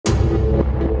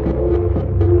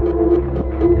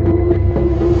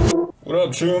What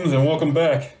up, Chooms, and welcome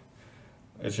back.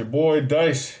 It's your boy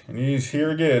Dice, and he's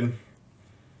here again.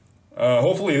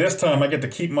 Hopefully this time I get to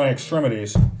keep my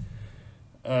extremities.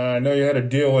 I know you had to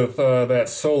deal with that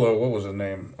solo, what was his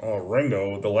name? Oh,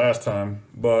 Ringo, the last time.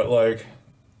 But, like,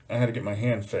 I had to get my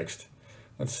hand fixed.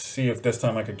 Let's see if this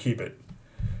time I could keep it.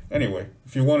 Anyway,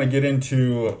 if you want to get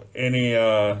into any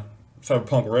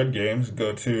Cyberpunk Red games,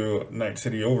 go to Night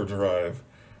City Overdrive.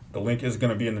 The link is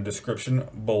going to be in the description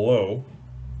below.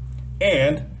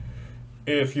 And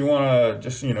if you want to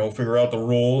just, figure out the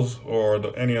rules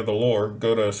or any of the lore,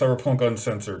 go to Cyberpunk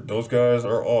Uncensored. Those guys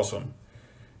are awesome.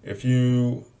 If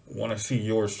you want to see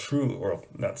yours truly, or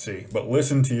not see, but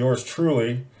listen to yours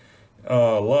truly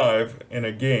live in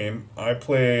a game, I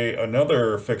play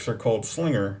another fixer called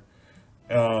Slinger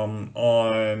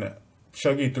on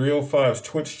Chuggy 305's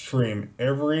Twitch stream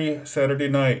every Saturday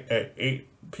night at 8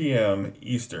 p.m.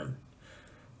 Eastern.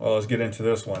 Well, let's get into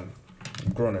this one.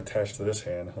 I'm growing attached to this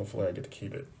hand. Hopefully I get to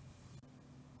keep it.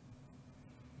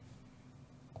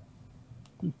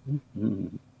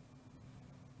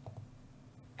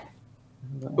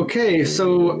 Okay,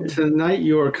 so tonight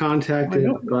you are contacted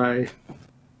by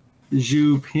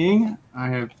Zhu Ping. I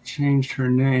have changed her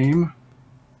name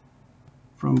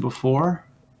from before.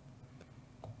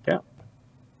 Yeah.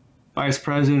 Vice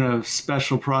President of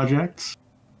Special Projects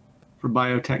for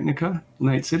Bioatechnica,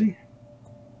 Night City.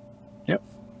 Yep.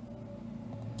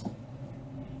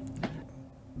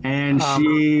 And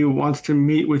she wants to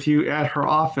meet with you at her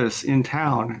office in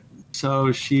town.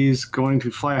 So she's going to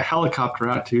fly a helicopter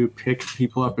out to pick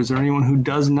people up. Is there anyone who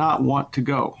does not want to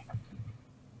go?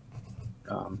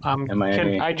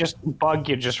 Can I just bug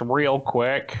you just real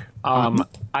quick?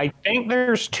 I think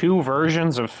there's two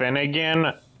versions of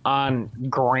Finnegan on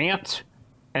Grant,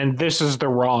 and this is the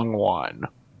wrong one.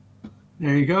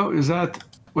 There you go. Is that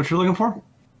what you're looking for?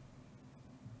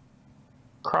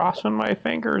 Crossing my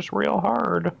fingers real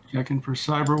hard. Checking for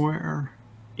cyberware.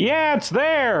 Yeah, it's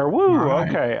there. Woo. Right.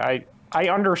 Okay. I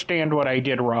understand what I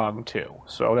did wrong too,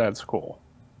 so that's cool.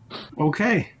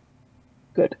 Okay.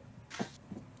 Good.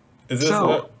 Is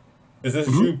this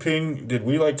Zhu Ping? Did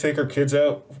we take our kids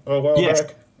out a while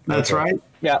back? That's right.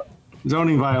 Yeah.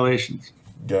 Zoning violations.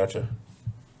 Gotcha.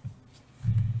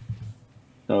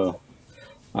 So,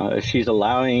 if she's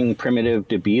allowing Primitive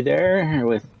to be there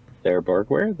with their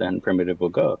Borgware, then Primitive will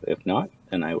go. If not,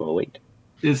 then I will wait.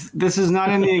 This is not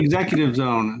in the executive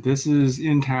zone. This is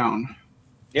in town.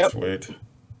 Yep. Sweet.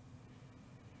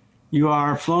 You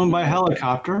are flown by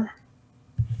helicopter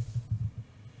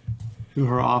to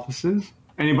her offices.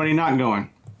 Anybody not going?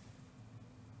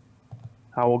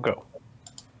 I will go.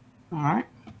 All right.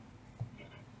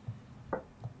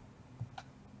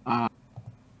 All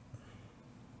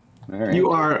right. You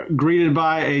are greeted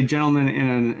by a gentleman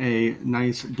in a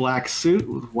nice black suit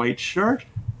with white shirt.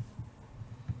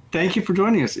 Thank you for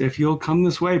joining us. If you'll come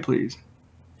this way, please.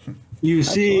 You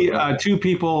see two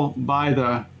people by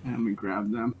the... Let me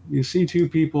grab them. You see two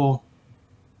people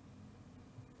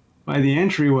by the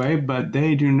entryway, but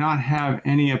they do not have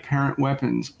any apparent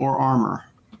weapons or armor.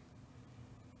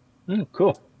 Oh,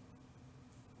 cool.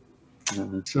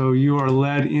 So you are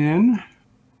led in.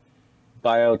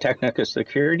 Biotechnica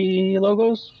security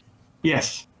logos?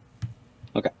 Yes.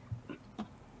 Okay.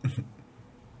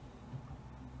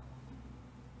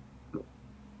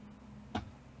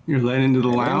 You're led into the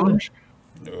lounge.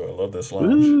 Oh, I love this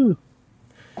lounge. Ooh.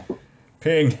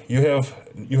 Ping, you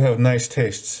have nice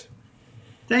tastes.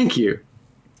 Thank you.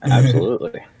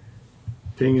 Absolutely.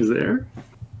 Ping is there.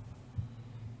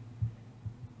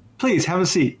 Please have a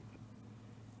seat.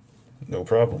 No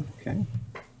problem. Okay.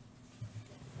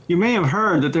 You may have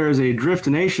heard that there is a drift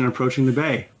nation approaching the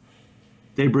bay.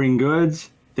 They bring goods,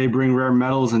 they bring rare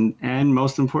metals, and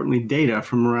most importantly, data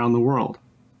from around the world.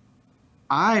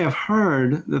 I have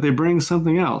heard that they bring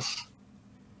something else.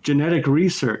 Genetic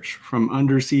research from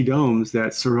undersea domes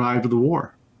that survived the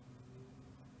war.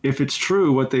 If it's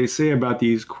true what they say about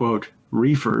these, quote,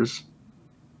 reefers,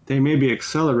 they may be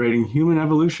accelerating human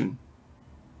evolution.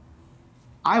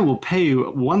 I will pay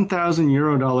you 1,000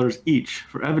 euro each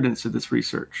for evidence of this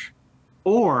research,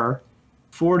 or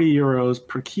 40 euros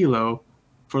per kilo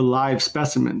for live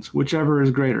specimens, whichever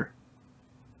is greater.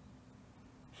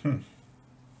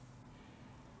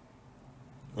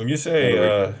 When you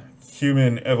say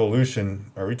human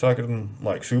evolution, are we talking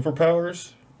like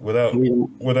superpowers without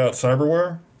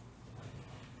cyberware?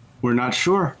 We're not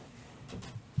sure.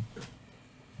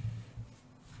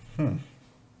 When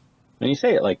you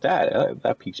say it like that,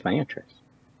 that piques my interest.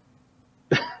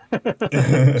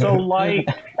 So, like,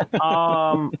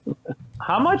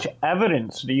 How much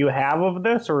evidence do you have of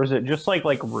this, or is it just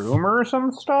like rumors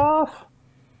and stuff?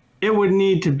 It would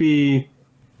need to be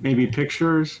maybe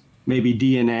pictures, maybe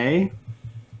DNA,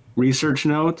 research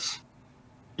notes.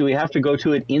 Do we have to go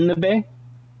to it in the bay?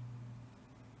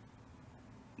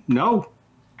 No.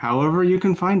 However you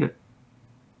can find it.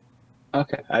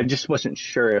 Okay, I just wasn't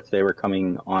sure if they were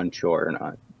coming on shore or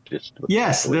not.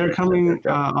 Yes, they're coming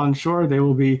on shore. They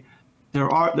will be.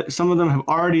 Some of them have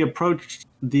already approached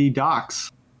the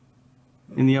docks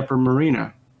in the upper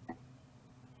marina.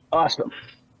 Awesome.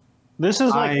 This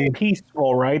is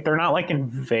peaceful, right? They're not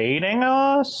invading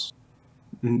us.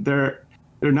 They're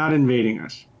not invading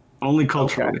us. Only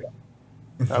culturally.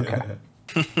 Okay.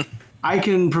 I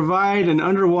can provide an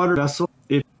underwater vessel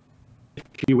if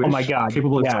you wish. Oh my God!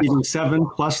 Capable of taking 7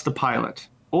 plus the pilot,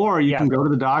 or you can go to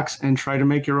the docks and try to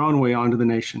make your own way onto the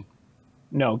nation.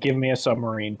 No, give me a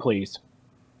submarine, please.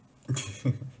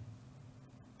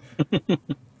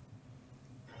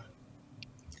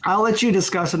 I'll let you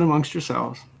discuss it amongst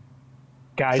yourselves.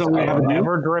 Guys, so I have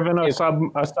never driven a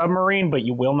submarine, but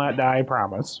you will not die, I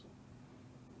promise.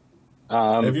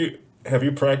 Have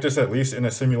you practiced at least in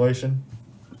a simulation?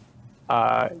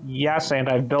 Yes, and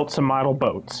I've built some model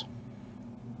boats.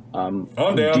 I'm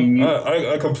down.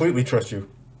 I completely trust you.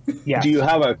 Yes. Do you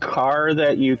have a car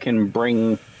that you can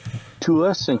bring to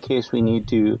us in case we need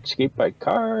to escape by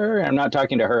car? I'm not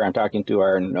talking to her. I'm talking to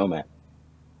our Nomad.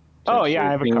 Oh, yeah,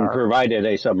 I have a car. Provided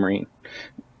a submarine.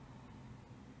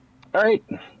 All right.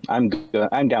 I'm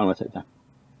down with it then.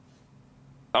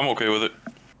 I'm okay with it.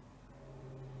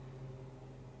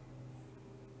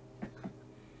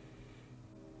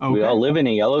 Okay. We all live in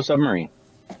a yellow submarine.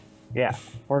 Yeah.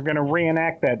 We're going to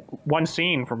reenact that one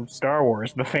scene from Star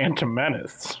Wars, The Phantom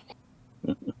Menace.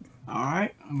 All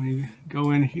right. Let me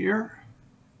go in here.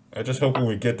 I just hope when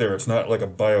we get there, it's not like a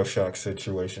Bioshock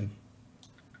situation.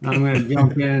 I'm going to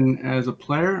jump in as a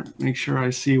player, make sure I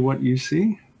see what you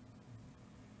see.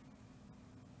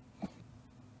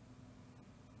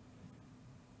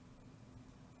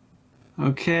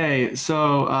 Okay,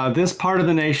 so this part of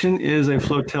the nation is a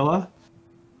flotilla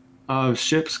of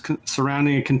ships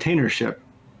surrounding a container ship.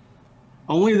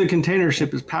 Only the container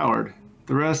ship is powered.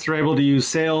 The rest are able to use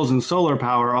sails and solar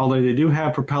power, although they do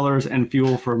have propellers and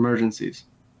fuel for emergencies.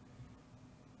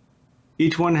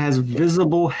 Each one has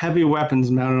visible heavy weapons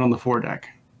mounted on the foredeck.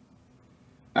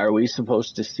 Are we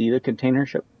supposed to see the container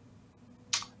ship?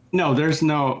 No,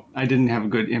 I didn't have a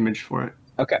good image for it.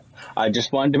 Okay, I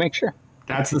just wanted to make sure.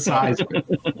 That's the size of it.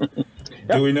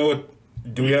 Yep.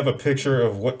 Do we have a picture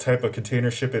of what type of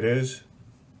container ship it is?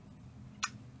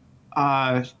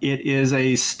 It is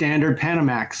a standard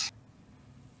Panamax.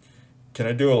 Can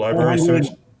I do a library search?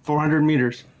 400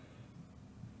 meters.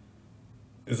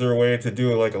 Is there a way to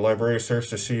do a library search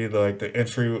to see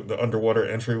the underwater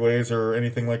entryways or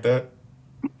anything like that?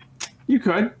 You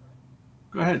could.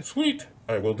 Go ahead. Sweet.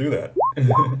 I will do that.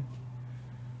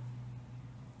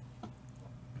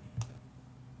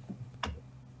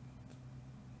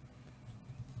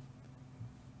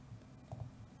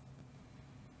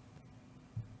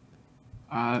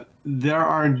 There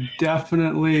are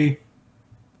definitely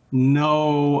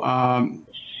no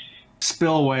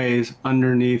spillways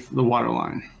underneath the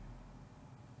waterline.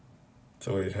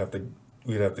 So we'd have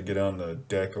to get on the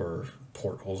deck or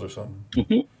portholes or something.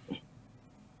 Mm-hmm.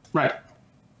 Right.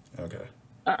 Okay.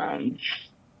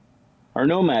 Our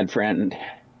Nomad friend,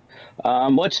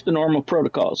 what's the normal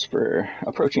protocols for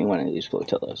approaching one of these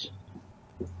flotillas?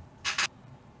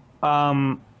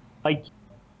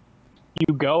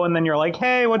 You go and then you're like,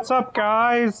 "Hey, what's up,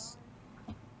 guys?"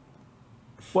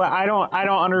 Well, I don't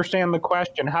understand the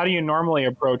question. How do you normally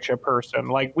approach a person?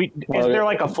 Is there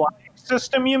a flag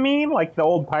system? You mean like the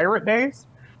old pirate days?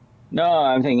 No,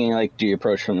 I'm thinking do you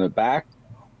approach from the back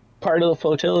part of the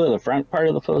flotilla, the front part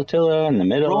of the flotilla, in the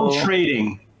middle? Roll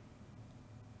trading.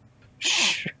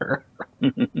 Sure.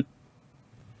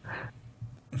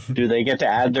 Do they get to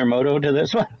add their moto to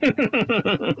this one?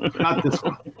 Not this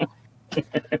one.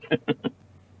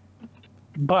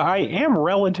 But I am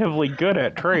relatively good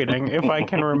at trading if I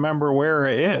can remember where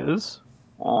it is.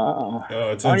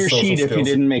 It's on your sheet skills. if you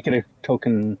didn't make it a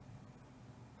token.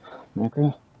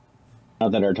 Okay.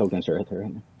 Not that our tokens are right there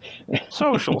right now.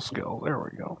 Social skill. There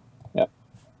we go. Yep.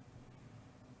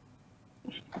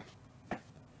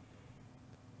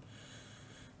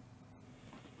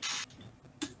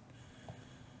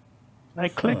 I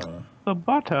clicked the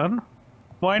button.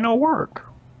 Why no work?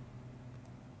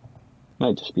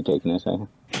 Might just be taking a second.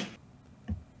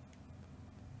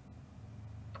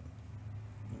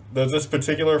 Does this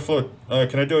particular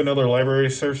can I do another library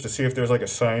search to see if there's a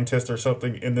scientist or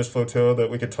something in this flotilla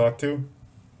that we could talk to?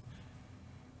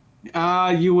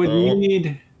 You would Oh.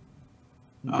 need.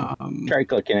 Try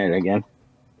clicking it again.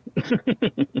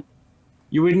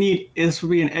 You would need. This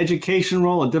would be an education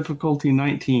roll, a difficulty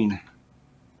 19.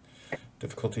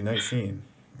 Difficulty 19.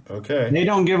 Okay. They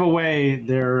don't give away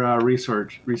their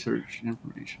research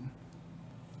information.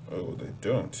 Oh, they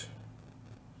don't.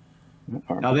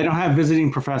 Now they don't have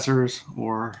visiting professors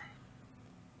or.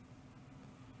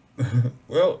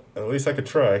 Well, at least I could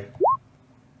try.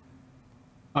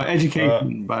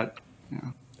 Education, but.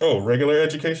 Yeah. Oh, regular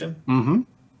education? Mm-hmm.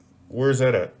 Where's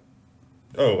that at?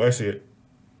 Oh, I see it.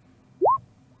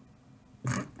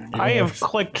 I have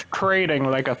clicked trading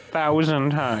like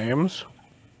 1,000 times.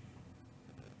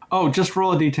 Oh, just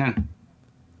roll a d10.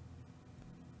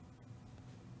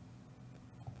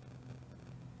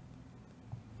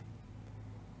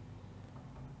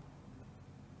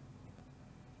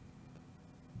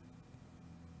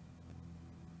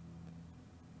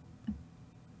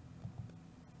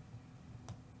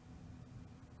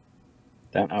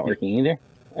 That not working either.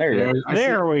 There it is.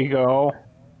 There we go.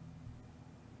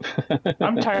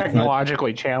 I'm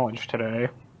technologically challenged today.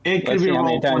 It could Let's be see how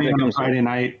many roll times 20 it on a comes Friday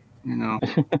night, you know.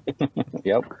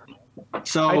 Yep.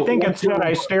 So I think what's it's that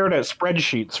I stared at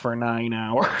spreadsheets for 9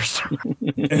 hours.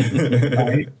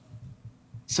 right?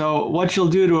 So what you'll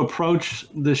do to approach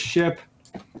the ship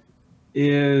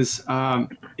is,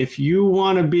 if you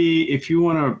want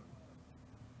to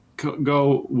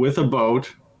go with a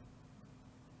boat,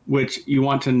 which you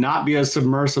want to not be a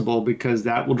submersible because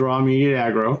that will draw immediate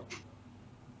aggro.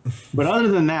 But other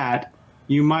than that,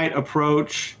 you might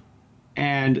approach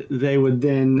and they would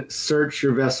then search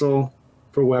your vessel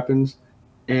for weapons.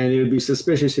 And it would be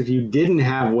suspicious if you didn't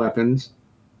have weapons,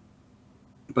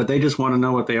 but they just want to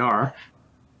know what they are.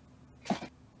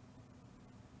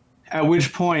 At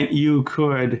which point you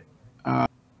could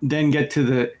then get to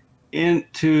the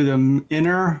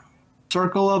inner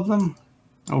circle of them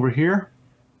over here.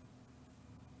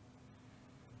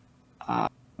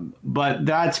 But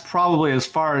that's probably as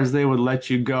far as they would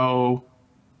let you go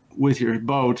with your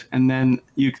boat, and then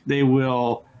they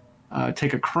will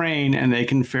take a crane and they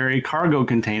can ferry cargo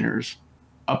containers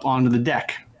up onto the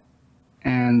deck,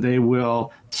 and they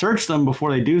will search them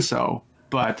before they do so,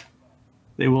 but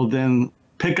they will then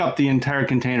pick up the entire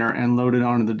container and load it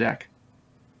onto the deck.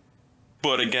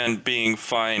 But again, being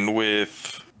fine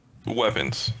with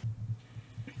weapons.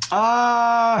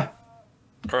 Or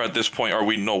at this point, are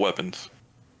we no weapons?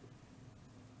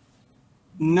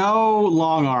 No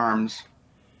long arms.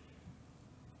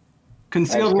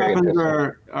 Concealed That's great, weapons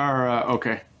that's are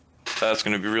okay. That's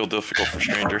going to be real difficult for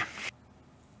Stranger.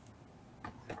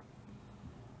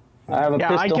 I have a Yeah,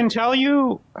 pistol.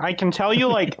 I can tell you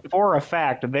like for a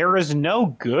fact there is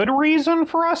no good reason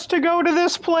for us to go to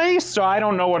this place, so I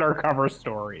don't know what our cover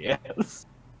story is.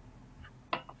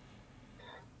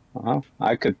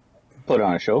 I could put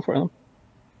on a show for them.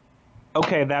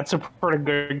 Okay, that's a pretty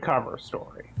good cover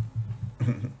story.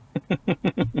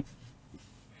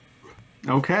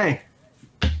 Okay.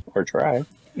 Or try.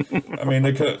 I mean,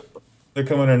 they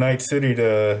come into Night City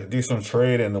to do some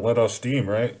trade and to let off steam,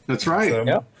 right? That's right. So,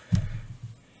 Yep.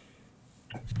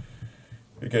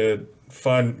 we could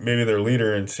find maybe their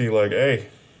leader and see, like, hey,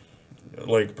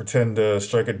 like, pretend to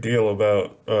strike a deal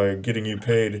about getting you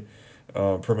paid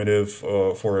primitive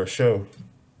for a show.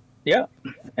 Yeah.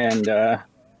 And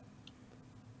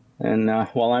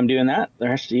while I'm doing that, the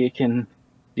rest of you can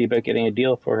see about getting a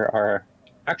deal for our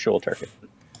actual target.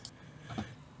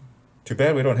 Too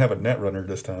bad we don't have a net runner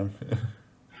this time.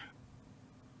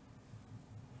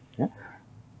 Yeah.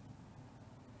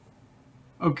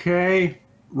 Okay.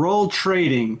 Roll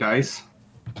trading dice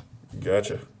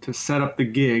Gotcha. to set up the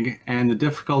gig, and the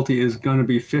difficulty is going to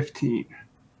be 15.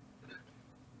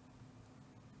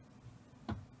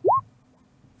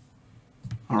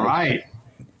 All right.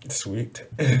 Sweet.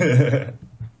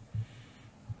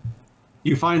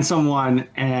 You find someone,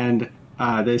 and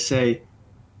they say,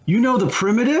 "You know the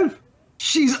primitive?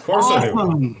 She's Of course I do.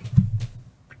 awesome."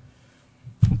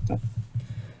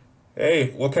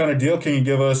 Hey, what kind of deal can you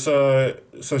give us so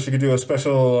she could do a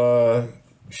special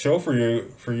show for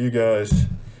you guys?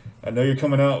 I know you're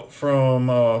coming out from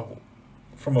a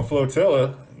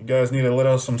flotilla. You guys need to let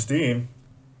out some steam.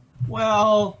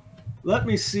 Well, let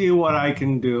me see what I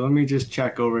can do. Let me just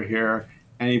check over here.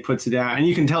 And he puts it down. And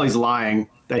you can tell he's lying,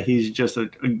 that he's just a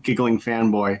giggling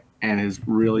fanboy and is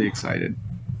really excited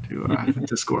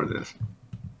to score this.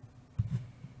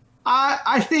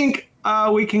 I think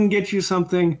we can get you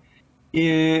something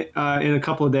in a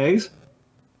couple of days.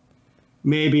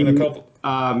 Maybe In a couple.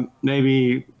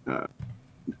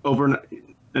 Over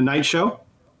a night show.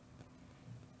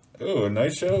 Oh, a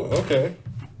night show? Okay.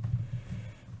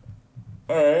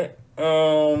 All right.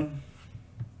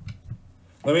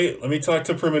 Let me talk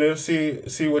to Primitive.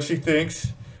 See what she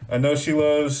thinks. I know she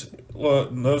loves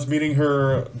meeting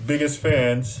her biggest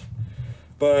fans,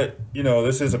 but you know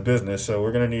this is a business, so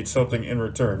we're gonna need something in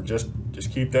return. Just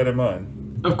keep that in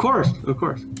mind. Of course, of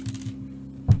course.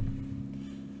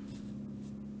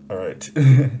 All right.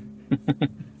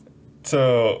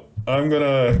 So I'm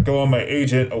gonna go on my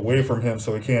agent away from him,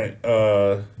 so he can't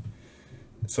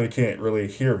really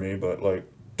hear me. But like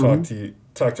talk to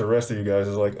the rest of you guys.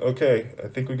 Is like, okay, I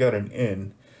think we got an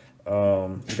in.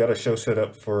 We got a show set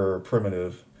up for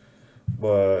Primitive,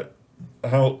 but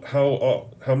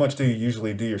how much do you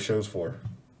usually do your shows for?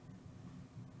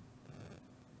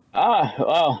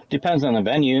 Well, depends on the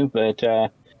venue, but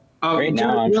right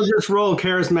now we'll just roll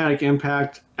charismatic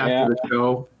impact after the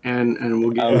show, and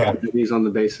we'll give you these on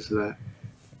the basis of that.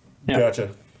 Yeah.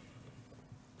 Gotcha.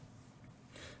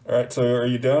 All right, so are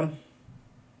you done?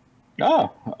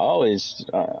 Oh, always.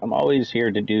 I'm always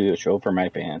here to do a show for my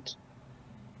fans.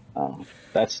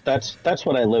 That's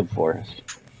what I live for.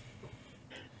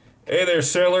 Hey there,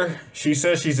 Sailor. She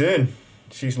says she's in.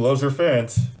 She loves her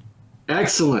fans.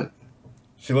 Excellent.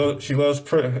 She loves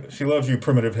you,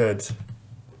 primitive heads.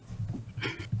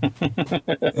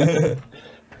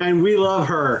 And we love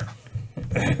her.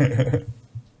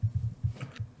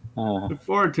 Look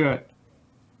forward to it.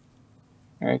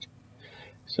 All right.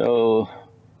 So.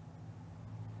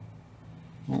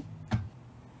 All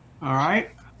right.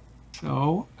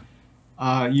 So,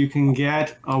 you can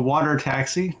get a water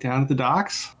taxi down at the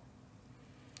docks.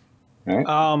 All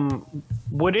right.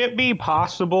 Would it be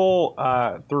possible,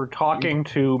 through talking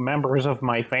to members of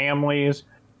my families,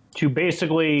 to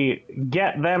basically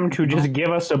get them to just give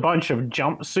us a bunch of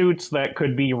jumpsuits that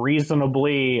could be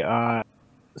reasonably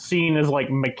seen as like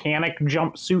mechanic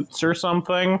jumpsuits or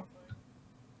something?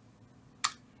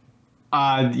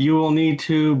 You will need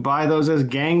to buy those as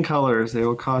gang colors. They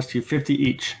will cost you 50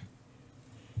 each.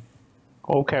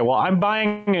 Okay, well, I'm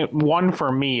buying one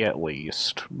for me at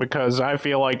least, because I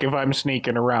feel like if I'm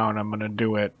sneaking around, I'm going to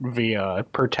do it via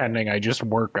pretending I just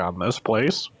work on this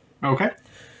place. Okay.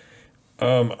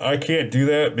 I can't do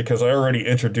that because I already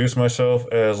introduced myself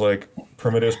as like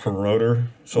Primitive's promoter.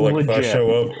 So like Legit. if I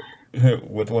show up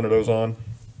with one of those on.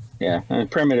 Yeah,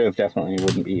 Primitive definitely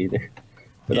wouldn't be either.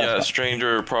 But Yeah,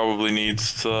 Stranger probably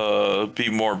needs to be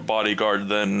more bodyguard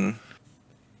than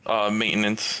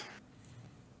maintenance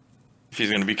if he's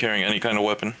going to be carrying any kind of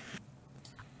weapon.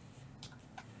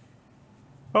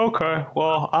 Okay,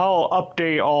 well, I'll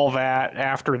update all that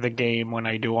after the game when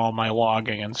I do all my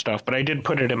logging and stuff, but I did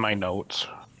put it in my notes.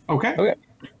 Okay. Okay.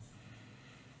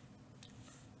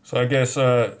 So I guess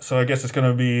it's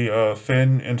gonna be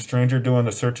Finn and Stranger doing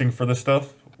the searching for the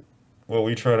stuff, while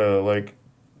we try to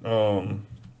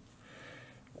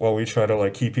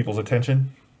keep people's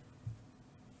attention.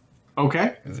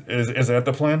 Okay. Is that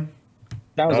the plan?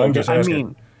 That was I'm just I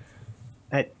asking.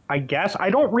 mean, I guess I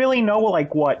don't really know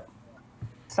like what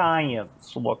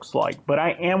science looks like, but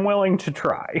I am willing to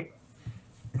try.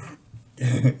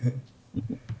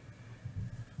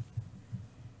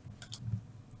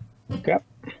 Okay.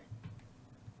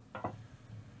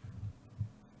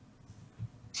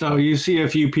 So you see a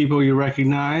few people you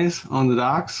recognize on the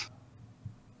docks.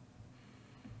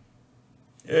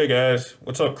 Hey guys,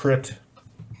 what's up, Crypt?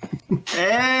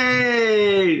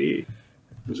 Hey!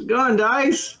 How's it going,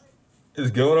 Dice?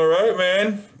 It's going all right,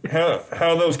 man.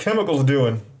 How those chemicals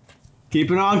doing?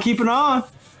 Keeping on, keeping on.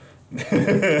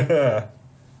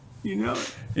 You You know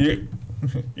it.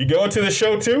 you going to the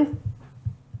show too?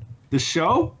 The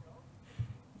show?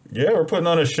 Yeah, we're putting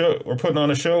on a show. We're putting on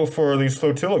a show for these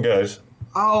flotilla guys.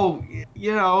 Oh,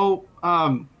 you know,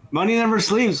 money never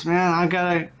sleeps, man. I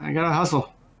gotta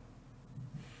hustle.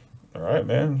 All right,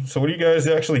 man. So what are you guys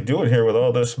actually doing here with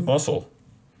all this muscle?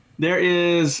 There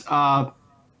is,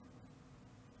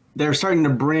 they're starting to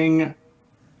bring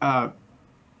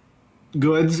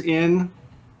goods in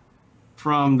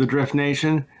from the Drift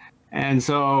Nation, and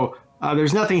so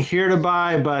there's nothing here to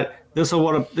buy, but this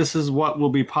is what will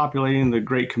be populating the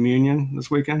Great Communion this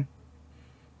weekend.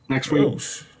 Next week.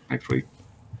 Gross. Next week.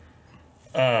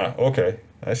 Ah, okay.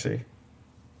 I see.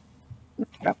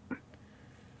 Yep.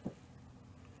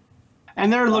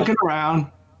 And they're looking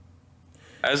around.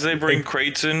 As they bring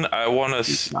crates in, I want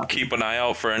to keep an eye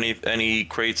out for any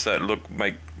crates that look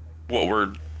like what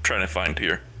we're trying to find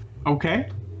here. Okay.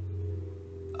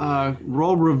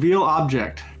 Roll reveal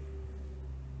object.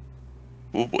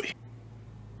 Oh boy.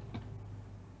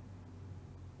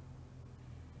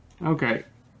 Okay.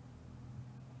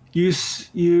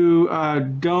 You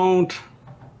don't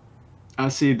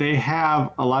see. They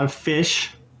have a lot of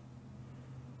fish,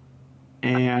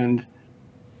 and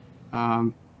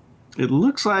It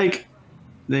looks like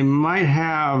they might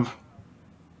have.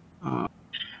 I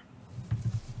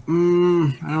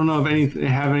don't know if they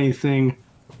have anything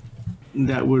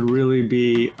that would really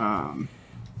be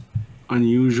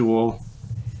unusual,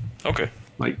 Okay.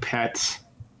 like pets.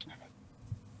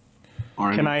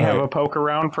 Can I have a poke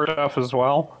around for stuff as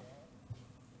well?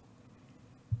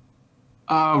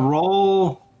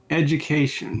 Roll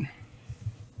education.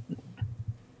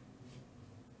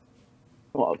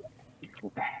 Well,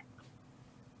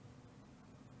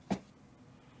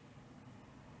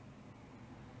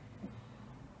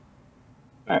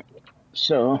 alright.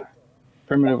 So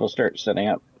Primitive will start setting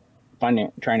up,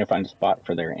 trying to find a spot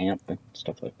for their amp and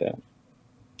stuff like that.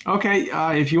 Okay,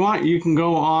 if you want, you can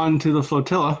go on to the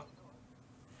flotilla.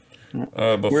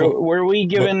 Were we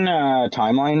given a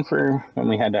timeline for when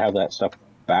we had to have that stuff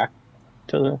back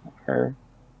to our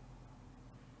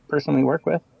person we work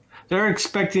with? They're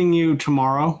expecting you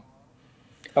tomorrow.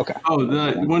 Okay. Oh,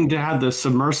 the one to have the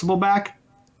submersible back?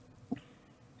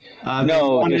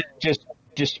 No,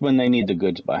 just when they need the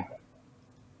goods by.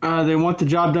 They want the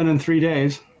job done in 3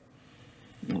 days.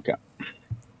 Okay.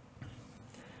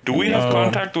 Do we have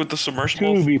contact with the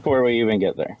submersible? 2 before we even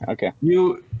get there. Okay.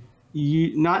 You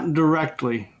not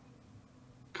directly.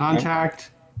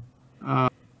 Contact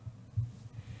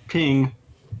Ping,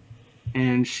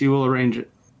 and she will arrange it.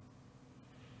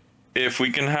 If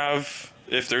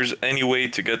there's any way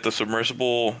to get the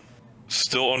submersible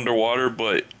still underwater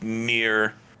but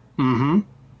near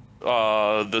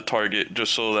the target,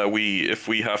 just so that if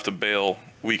we have to bail,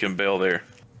 we can bail there.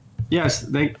 Yes,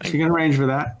 she can arrange for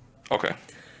that. Okay.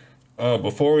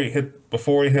 Before we hit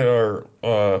our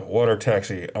water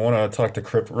taxi, I want to talk to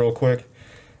Crypt real quick.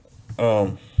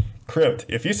 Crypt,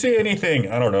 if you see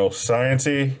anything, I don't know,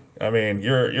 sciencey, I mean,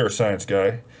 you're a science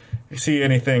guy. If you see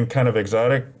anything kind of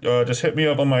exotic, just hit me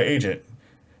up on my agent.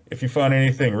 If you find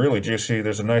anything really juicy,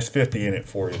 there's a nice 50 in it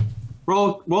for you.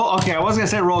 Okay, I was going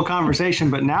to say roll conversation,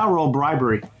 but now roll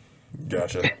bribery.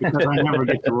 Gotcha. Because I never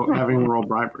get to having roll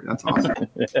bribery. That's awesome.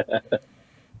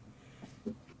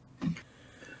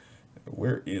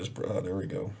 Where is there we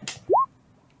go.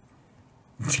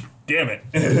 Damn it.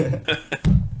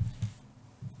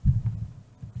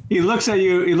 He looks at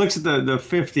you, he looks at the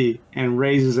 50 and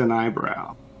raises an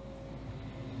eyebrow.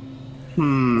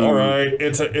 All right,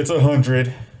 it's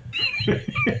 100.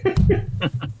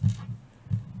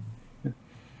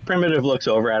 Primitive looks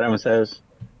over at him and says,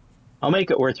 I'll make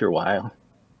it worth your while.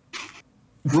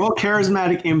 Roll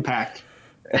charismatic impact.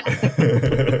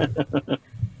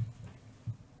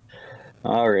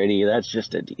 Alrighty, that's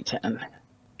just a D10.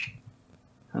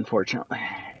 Unfortunately.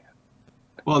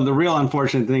 Well, the real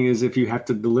unfortunate thing is if you have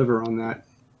to deliver on that.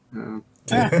 Do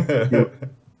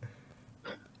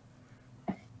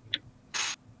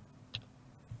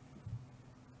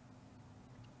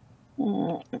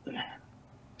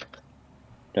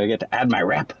I get to add my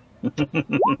rep?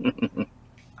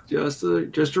 Just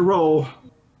a roll.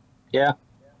 Yeah,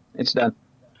 it's done.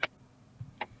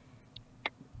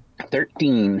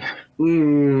 13.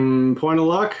 Point of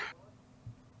luck.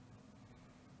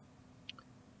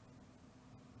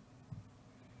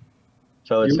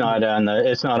 So it's not on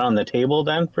the table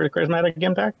then for the charismatic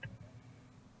impact?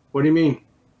 What do you mean?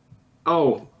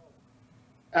 Oh.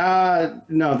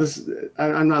 No,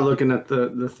 I'm not looking at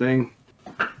the thing.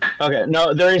 Okay,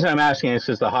 no, the reason I'm asking is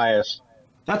because the highest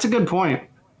That's a good point.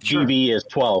 Sure. GB is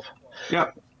 12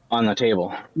 Yep. on the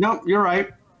table. No, you're right.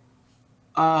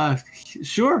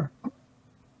 Sure.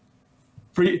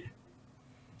 For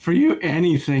you,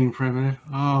 anything, Primitive.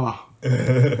 Oh.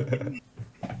 I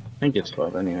think it's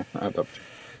 12 anyway.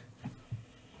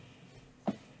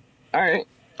 Alright,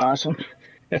 awesome.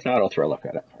 If not, I'll throw a look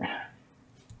at it.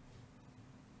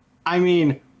 I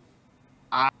mean,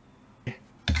 I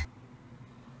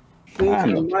think I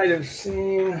might have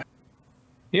seen...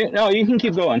 Yeah, no, you can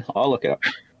keep going. I'll look it up.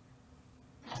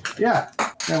 Yeah,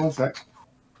 one sec.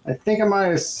 I think I might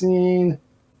have seen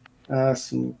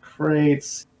some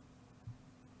crates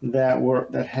that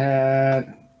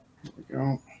had. There we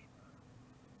go.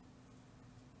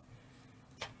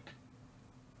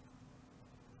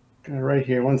 Right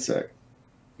here, one sec.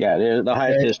 Yeah, the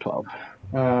highest is 12.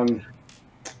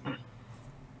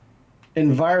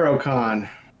 Envirocon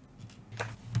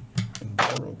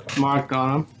marked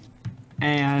on them.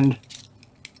 And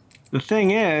the thing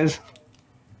is,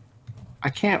 I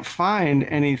can't find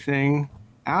anything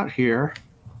out here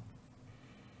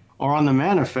or on the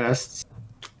manifests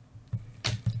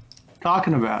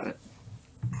talking about it.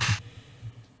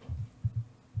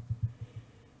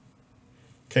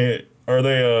 Are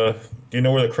they, do you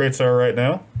know where the crates are right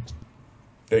now?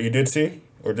 That you did see?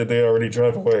 Or did they already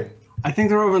drive away? I think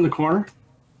they're over in the corner.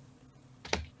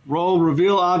 Roll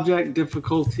reveal object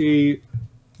difficulty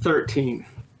 13.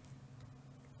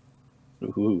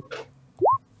 Ooh.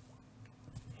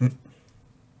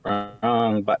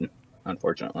 Wrong button,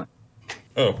 unfortunately.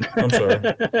 Oh, I'm sorry.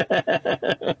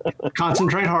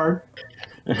 Concentrate hard.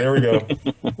 There we go.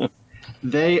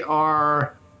 They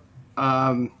are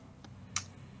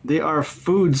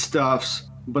foodstuffs,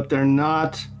 but they're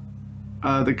not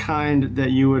the kind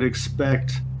that you would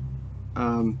expect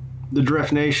the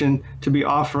Drift Nation to be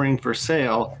offering for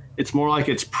sale. It's more like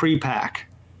it's pre-pack.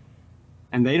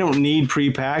 And they don't need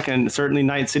pre-pack, and certainly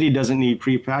Night City doesn't need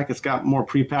pre-pack. It's got more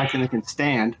pre-pack than it can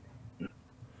stand.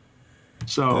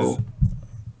 So...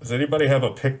 Does anybody have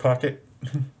a pickpocket?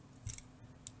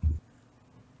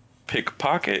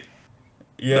 Pickpocket?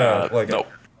 Yeah, no.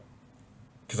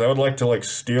 Because I would like to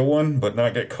steal one, but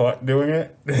not get caught doing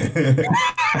it.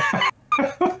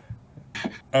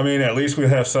 I mean, at least we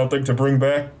have something to bring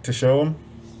back to show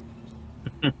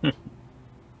them.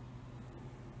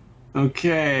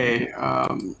 Okay,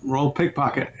 roll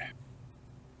pickpocket.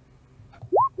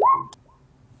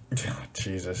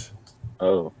 Jesus.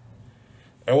 Oh.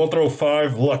 I will throw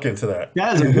 5 luck into that.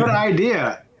 That is a good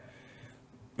idea.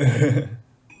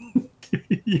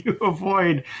 You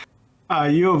avoid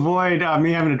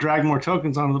me having to drag more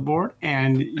tokens onto the board,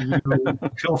 and you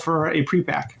pilfer a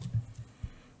pre-pack.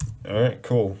 All right,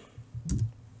 cool.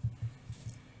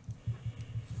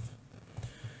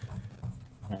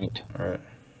 Right. All right.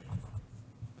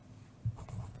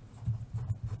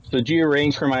 So do you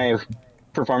arrange for my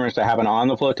performance to happen on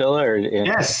the flotilla? Or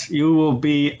Yes, you will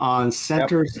be on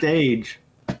center stage.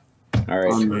 All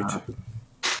right.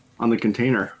 On the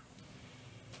container.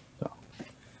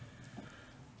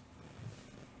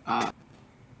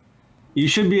 You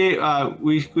should be.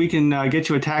 We can get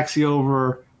you a taxi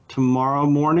over tomorrow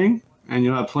morning, and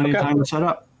you'll have plenty of time to set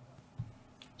up.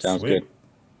 Sounds Sweet. good.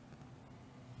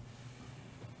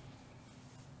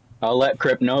 I'll let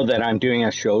Crip know that I'm doing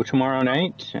a show tomorrow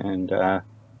night, and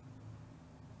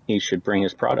he should bring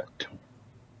his product.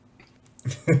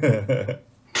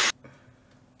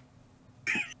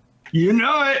 You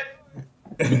know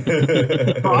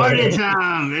it. Party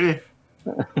time, baby.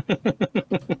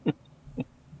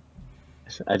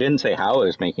 I didn't say how I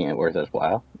was making it worth his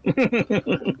while.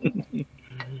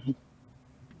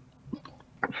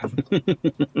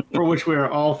 For which we are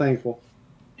all thankful.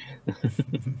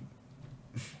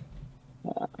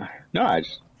 No, I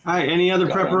just... All right, any other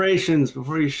Got preparations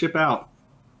before you ship out?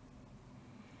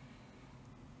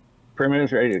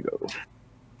 Primitive's ready to go.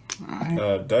 All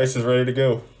right. Dice is ready to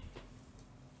go.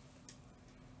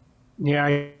 Yeah,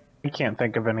 I can't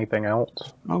think of anything else.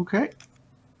 Okay.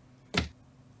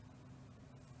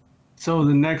 So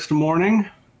the next morning,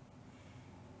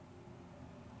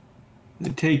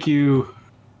 they take you,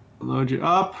 load you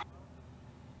up,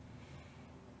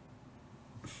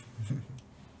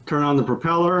 turn on the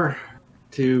propeller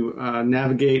to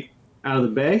navigate out of the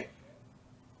bay.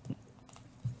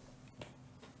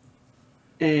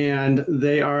 And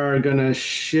they are going to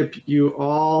ship you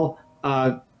all.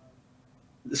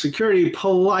 Security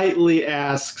politely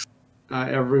asks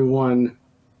everyone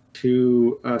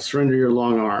to surrender your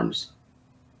long arms.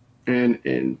 And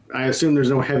I assume there's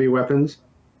no heavy weapons.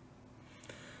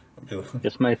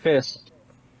 Just my fist.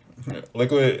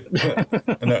 Liquid.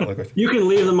 Not liquid. You can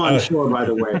leave them on shore, by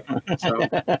the way. So.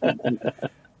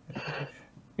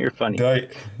 You're funny.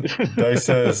 Dice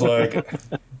says, I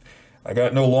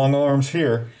got no long arms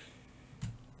here.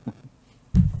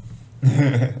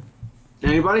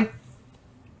 Anybody?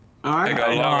 All right. I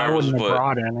got long I arms, wouldn't have but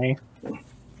brought any.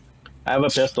 I have a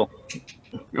pistol.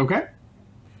 Okay.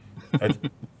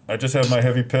 I just have my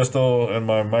heavy pistol and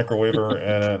my microwaver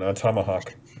and a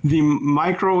tomahawk. The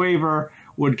microwaver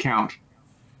would count.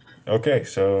 Okay,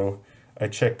 so I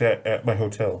checked that at my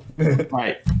hotel.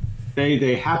 Right.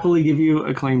 They happily give you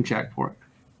a claim check for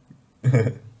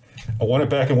it. I want it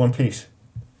back in one piece.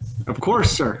 Of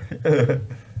course, sir.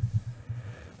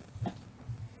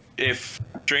 if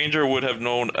Stranger would have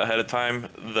known ahead of time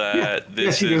that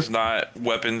this Yes, is not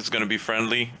weapons going to be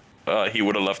friendly, he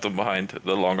would have left them behind,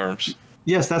 the long arms.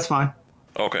 Yes, that's fine.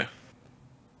 Okay.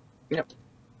 Yep.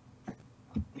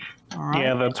 All right.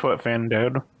 Yeah, that's what Finn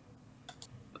did.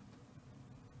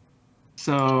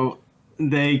 So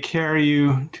they carry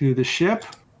you to the ship.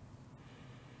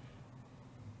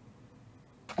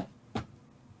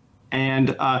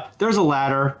 And there's a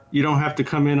ladder. You don't have to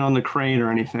come in on the crane or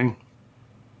anything.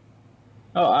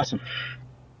 Oh, awesome.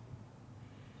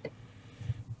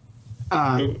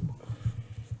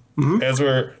 As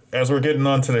we're getting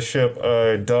onto the ship,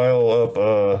 I dial up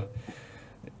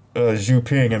Zhu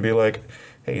Ping and be like,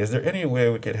 Hey, is there any way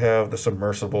we could have the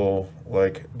submersible,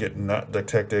 like, get not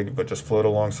detected, but just float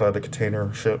alongside the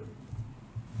container ship?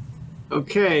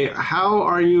 Okay, how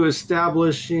are you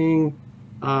establishing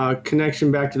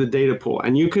connection back to the data pool?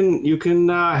 And you can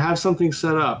have something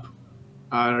set up.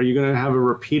 Are you going to have a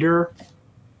repeater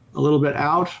a little bit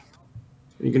out?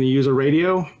 Are you going to use a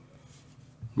radio?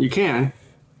 You can.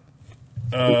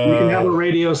 You can have a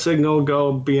radio signal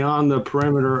go beyond the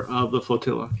perimeter of the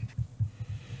flotilla.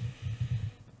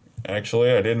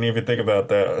 Actually, I didn't even think about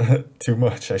that too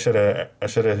much. I should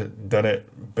have done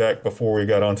it back before we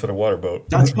got onto the water boat.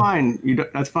 That's fine.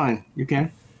 That's fine. You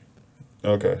can.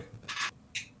 Okay.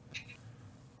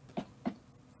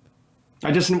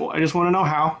 I just want to know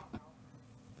how.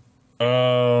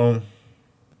 I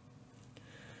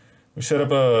set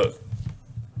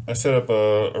up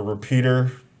a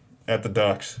repeater at the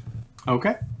docks.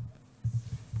 Okay.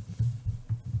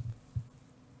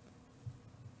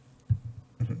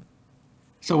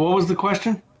 So what was the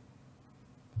question?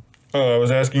 I was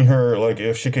asking her like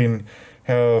if she can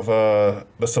have the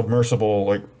submersible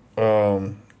like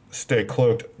stay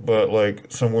cloaked, but like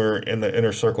somewhere in the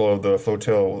inner circle of the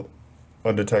flotilla,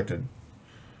 undetected.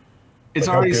 It's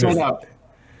Like, already set up.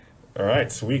 All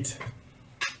right, sweet.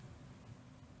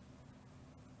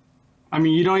 I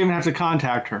mean, you don't even have to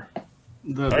contact her. I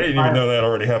didn't even know that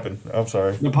already happened. I'm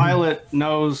sorry. The pilot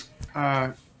knows.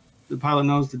 The pilot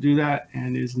knows to do that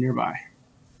and is nearby.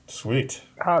 Sweet.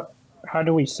 How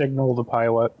do we signal the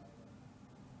pilot?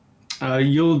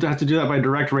 You'll have to do that by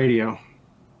direct radio.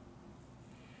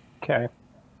 Okay.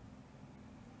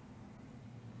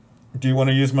 Do you want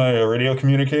to use my radio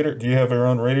communicator? Do you have your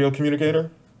own radio communicator?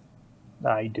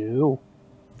 I do.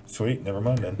 Sweet. Never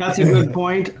mind then. That's a good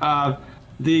point.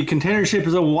 The container ship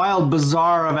is a wild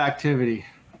bazaar of activity.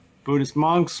 Buddhist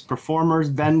monks, performers,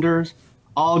 vendors,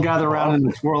 all gather around in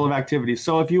this swirl of activity.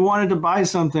 So if you wanted to buy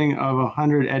something of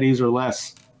 100 eddies or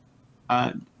less,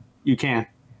 you can.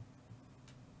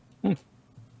 I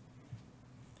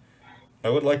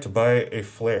would like to buy a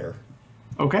flare.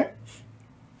 Okay.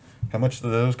 How much do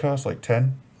those cost? Like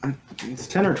 10? It's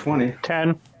 10 or 20.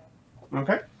 10.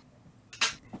 Okay.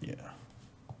 Yeah.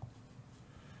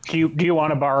 Do you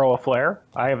want to borrow a flare?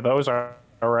 I have those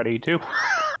already too.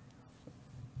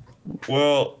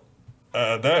 Well,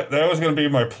 that was going to be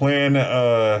my plan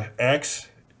X.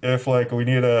 If like we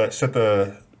need to set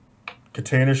the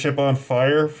container ship on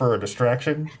fire for a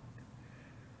distraction.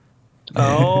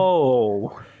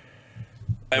 Oh.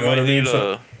 I might need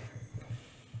a.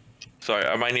 Sorry,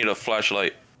 I might need a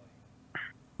flashlight.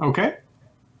 Okay.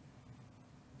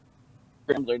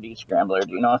 Scrambler, descrambler.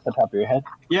 Do you know off the top of your head?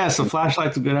 Yes, a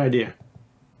flashlight's a good idea.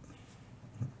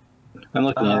 I'm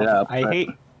looking it up. I hate.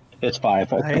 It's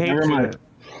 5. I hate Never mind.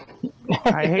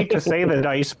 I hate to say the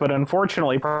dice, but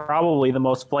unfortunately, probably the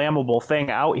most flammable thing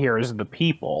out here is the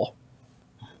people.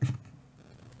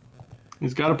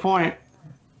 He's got a point.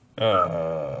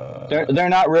 They're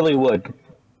not really wood.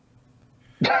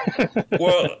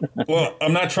 well,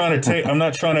 I'm not trying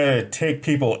to take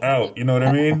people out. You know what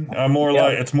I mean? I'm more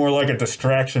like it's more like a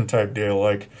distraction type deal.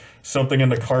 Like something in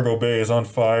the cargo bay is on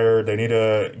fire. They need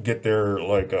to get their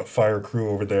like a fire crew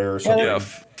over there or something. Yeah,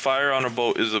 fire on a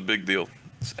boat is a big deal.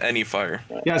 It's any fire.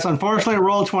 Yes, unfortunately,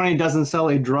 Roll20 doesn't sell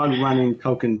a drug-running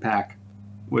token pack,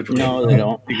 which No, they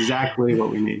don't. Exactly what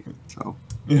we need. So.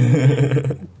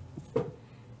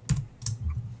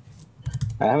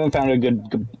 I haven't found a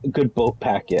good boat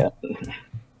pack yet.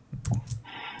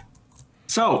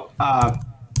 So,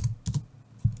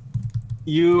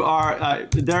 you are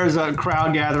there's a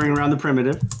crowd gathering around the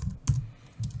primitive.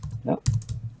 Yep.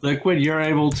 Liquid, you're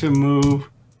able to move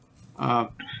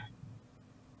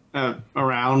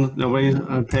around. Nobody's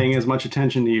paying as much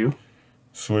attention to you.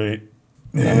 Sweet.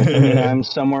 I'm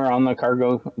somewhere on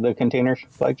the container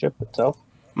flagship itself.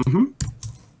 Mm-hmm.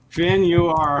 Finn,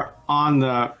 you're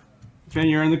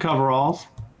in the coveralls.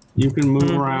 You can move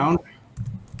around.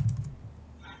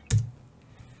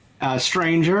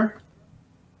 Stranger.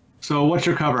 So what's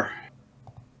your cover?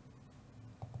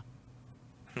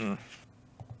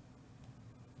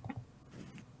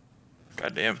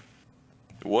 Goddamn.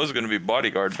 It was going to be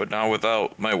bodyguard, but now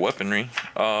without my weaponry.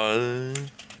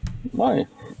 Why?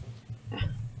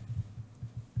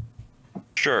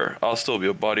 Sure, I'll still be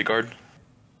a bodyguard.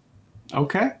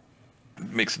 Okay.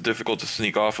 Makes it difficult to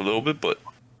sneak off a little bit, but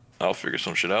I'll figure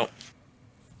some shit out.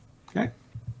 Okay.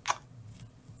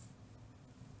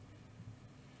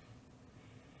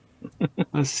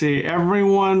 Let's see.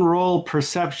 Everyone roll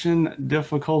perception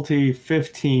difficulty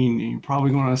 15. You're probably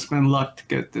going to spend luck to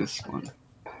get this one.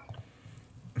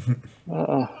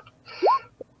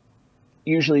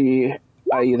 Usually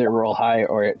I either roll high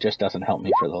or it just doesn't help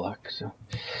me for the luck. So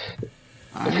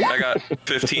I got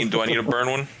 15. Do I need to burn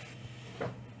one?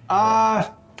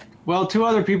 Well, 2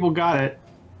 other people got it.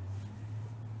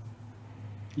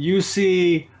 You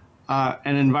see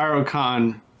an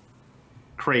Envirocon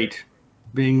crate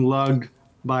being lugged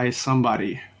by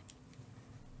somebody.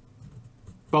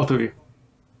 Both of you.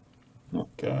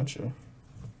 Gotcha.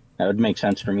 that would make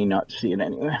sense for me not to see it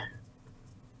anyway.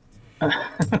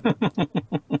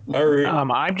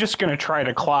 I'm just going to try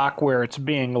to clock where it's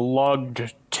being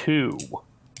lugged to.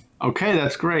 Okay,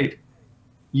 that's great.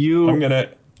 I'm gonna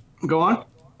go on.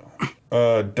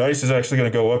 Dice is actually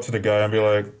gonna go up to the guy and be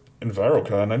like,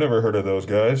 "Envirocon, I never heard of those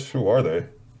guys. Who are they?"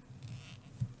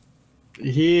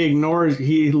 He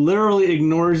literally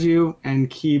ignores you and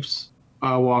keeps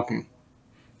walking.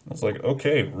 I was like,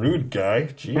 okay, rude guy.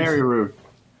 Jeez. Very rude,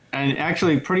 and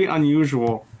actually pretty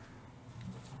unusual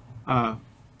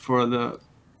for the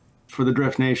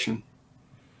Drift Nation.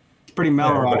 It's pretty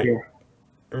mellow out here.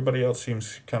 Everybody else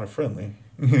seems kind of friendly.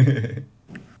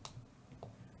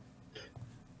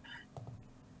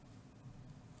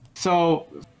 So,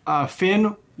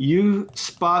 Finn, you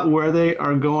spot where they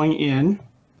are going in,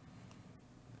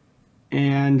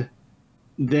 and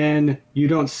then you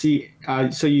don't see.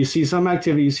 So you see some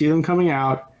activity. You see them coming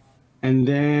out, and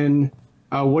then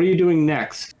what are you doing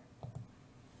next?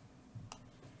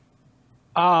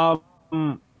 I'm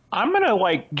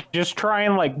gonna just try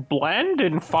and blend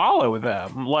and follow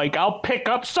them. I'll pick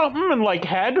up something and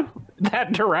head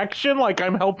that direction, like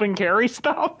I'm helping carry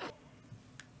stuff.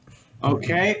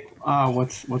 Okay.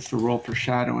 What's the roll for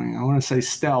shadowing? I want to say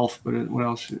stealth, but what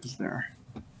else is there?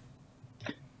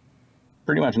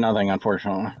 Pretty much nothing,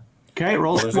 unfortunately. Okay,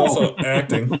 roll There's stealth. also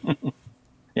acting.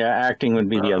 Yeah, acting would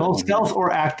be the other Roll one. stealth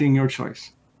or acting, your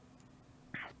choice.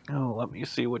 Oh, let me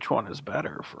see which one is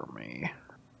better for me.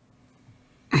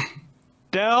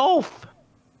 Stealth.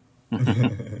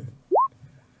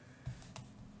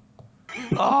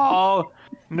 Oh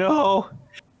no.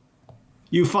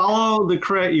 You follow the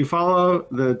crate. You follow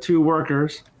the 2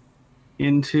 workers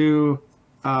into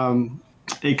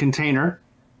a container,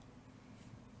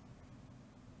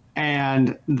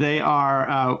 and they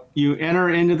are. You enter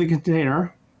into the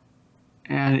container,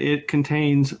 and it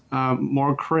contains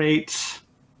more crates,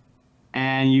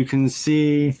 and you can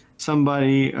see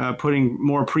somebody putting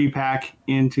more pre-pack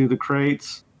into the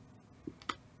crates.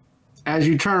 As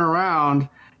you turn around,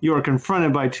 you are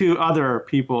confronted by 2 other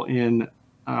people in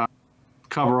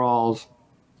coveralls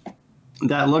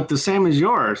that look the same as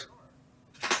yours.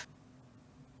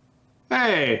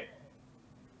 Hey,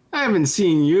 I haven't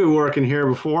seen you working here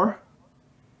before.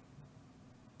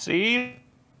 See,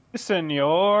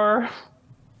 senor.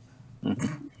 Oh my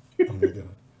god.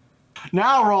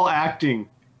 Now roll acting.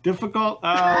 Difficult?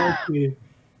 Let's see.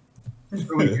 What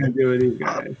are we going to do with these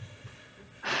guys?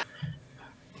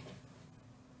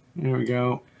 There we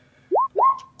go.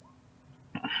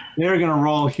 They're going to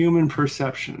roll human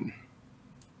perception.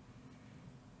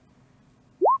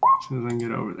 As soon as I can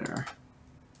get over there.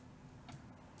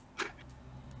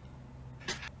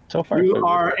 So far, You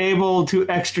are able to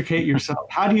extricate yourself.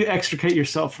 How do you extricate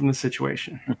yourself from the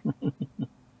situation?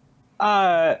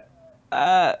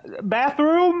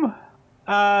 Bathroom?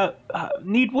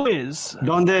 Need whiz.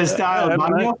 ¿Dónde está el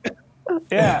baño?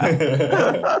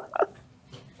 Yeah.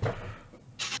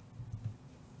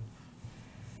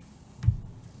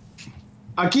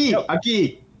 Aquí,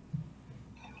 aquí.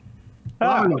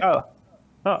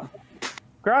 Oh.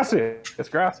 Gracias,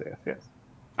 gracias, yes.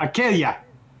 Aquella.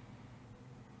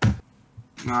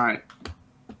 All right.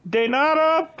 De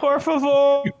nada, por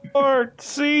favor,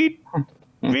 sí,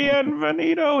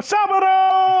 bienvenido,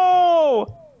 Saburo!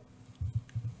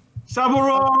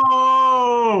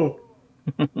 Saburo!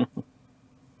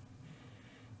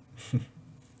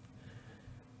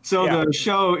 So Yeah. the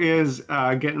show is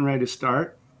getting ready to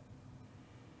start.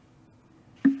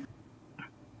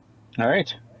 all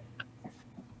right.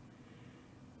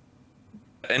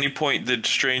 At any point, did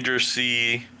strangers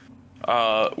see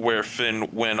where Finn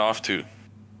went off to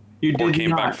You or did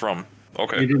came not. back from?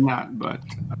 Okay. You did not,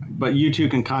 but you 2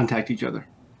 can contact each other.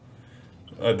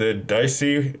 Did Dice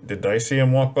see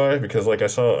him walk by? Because I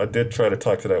did try to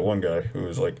talk to that one guy who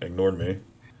was ignored me.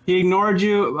 He ignored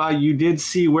you. You did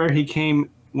see where he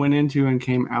went into and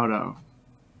came out of.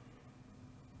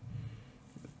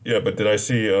 Yeah, but did I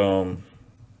see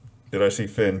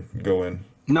Finn go in?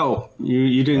 No,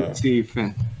 you didn't see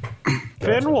Finn.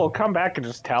 Finn will come back and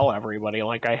just tell everybody,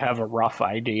 I have a rough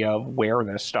idea of where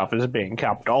this stuff is being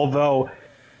kept. Although,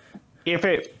 if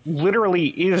it literally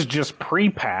is just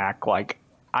pre-pack,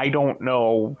 I don't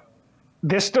know.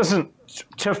 This doesn't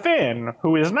to Finn,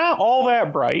 who is not all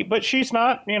that bright, but she's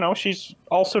not, she's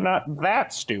also not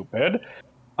that stupid.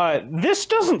 This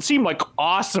doesn't seem like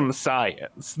awesome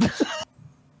science.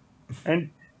 And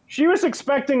she was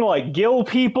expecting like gill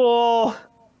people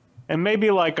and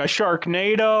maybe like a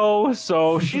Sharknado.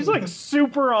 So she's like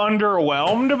super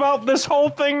underwhelmed about this whole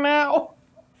thing now.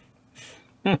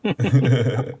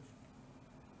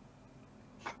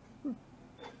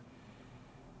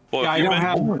 Yeah, I don't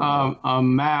have a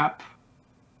map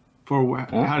for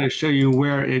how to show you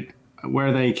where they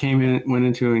went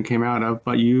into and came out of,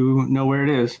 but you know where it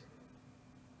is.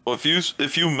 Well,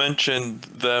 if you mentioned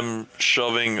them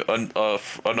shoving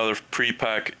another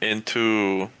pre-pack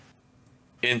into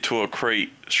a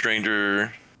crate,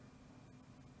 Stranger,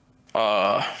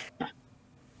 can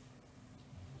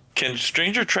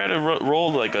Stranger try to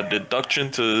roll like a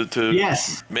deduction to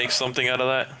yes. make something out of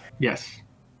that? Yes.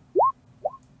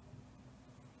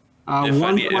 1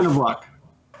 point of luck.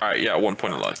 All right, yeah, 1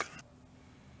 point of luck.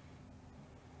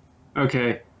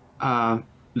 Okay.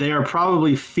 They are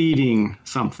probably feeding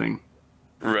something.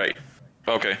 Right.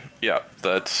 Okay. Yeah,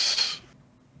 that's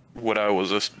what I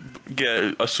was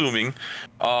assuming.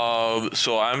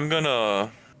 So I'm gonna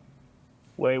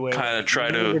wait. Kind of try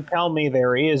to tell me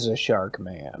there is a shark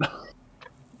man.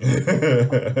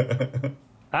 I'm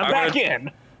back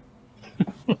in.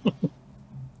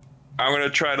 I'm gonna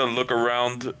try to look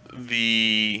around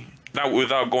not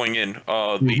without going in,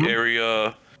 the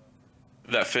area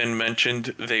that Finn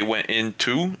mentioned they went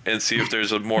into and see if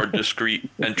there's a more discreet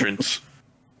entrance.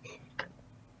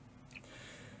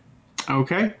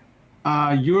 Okay.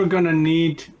 You're gonna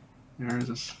need. There's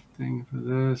this thing for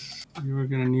this. You're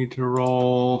gonna need to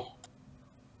roll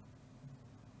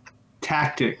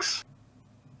tactics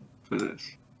for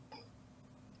this.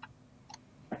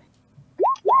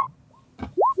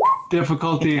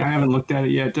 Difficulty, I haven't looked at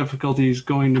it yet. Difficulty is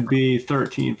going to be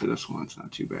 13 for this one. It's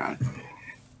not too bad.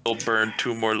 I'll burn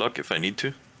 2 more luck if I need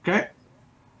to. Okay.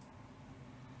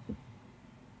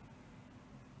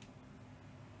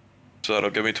 So that'll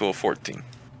get me to a 14.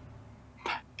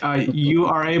 You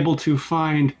are able to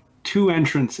find 2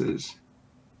 entrances.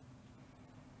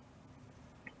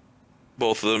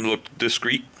 Both of them look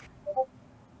discreet?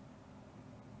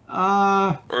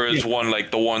 Or is one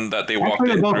like the one that they walked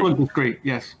in they both through? look discreet,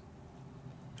 yes.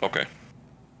 Okay.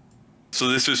 So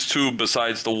this is 2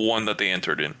 besides the one that they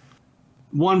entered in?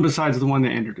 1 besides the one they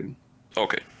entered in.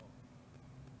 Okay.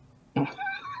 I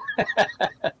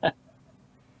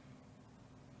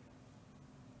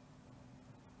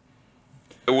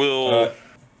will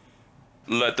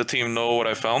let the team know what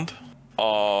I found.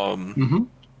 I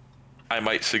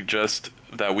might suggest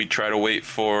that we try to wait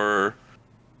for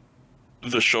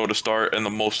the show to start and the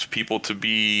most people to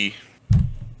be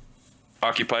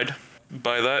occupied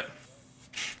by that.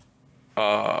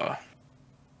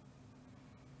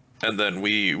 And then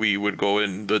we would go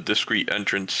in the discreet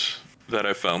entrance that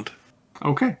I found.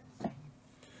 Okay.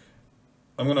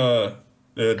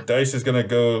 Dice is gonna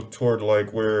go toward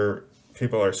like where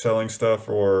people are selling stuff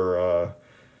or,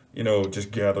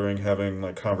 just gathering, having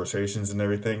like conversations and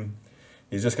everything.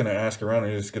 He's just gonna ask around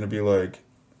and he's just gonna be like,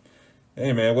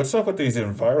 "Hey man, what's up with these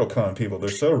EnviroCon people? They're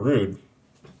so rude.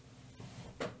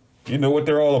 You know what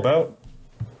they're all about?"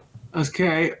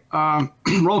 Okay.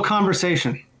 Roll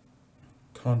conversation.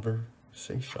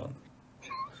 Conversation.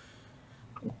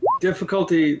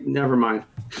 Difficulty, never mind.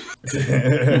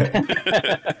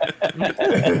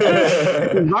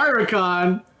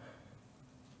 EnviroCon.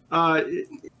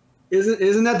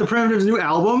 Isn't that the Primitive's new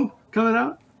album coming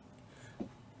out?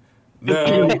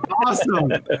 No.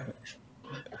 Awesome.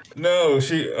 No,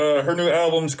 her new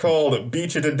album's called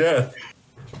 "Beat You to Death."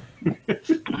 With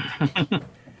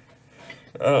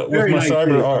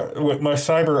my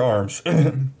cyber arms.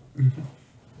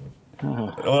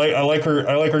 I like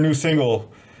her new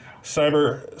single,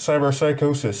 Cyber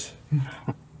Psychosis.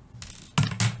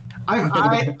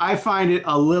 I find it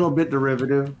a little bit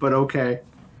derivative, but okay.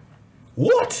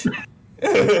 What?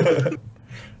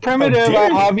 Primitive,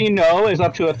 I'll have you know, is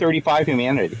up to a 35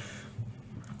 humanity.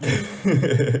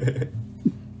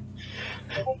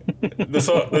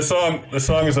 The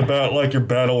song is about like your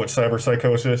battle with cyber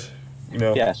psychosis.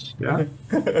 Yes. Yeah.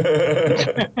 All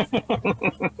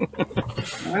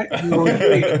right. We'll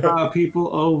take people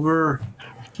over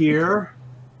here.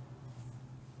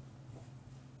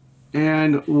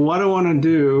 And what I want to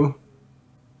do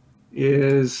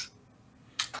is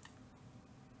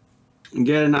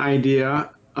get an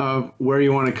idea of where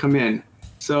you want to come in.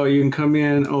 So you can come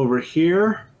in over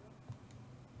here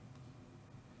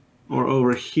or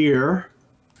over here.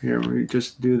 Here, we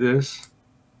just do this.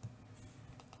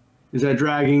 Is that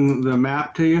dragging the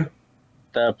map to you?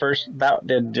 The first that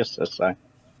did just a sign.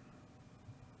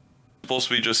 Supposed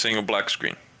to be just seeing a black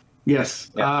screen.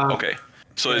 Yes. Yeah. Okay.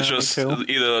 So it's just too.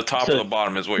 either the top or the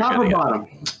bottom is what you're Top or getting at. bottom.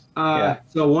 Yeah.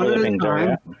 So one at a Living door,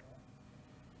 time. yeah.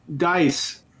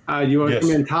 Dice. Do you want to Yes.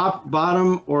 come in top,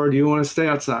 bottom, or do you want to stay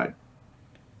outside?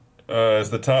 Is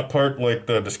the top part like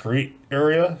the discrete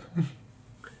area?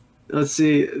 Let's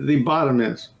see. The bottom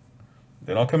is.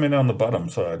 Then I'll come in on the bottom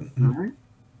side. All right.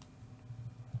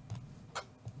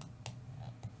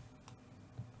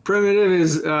 Primitive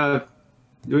is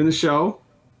doing the show.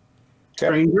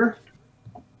 Stranger.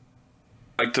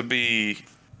 Like to be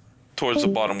towards the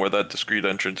bottom where that discrete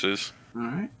entrance is. All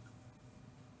right.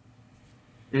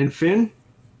 And Finn.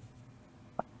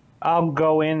 I'll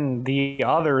go in the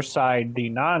other side, the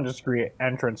non-discrete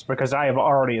entrance, because I have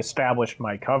already established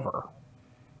my cover.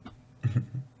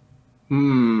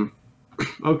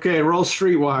 Okay, roll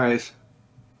streetwise.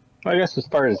 I guess as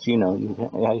far as you know,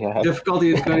 you have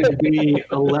Difficulty is going to be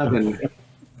 11.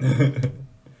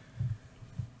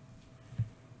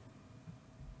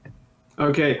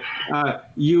 Okay,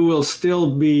 you will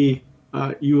still be.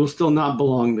 You will still not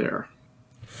belong there.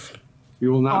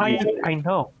 You will not. I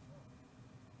know.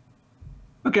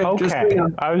 Okay. Just, Okay.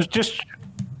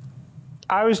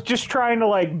 I was just trying to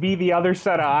like be the other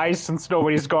set of eyes since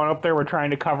nobody's gone up there. We're trying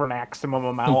to cover maximum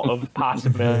amount of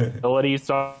possibilities.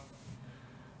 So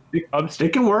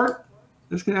it can work.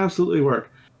 This can absolutely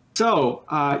work. So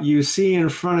you see in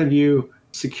front of you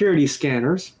security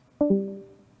scanners.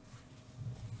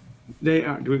 They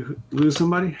are. Do we lose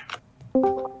somebody?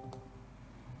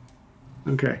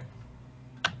 Okay.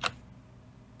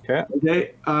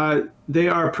 Okay. They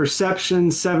are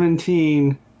perception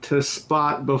 17 to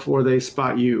spot before they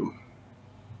spot you.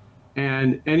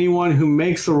 And anyone who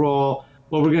makes the roll,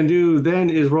 what we're going to do then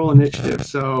is roll initiative.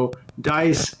 So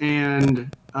dice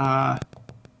and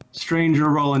stranger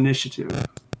roll initiative.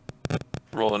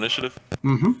 Roll initiative.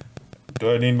 Mm-hmm.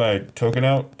 Do I need my token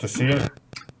out to see it?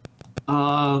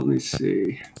 Let me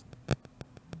see.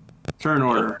 Turn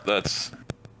order. That's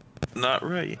not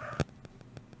right.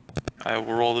 I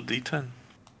will roll the d10.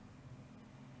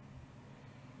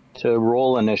 To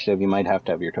roll initiative, you might have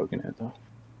to have your token in though.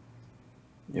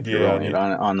 If you're rolling it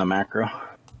on the macro.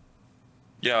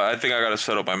 Yeah, I think I gotta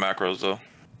set up my macros though.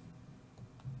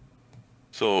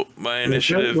 So my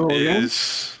initiative roll again.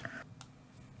 is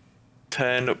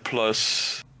 10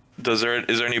 plus. Is there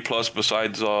any plus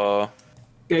besides Yeah,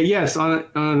 yes,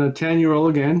 on a 10 you roll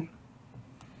again.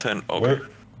 10? Okay.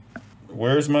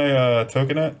 Where's my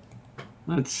token at?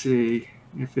 Let's see.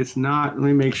 If it's not, let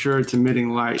me make sure it's emitting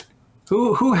light.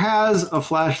 Who has a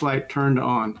flashlight turned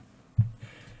on?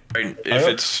 Right, if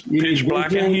it's pitch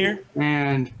black in here,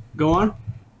 and go on.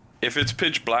 if it's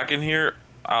pitch black in here,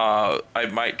 I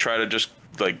might try to just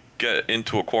like get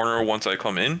into a corner once I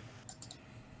come in.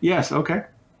 Yes. Okay.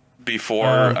 Before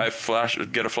I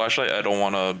get a flashlight. I don't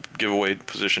want to give away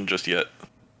position just yet.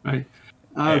 Right.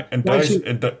 And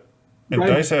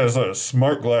Dice has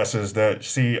smart glasses that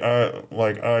see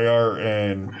like IR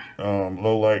and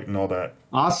low light and all that.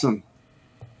 Awesome.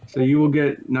 So you will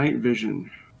get night vision.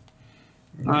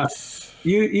 Yes.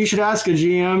 You should ask a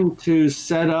GM to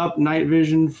set up night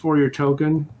vision for your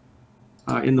token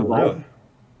in the vault. Really?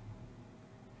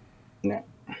 No.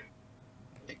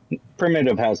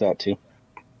 Primitive has that too.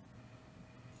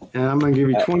 And I'm going to give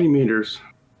you 20 meters.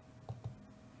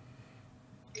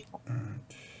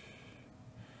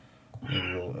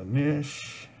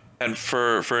 And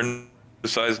for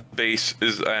size base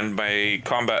and my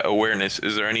combat awareness,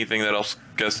 is there anything that else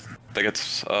that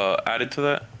gets added to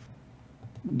that?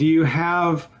 Do you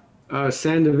have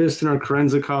Sandevistan or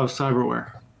Kerenzikov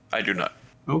cyberware? I do not.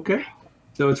 Okay.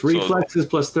 So it's reflexes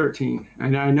plus 13.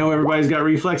 And I know everybody's got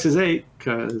reflexes 8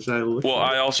 because I looked. Well,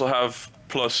 I also have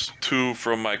 +2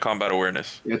 from my combat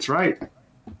awareness. That's right.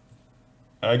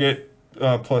 I get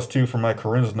 +2 for my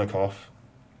Kerenzikov.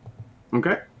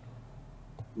 Okay.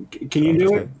 Can you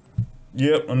do it?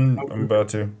 Yep, I'm about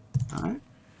to. All right.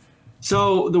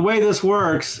 So the way this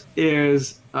works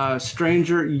is,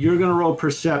 Stranger, you're going to roll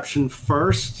perception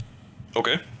first.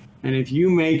 Okay. And if you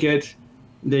make it,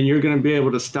 then you're going to be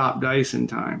able to stop Dice in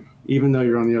time, even though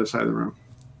you're on the other side of the room.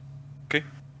 Okay.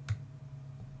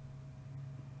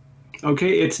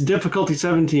 Okay, it's difficulty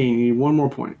 17. You need one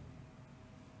more point.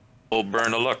 We'll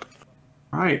burn a luck.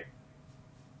 All right.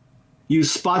 You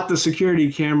spot the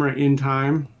security camera in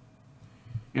time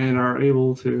and are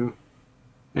able to...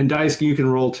 And Dice, you can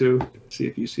roll too, see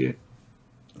if you see it.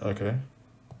 Okay.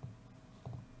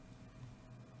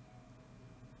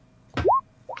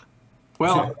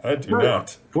 Well, I do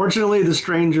not. Fortunately, the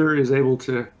Stranger is able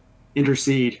to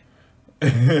intercede.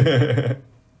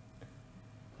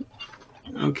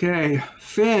 Okay,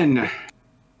 Finn.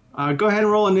 Go ahead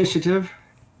and roll initiative,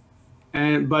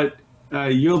 but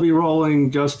you'll be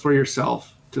rolling just for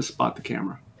yourself to spot the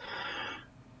camera.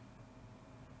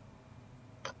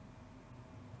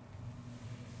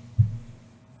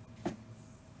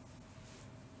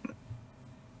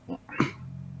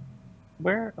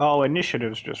 Where? Oh,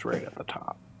 initiative's just right at the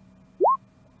top.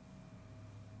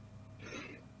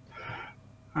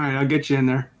 All right, I'll get you in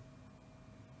there.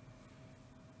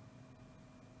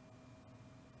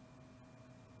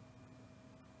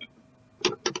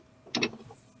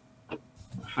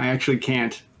 I actually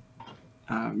can't.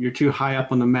 You're too high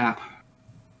up on the map.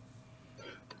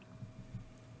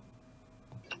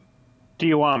 Do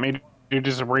you want me to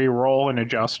just re-roll and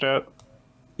adjust it?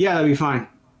 Yeah, that'd be fine.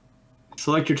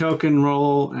 Select your token,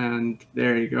 roll, and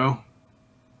there you go.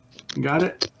 You got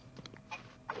it?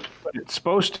 But it's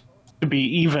supposed to be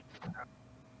even.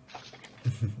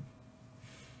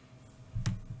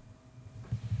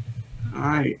 All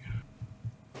right.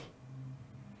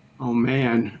 Oh,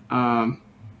 man.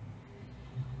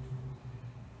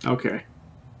 Okay.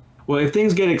 Well, if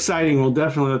things get exciting, we'll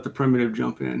definitely let the primitive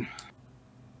jump in.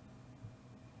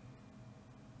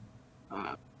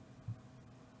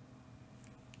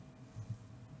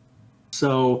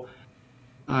 So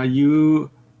you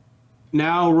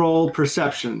now roll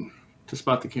perception to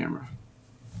spot the camera.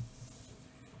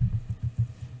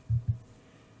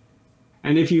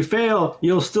 And if you fail,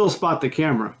 you'll still spot the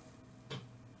camera.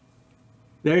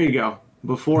 There you go,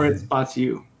 before it spots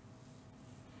you.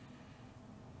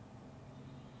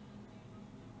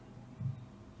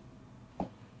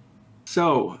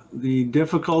 So the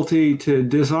difficulty to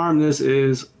disarm this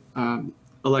is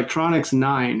electronics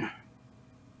 9.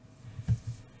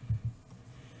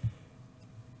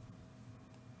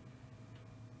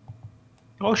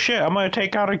 Oh shit, I'm gonna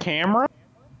take out a camera?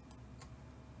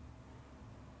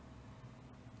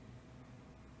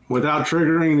 Without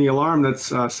triggering the alarm that's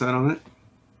set on it.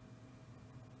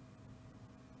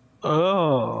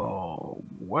 Oh,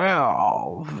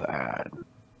 well then.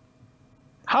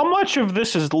 How much of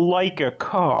this is like a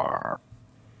car?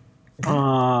 There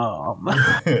are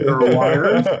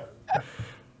wires.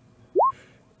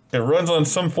 It runs on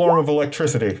some form of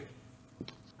electricity.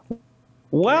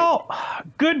 Well,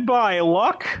 goodbye,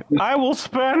 luck. I will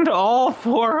spend all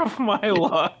 4 of my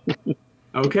luck.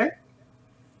 Okay.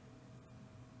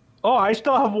 Oh, I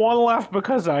still have 1 left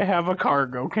because I have a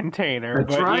cargo container.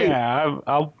 That's but right. Yeah,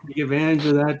 I'll take advantage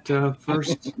of that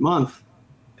first month.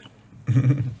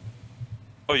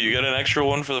 Oh, you get an extra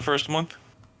one for the first month?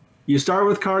 You start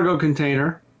with cargo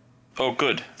container. Oh,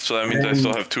 good. So that means I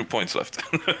still have 2 points left.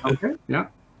 Okay, yeah.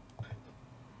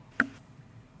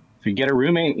 If you get a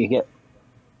roommate, you get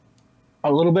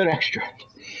a little bit extra.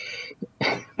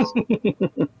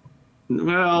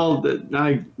 Well, we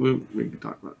can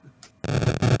talk about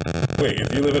that. Wait,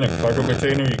 if you live in a cargo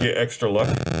container, you get extra luck?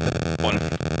 1.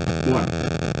 Ooh,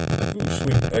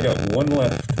 sweet. I got 1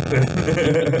 left.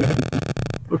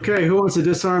 Okay, who wants to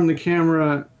disarm the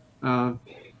camera on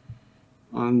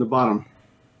the bottom?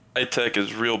 My tech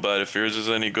is real bad if yours is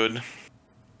any good.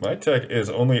 My tech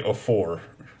is only a 4.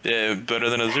 Yeah, better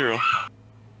than a 0.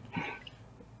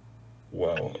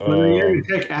 Wow. Well, your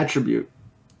tech attribute.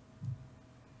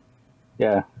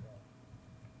 Yeah.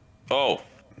 Oh,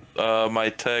 my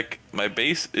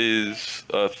base is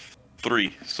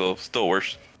 3, so still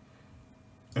worse.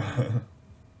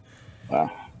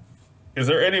 Wow. Is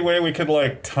there any way we could,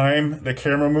 like, time the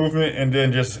camera movement and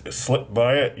then just slip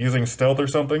by it using stealth or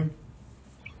something?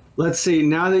 Let's see,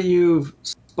 now that you've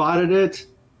spotted it,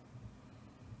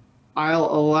 I'll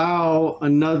allow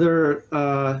another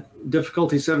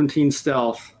difficulty 17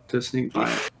 stealth to sneak by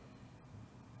it.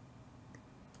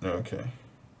 Okay.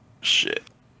 Shit.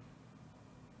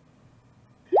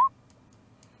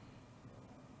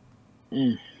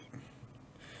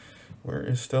 Where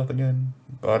is stealth again?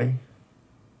 Body?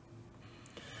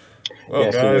 Well,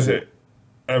 Yeah, guys, so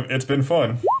it's been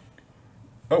fun.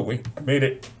 Oh, wait, I made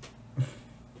it.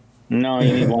 No,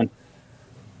 you need 1.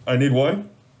 I need 1?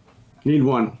 Need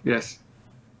 1, yes.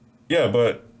 Yeah,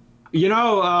 but... You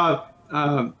know,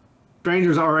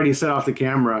 Stranger's already set off the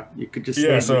camera. You could just...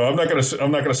 Yeah, so I'm not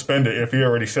gonna spend it if he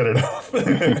already set it off.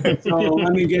 So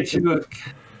let me get you a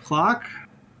clock.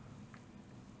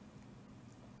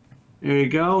 There you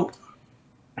go.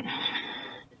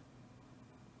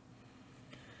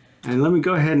 And let me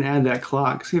go ahead and add that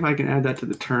clock. See if I can add that to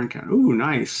the turn count. Ooh,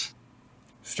 nice.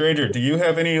 Stranger, do you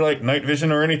have any, like, night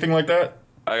vision or anything like that?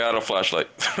 I got a flashlight.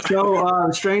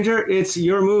 So, Stranger, it's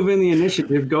your move in the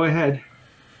initiative. Go ahead.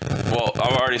 Well,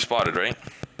 I'm already spotted, right?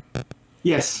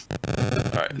 Yes. All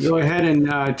right. Go ahead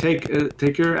and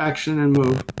take your action and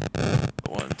move.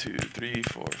 2, 3,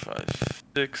 4, 5,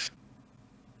 6.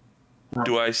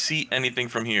 Do I see anything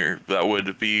from here that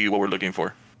would be what we're looking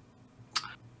for?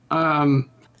 The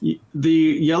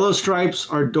yellow stripes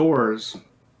are doors.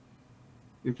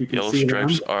 If you can Yellow see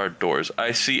stripes them. are doors.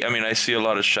 I see a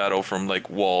lot of shadow from like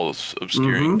walls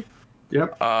obscuring.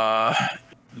 Yep.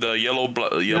 The yellow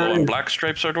and black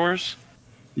stripes are doors.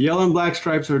 Yellow and black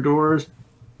stripes are doors.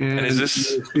 And is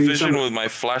this vision with my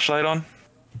flashlight on?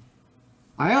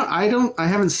 I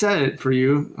haven't set it for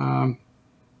you.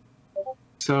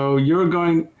 So you're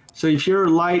going. So if your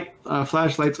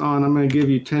flashlight's on, I'm going to give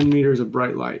you 10 meters of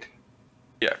bright light.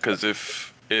 Yeah, because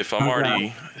if I'm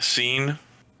already seen,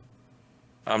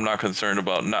 I'm not concerned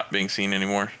about not being seen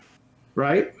anymore.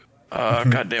 Right?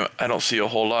 God damn it! I don't see a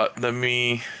whole lot.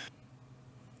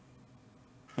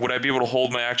 Would I be able to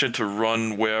hold my action to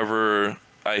run wherever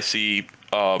I see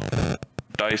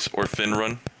Dice or Finn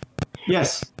run?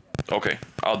 Yes. Okay,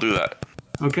 I'll do that.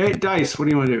 Okay, Dice, what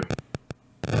do you want to do?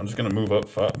 I'm just gonna move up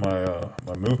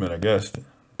my movement, I guess.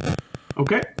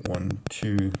 Okay. 1,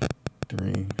 2,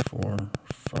 3, 4,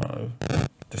 5.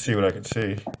 To see what I can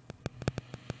see.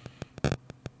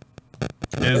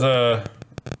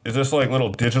 Is this like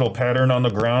little digital pattern on the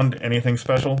ground? Anything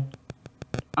special?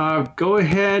 Go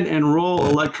ahead and roll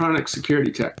electronic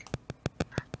security check.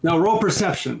 Now roll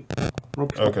perception.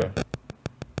 Okay.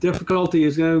 Difficulty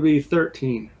is going to be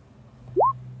 13.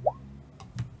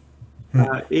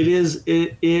 It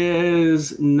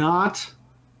is not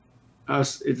a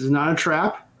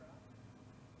trap.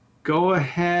 Go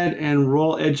ahead and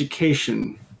roll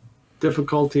education.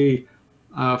 Difficulty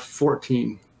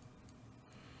 14.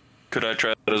 Could I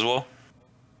try that as well?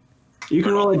 You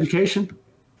can roll education.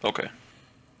 Okay.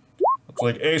 It's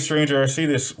like, hey stranger, I see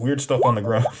this weird stuff on the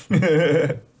ground.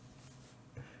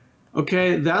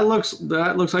 Okay, that looks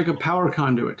like a power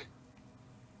conduit.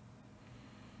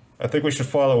 I think we should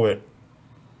follow it.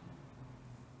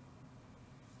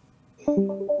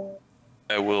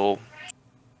 I will.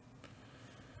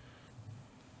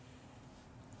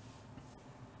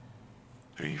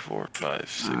 Three, 4, 5,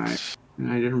 6. Right.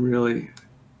 I didn't really.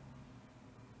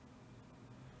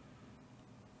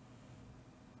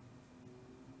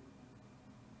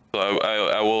 So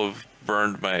I will have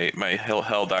burned my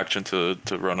held action to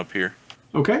run up here.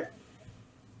 Okay.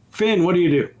 Finn, what do you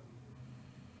do?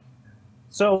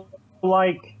 So,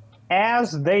 like,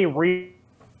 as they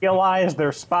realize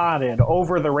they're spotted,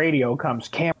 over the radio comes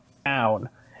camera down,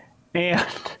 and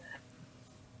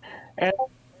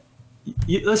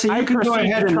listen, you can go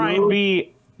ahead and try and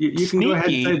be. You can go ahead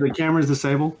and say the camera's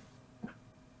disabled.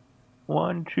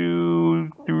 1,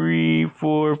 2, 3,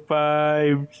 4,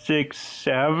 5, 6,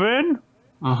 7.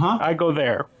 I go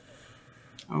there.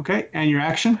 Okay, and your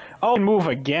action? Oh, move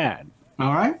again.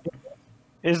 All right.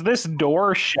 Is this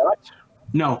door shut?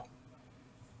 No.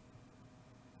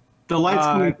 The light's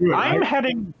coming through it, I'm right?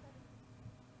 heading.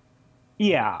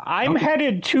 Yeah, I'm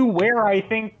headed to where I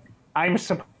think I'm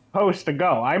supposed to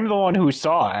go. I'm the one who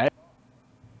saw it.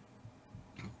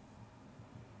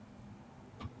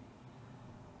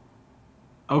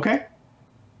 Okay.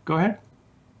 Go ahead.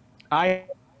 I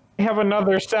have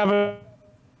another 7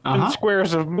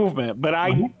 squares of movement, but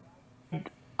I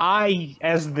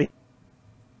as the.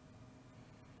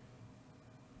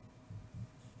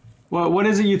 Well, what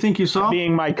is it you think you saw?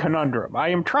 Being my conundrum, I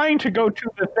am trying to go to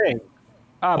the thing.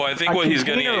 Well, I think what he's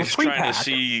getting at, he's trying to pack.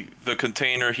 see the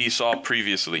container he saw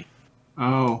previously.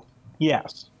 Oh.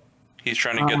 Yes. He's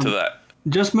trying to get to that.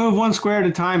 Just move 1 square at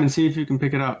a time and see if you can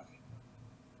pick it up.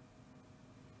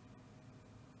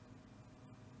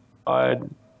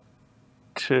 1,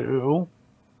 2.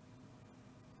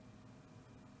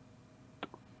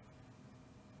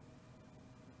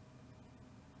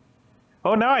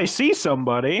 Oh, now I see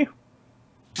somebody.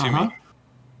 See me?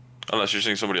 Unless you're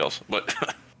seeing somebody else, but.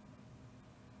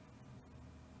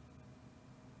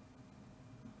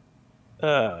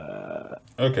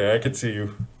 Okay, I can see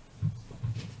you.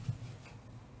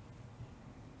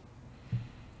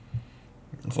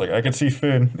 It's like, I can see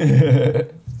Finn.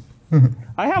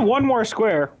 I have 1 more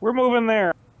square. We're moving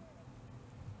there.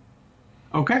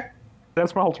 Okay.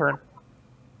 That's my whole turn.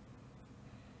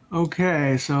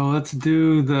 Okay, so let's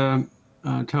do the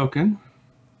token.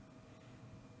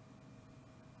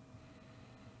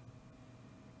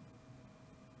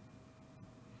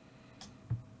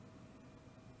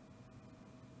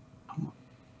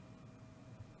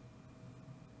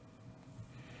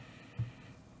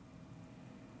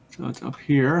 So it's up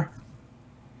here.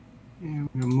 And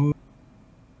we're going to move.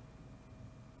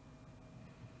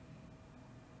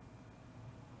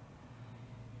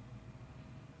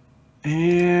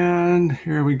 And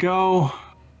here we go.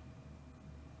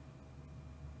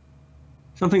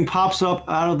 Something pops up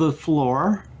out of the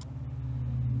floor.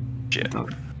 Shit.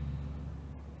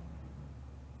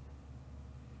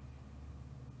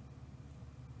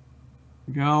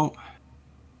 Go.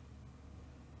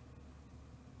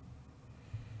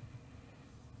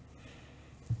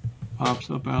 Pops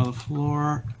up out of the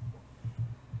floor.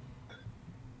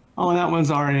 Oh, that one's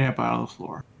already up out of the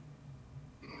floor.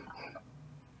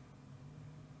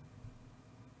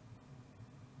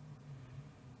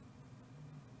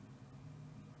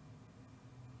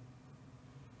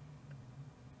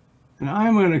 And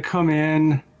I'm going to come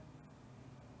in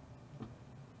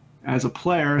as a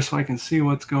player so I can see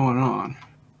what's going on.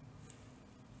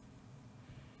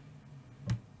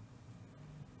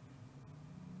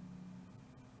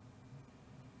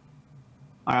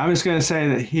 All right, I'm just going to say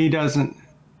that he doesn't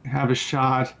have a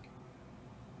shot,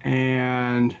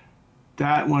 and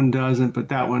that one doesn't, but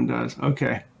that one does.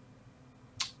 Okay.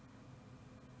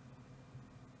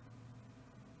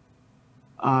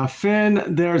 Finn,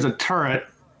 there's a turret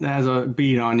that has a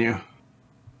bead on you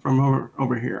from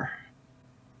over here.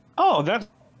 Oh, that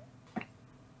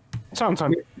sounds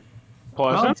unpleasant.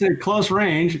 Well, it's at close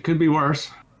range. It could be worse.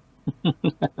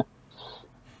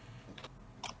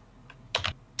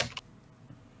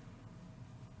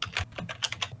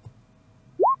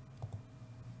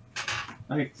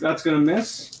 That's going to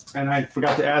miss. And I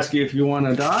forgot to ask you if you want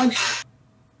to dodge.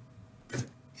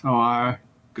 So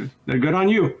they're good on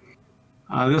you.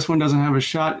 This one doesn't have a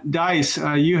shot. Dice,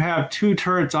 you have 2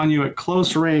 turrets on you at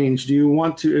close range. Do you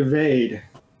want to evade?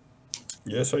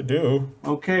 Yes, I do.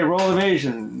 Okay, roll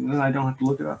evasion. Then I don't have to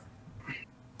look it up.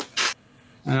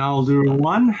 And I'll do a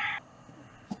 1.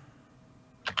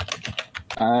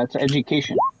 It's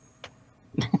education.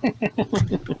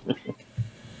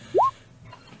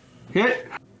 Hit.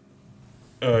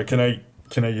 Can I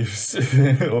use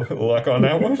luck on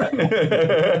that one?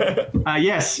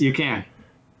 Yes, you can.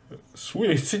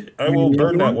 Sweet. I will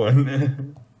burn that one.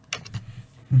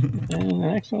 And the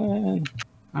next one.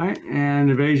 All right,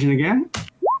 and evasion again.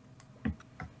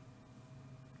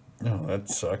 Oh, that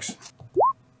sucks.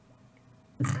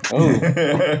 Oh.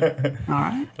 All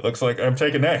right. Looks like I'm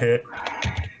taking that hit.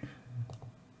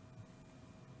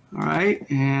 All right,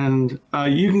 and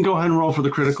you can go ahead and roll for the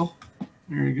critical.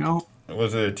 There you go.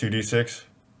 Was it a 2d6?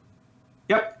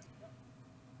 Yep.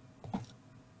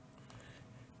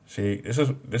 See, this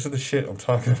is the shit I'm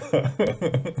talking about.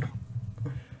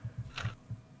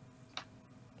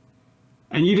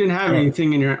 And you didn't have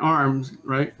anything in your arms,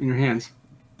 right? In your hands.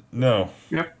 No.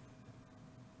 Yep.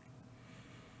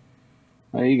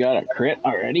 Oh, you got a crit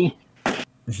already?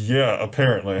 Yeah,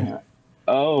 apparently.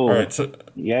 Oh. All right, so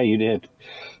yeah, you did.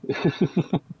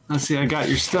 Let's see, I got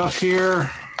your stuff here.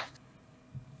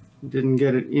 Didn't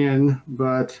get it in,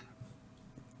 but...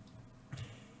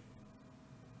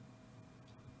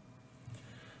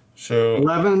 So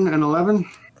 11 and 11?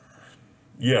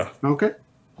 Yeah. Okay.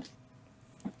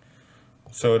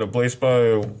 So it'll blaze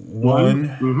by 1.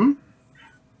 Mm-hmm.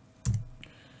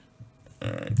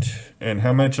 All right. And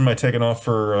how much am I taking off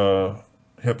for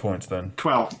hit points then?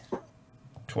 12.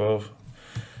 12.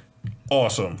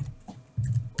 Awesome.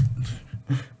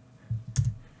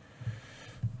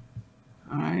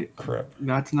 All right. Crap.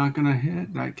 That's not going to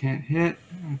hit. That can't hit.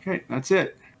 Okay, that's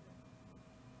it.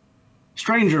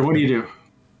 Stranger, what do you do?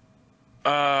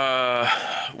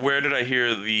 Where did I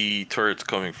hear the turrets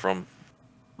coming from?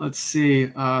 Let's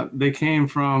see. They came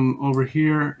from over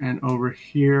here and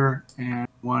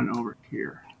one over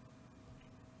here.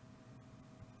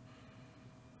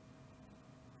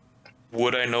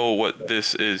 Would I know what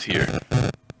this is here?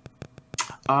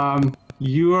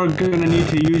 You are going to need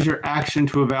to use your action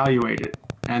to evaluate it,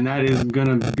 and that is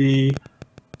going to be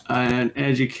an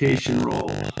education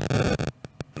roll.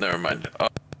 Never mind.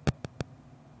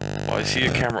 Well, I see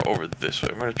a camera over this way.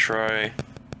 I'm gonna try.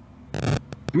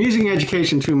 I'm using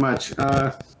education too much.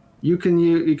 You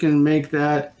can make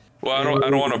that. Well, I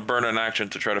don't want to burn an action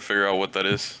to try to figure out what that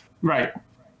is. Right.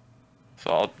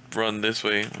 So I'll run this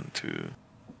way. 1, 2,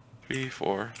 3,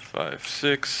 4, 5,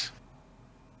 6.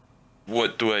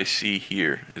 What do I see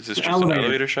here? Is this just an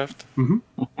elevator shaft? Mm-hmm.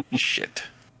 Shit.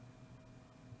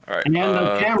 All right. And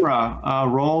the camera.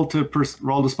 Roll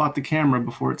to spot the camera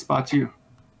before it spots you.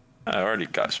 I already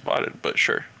got spotted, but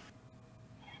sure.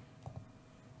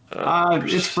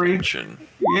 It's free.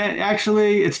 Yeah,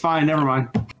 actually, it's fine. Never mind.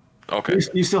 Okay.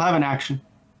 You still have an action.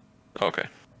 Okay.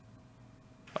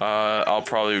 I'll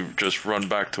probably just run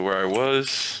back to where I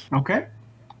was. Okay.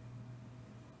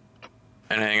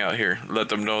 And hang out here. Let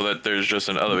them know that there's just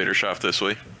an elevator shaft this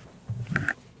way.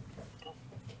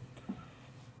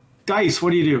 Dice, what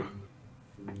do you do?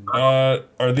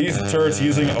 Are these turrets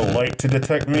using a light to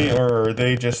detect me, or are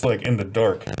they just like in the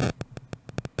dark?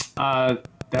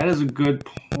 That is a good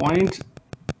point.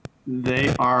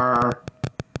 They are.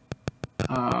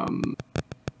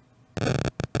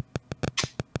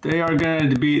 They are going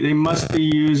to be. They must be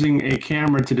using a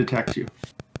camera to detect you.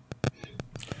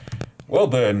 Well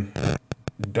then,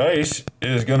 Dice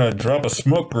is gonna drop a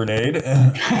smoke grenade.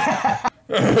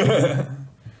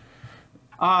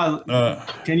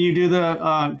 Can you do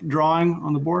the drawing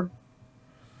on the board?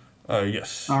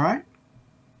 Yes. All right.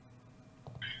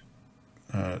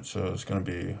 So it's gonna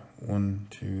be 1,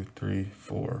 2, 3,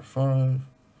 4, 5.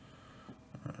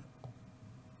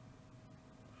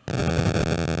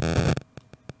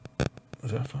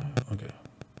 Is that 5? Okay.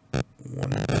 1,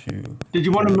 2. Did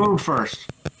you want to move first?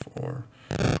 4,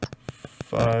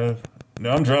 5.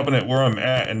 No, I'm dropping it where I'm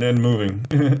at and then moving.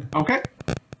 Okay.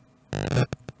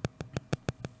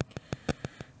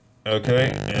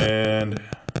 Okay, and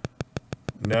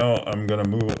now I'm gonna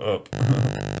move up.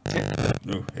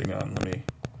 No, hang on, let me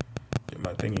get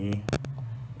my thingy.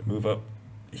 Move up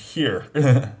here.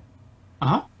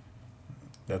 Uh-huh.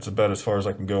 That's about as far as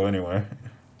I can go anyway.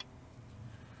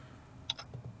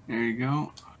 There you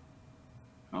go.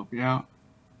 Help you out.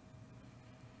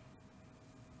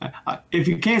 If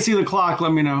you can't see the clock,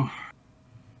 let me know.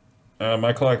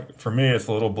 My clock, for me, it's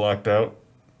a little blocked out,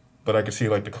 but I can see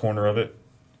like the corner of it.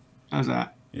 How's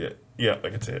that? Yeah, I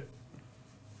can see it.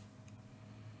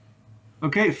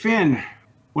 Okay, Finn,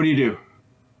 what do you do?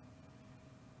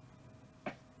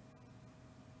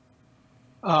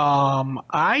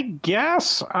 I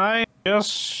guess I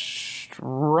just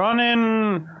run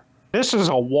in. This is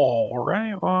a wall,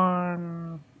 right?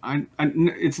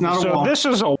 It's not a wall. So this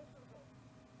is a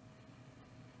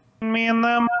me and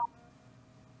them.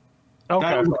 Okay,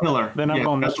 That is a pillar. then I'm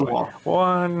going this way. Wall.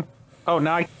 One. Oh,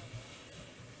 now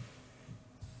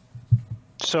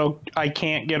so I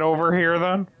can't get over here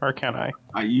then, or can I?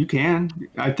 You can.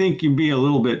 I think you'd be a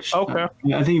little bit. Okay.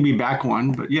 I think you'd be back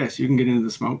one, but yes, you can get into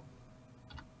the smoke.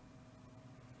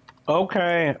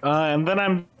 Okay, and then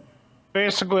I'm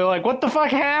basically like, "What the fuck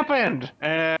happened?"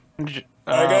 And I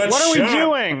got what are we shot.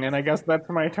 doing? And I guess that's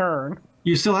my turn.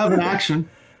 You still have an action.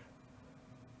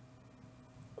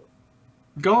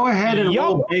 Go ahead and Yup.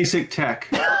 roll basic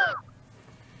tech.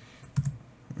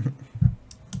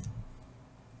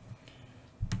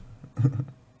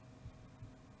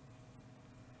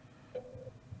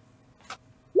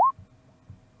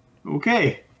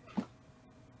 Okay.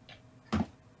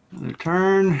 Another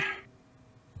turn.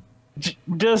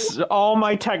 Does all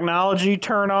my technology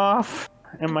turn off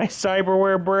and my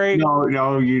cyberware break?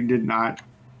 No, you did not.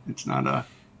 It's not a.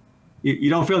 You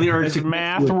don't feel the urge Is to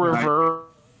math revert?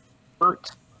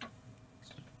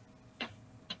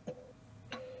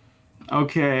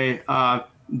 Okay.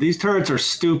 These turrets are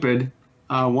stupid.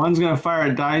 One's going to fire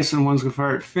at Dice and one's going to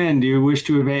fire at Finn. Do you wish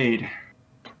to evade?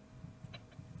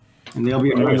 And they'll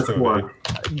be at -4.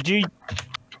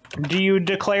 Do you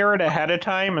declare it ahead of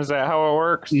time? Is that how it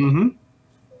works? Mm-hmm.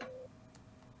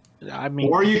 I mean,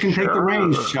 Or you can take the sure.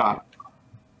 range shot.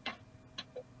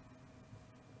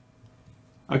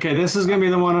 Okay, this is going to be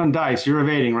the one on Dice. You're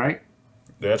evading, right?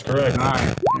 That's correct. All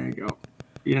right, there you go.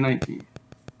 Beat a 19.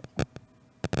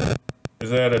 Is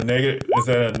that a negative? Is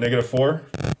that a -4?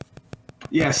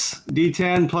 Yes,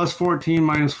 D10 plus 14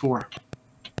 minus 4.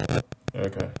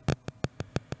 Okay.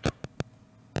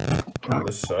 Oh,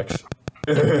 this sucks.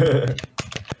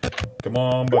 Come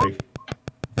on, buddy.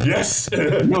 Yes.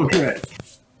 No crit.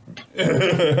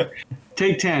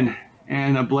 Take 10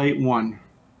 and ablate 1.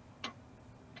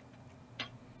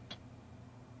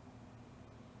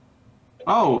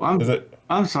 Oh,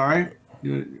 I'm sorry.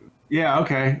 Yeah,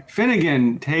 okay.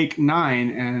 Finnegan, take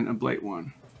 9 and ablate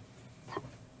 1.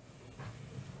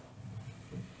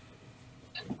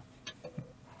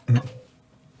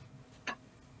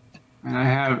 And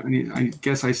I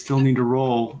guess I still need to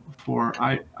roll for,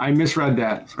 I misread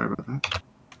that. Sorry about that.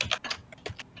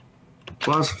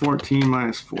 Plus 14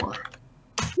 minus 4.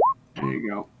 There you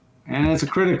go. And it's a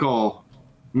critical.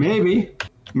 Maybe,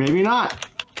 maybe not.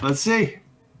 Let's see.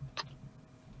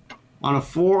 On a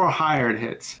 4 or higher, it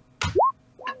hits.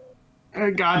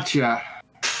 I gotcha.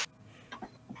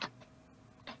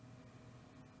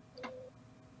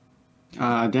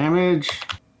 Damage.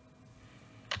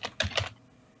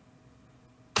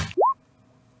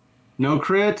 No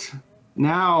crit.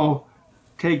 Now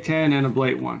take 10 and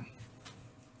ablate 1.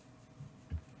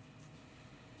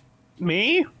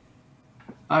 Me?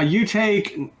 You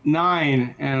take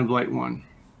 9 and ablate 1.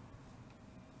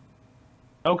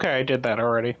 Okay, I did that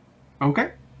already.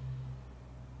 Okay.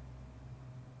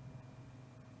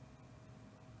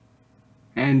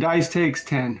 And dice takes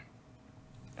 10.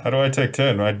 How do I take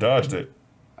 10? I dodged it.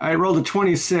 I rolled a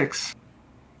 26.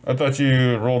 I thought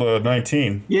you rolled a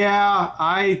 19. Yeah,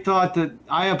 I thought that...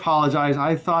 I apologize.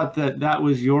 I thought that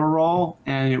was your roll,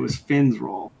 and it was Finn's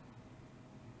roll.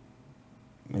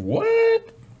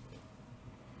 What?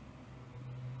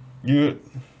 You...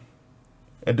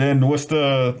 And then what's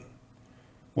the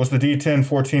D10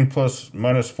 14 plus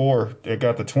minus 4? It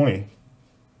got the 20.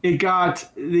 It got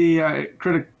the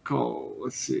critical.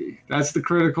 Let's see. That's the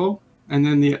critical. And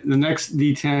then the next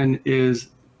D10 is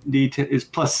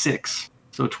plus 6.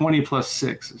 So 20 plus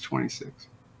 6 is 26.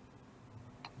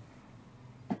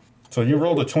 So you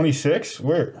rolled a 26?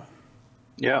 Where?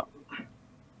 Yeah.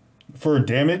 For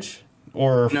damage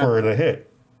or for the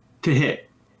hit? To hit.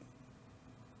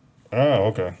 Oh,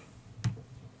 okay.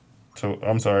 So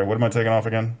I'm sorry. What am I taking off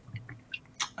again?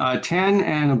 10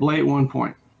 and a blade 1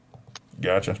 point.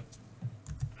 Gotcha.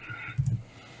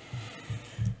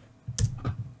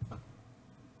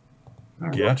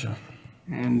 Gotcha.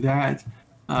 And that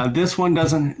this one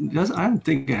doesn't. I don't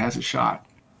think it has a shot.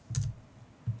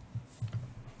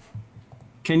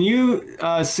 Can you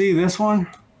see this one,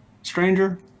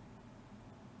 stranger?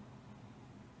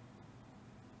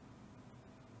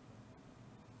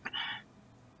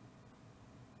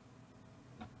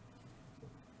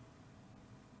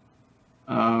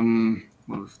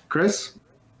 Chris?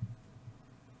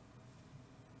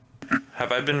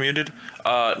 Have I been muted?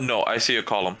 No, I see a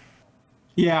column.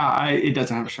 Yeah, it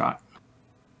doesn't have a shot.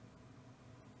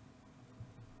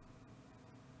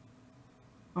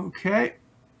 Okay.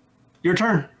 Your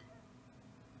turn.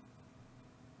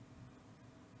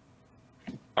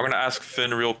 I'm gonna ask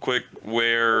Finn real quick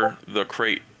where the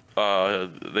crate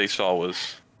they saw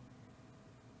was.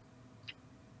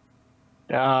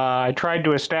 I tried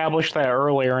to establish that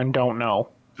earlier and don't know.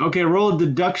 Okay, roll a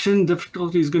deduction.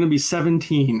 Difficulty is going to be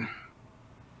 17.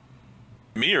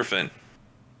 Me or Finn?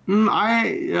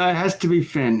 It has to be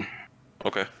Finn.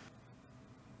 Okay.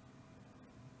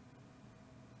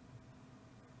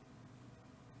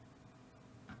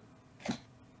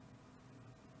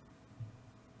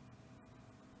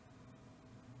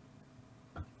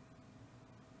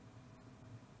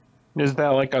 Is that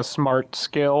like a smart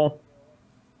skill?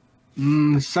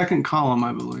 Second column,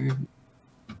 I believe.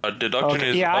 A deduction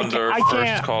is yeah, under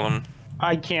first column.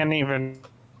 I can't even.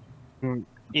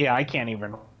 Yeah, I can't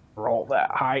even roll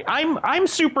that high. I'm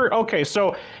super okay.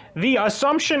 So the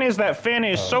assumption is that Finn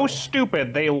is so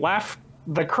stupid they left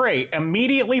the crate,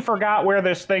 immediately forgot where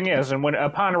this thing is, and when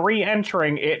upon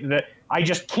re-entering it, I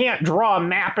just can't draw a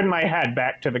map in my head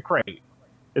back to the crate.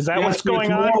 Is that what's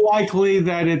going on? It's more likely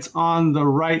that it's on the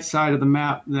right side of the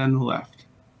map than the left.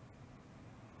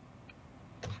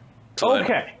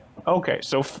 Okay. Okay.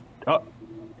 So,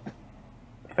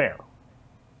 fair.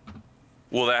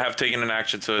 Will that have taken an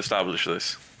action to establish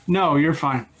this? No, you're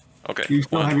fine. Okay. You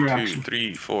still 1, have your 2, action.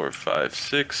 3, 4, 5,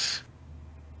 6.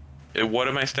 What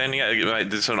am I standing at? Is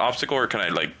this an obstacle, or can I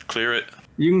like clear it?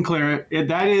 You can clear it.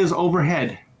 That is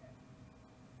overhead.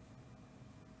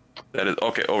 That is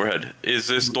okay. Overhead. Is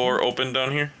this door open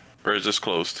down here, or is this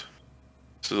closed?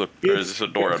 Or is this a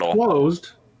door at all? It's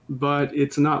closed, but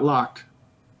it's not locked.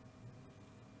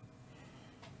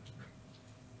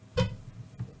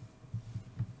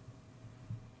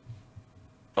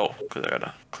 Oh, because I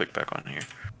gotta click back on here.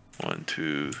 1,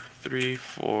 2, 3,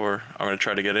 4. I'm gonna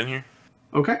try to get in here.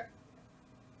 Okay.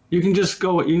 You can just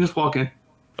go. You can just walk in.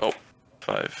 Oh,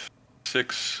 5,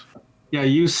 6. Yeah,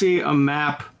 you see a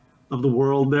map of the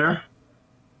world there.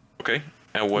 Okay.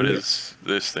 And what is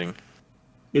this thing?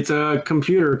 It's a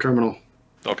computer terminal.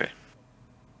 Okay.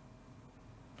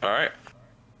 All right.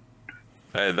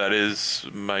 That is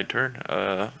my turn.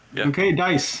 Yeah. Okay,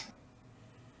 dice.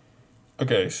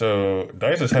 Okay, so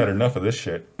Dice has had enough of this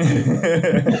shit.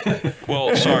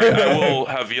 Well, sorry. I will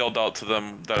have yelled out to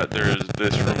them that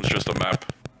this room's just a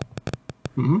map.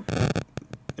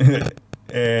 Mm-hmm.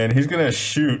 And he's gonna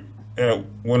shoot at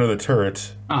one of the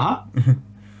turrets.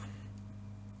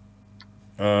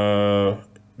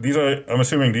 These are. I'm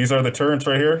assuming these are the turrets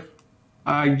right here.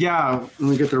 Yeah. Let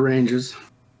me get the ranges.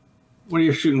 What are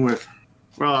you shooting with?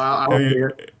 Well, I'll figure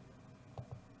it.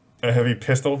 A heavy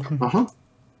pistol.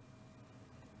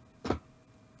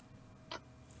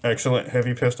 Excellent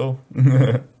heavy pistol.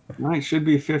 Right, should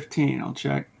be 15. I'll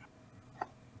check.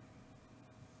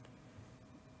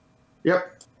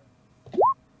 Yep.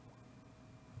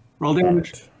 Roll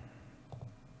damage.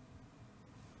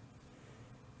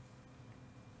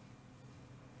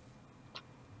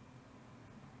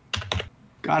 Right.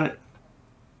 Got it.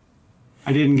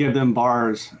 I didn't give them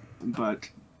bars, but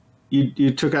you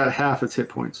took out half its hit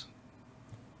points.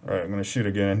 All right, I'm gonna shoot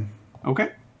again.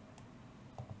 Okay.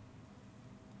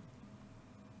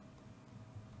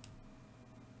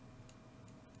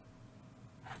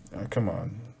 Come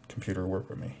on, computer, work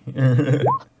with me.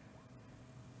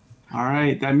 All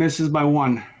right, that misses by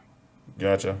 1.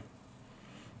 Gotcha.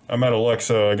 I'm out of luck,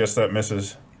 so I guess that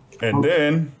misses. And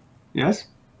then... Yes?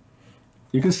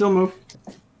 You can still move.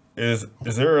 Is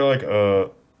there like a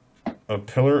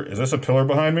pillar? Is this a pillar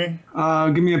behind me?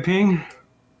 Give me a ping.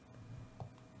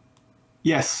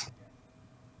 Yes.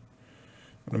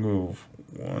 I'm gonna move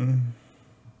 1,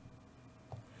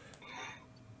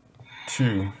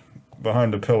 2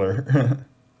 behind the pillar.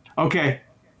 Okay.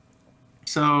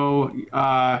 So,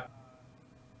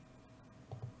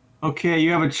 okay,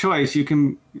 you have a choice.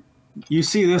 You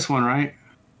see this one, right?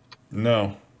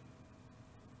 No.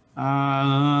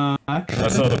 I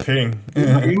saw the ping.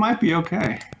 You might be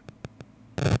okay.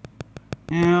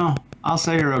 Yeah, I'll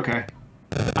say you're okay.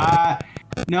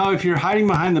 No, if you're hiding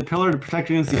behind the pillar to protect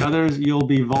against the others, you'll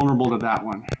be vulnerable to that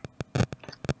one.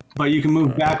 But you can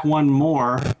move back 1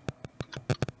 more.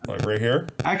 Like right here?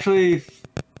 Actually,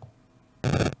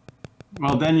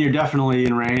 well, then you're definitely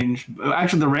in range.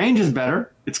 Actually, the range is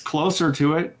better. It's closer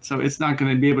to it, so it's not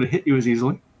going to be able to hit you as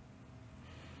easily.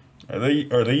 Are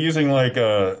they using like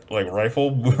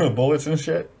rifle bullets and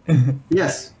shit?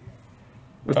 Yes.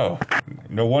 Oh,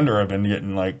 no wonder I've been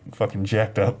getting like fucking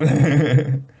jacked up.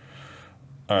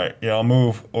 All right, yeah, I'll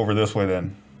move over this way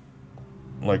then,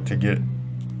 like to get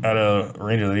out of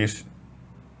range of these,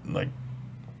 like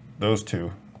those 2,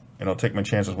 and I'll take my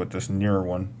chances with this nearer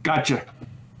one. Gotcha.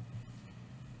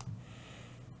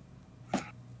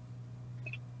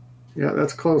 Yeah,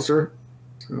 that's closer.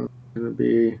 So it's going to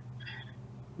be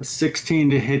a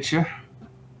 16 to hit you.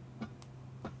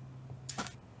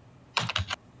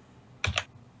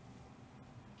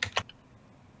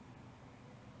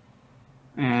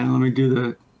 And let me do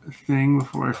the thing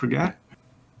before I forget.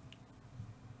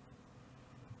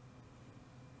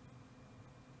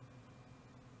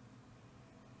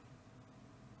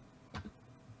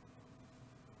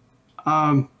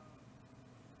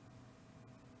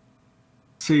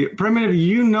 See, Primitive,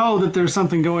 you know that there's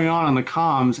something going on the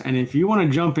comms, and if you want to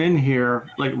jump in here,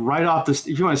 like right off the,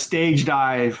 if you want to stage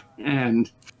dive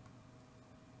and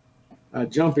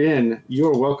jump in,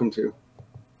 you're welcome to.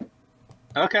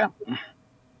 Okay.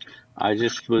 I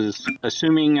just was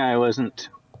assuming I wasn't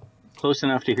close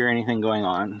enough to hear anything going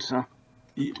on, so.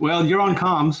 Well, you're on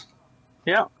comms.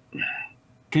 Yeah.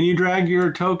 Can you drag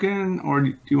your token, or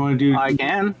do you want to do? I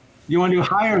can. You want to do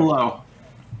high or low?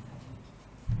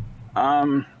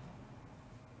 I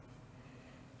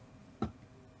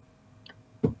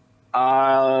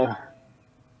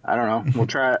don't know. We'll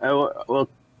try. We'll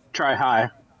try high.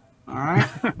 All right.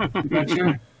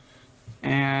 Gotcha.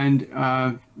 And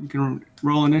you can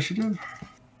roll initiative.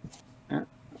 Yeah.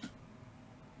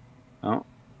 Oh.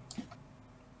 I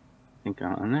think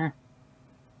I'm on there.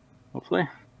 Hopefully.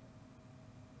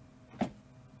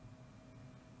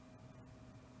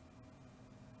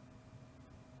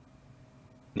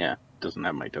 Yeah, doesn't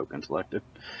have my token selected.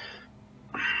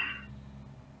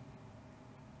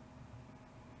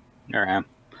 There I am.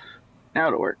 Now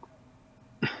it'll work.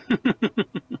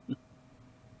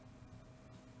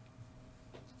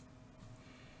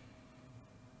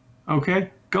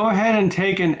 Okay, go ahead and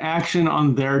take an action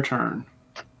on their turn,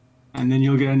 and then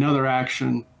you'll get another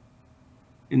action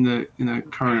in the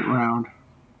current round.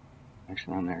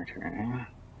 Action on their turn.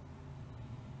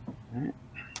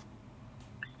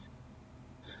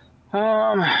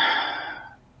 All right.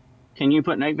 Can you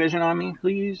put night vision on me,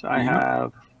 please? I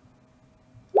have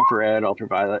infrared,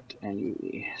 ultraviolet, and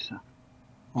UV. So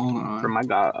Hold on. for my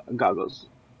goggles.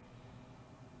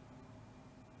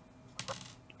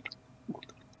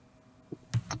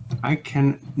 I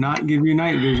can not give you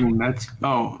night vision. That's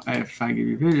if I give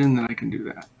you vision, then I can do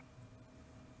that.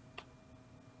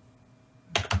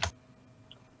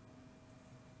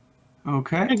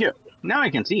 Okay. Thank you. Now I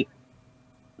can see.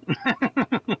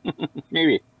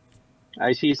 Maybe.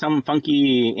 I see some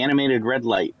funky animated red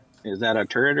light. Is that a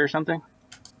turret or something?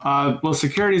 Well,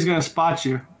 security's going to spot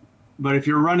you, but if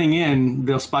you're running in,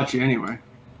 they'll spot you anyway.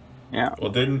 Yeah.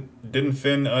 Well, didn't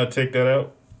Finn take that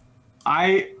out?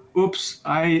 Oops,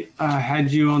 I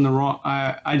had you on the wrong.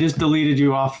 I just deleted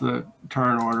you off the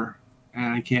turn order,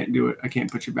 and I can't do it. I can't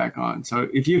put you back on. So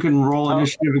if you can roll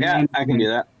initiative again. Yeah, I can do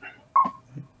that.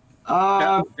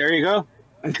 Yeah, there you go.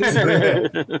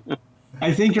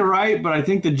 I think you're right, but I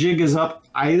think the jig is up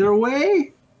either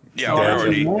way. Yeah, so we're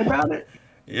already. More about it.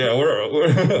 Yeah,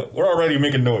 we're already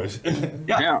making noise.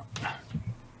 Yeah.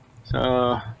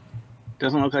 So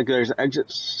doesn't look like there's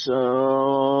exits.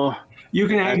 So you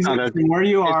can exit from where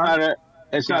you are.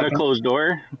 It's not a closed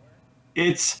door.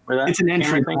 It's an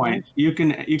entry point. You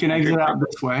can exit out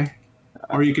this way,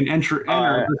 or you can enter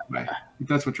this way. If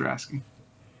that's what you're asking.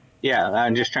 Yeah,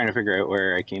 I'm just trying to figure out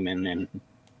where I came in and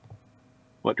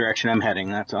what direction I'm heading,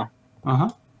 that's all.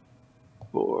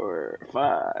 4,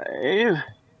 5.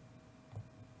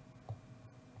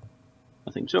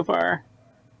 Nothing so far.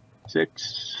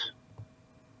 6,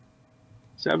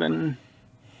 7.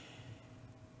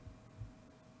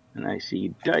 And I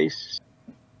see dice.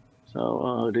 So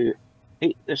I'll do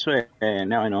 8 this way, and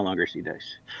now I no longer see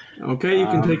dice. Okay, you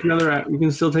can take another. You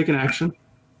can still take an action.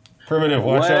 Primitive,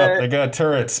 watch What? out! They got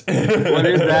turrets. What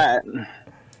is that?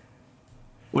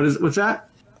 What's that?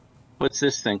 What's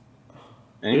this thing?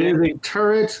 It is a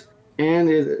turret, and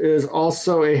it is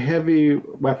also a heavy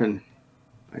weapon.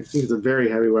 I think it's a very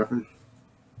heavy weapon.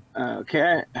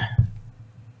 Okay.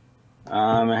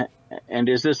 And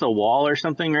is this a wall or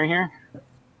something right here?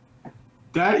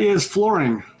 That is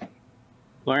flooring.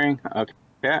 Flooring?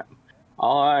 Okay.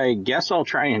 I guess I'll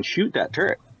try and shoot that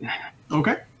turret.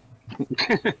 Okay.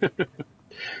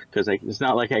 Because it's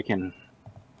not like I can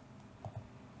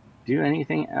do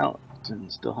anything else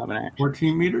and still have an action.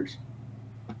 14 meters.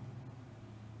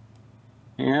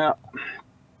 Yeah.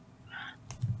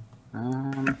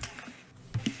 I'm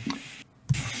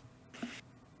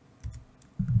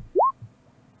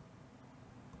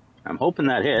hoping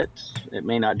that hits. It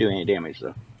may not do any damage,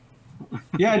 though.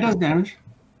 Yeah, it does damage.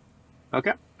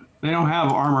 Okay. They don't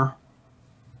have armor.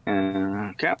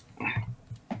 Okay.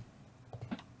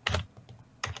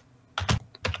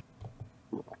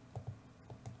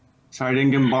 Sorry, I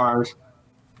didn't give him bars.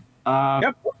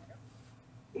 Yep.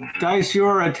 Dice,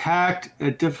 you're attacked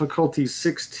at difficulty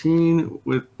 16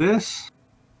 with this.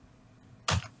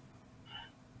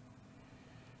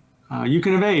 You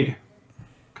can evade,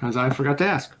 because I forgot to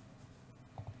ask.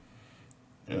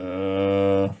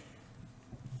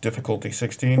 Difficulty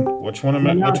 16. Which one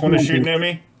is shooting at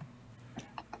me?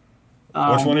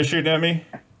 Which one is shooting at me?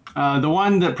 The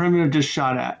one that Primitive just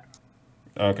shot at.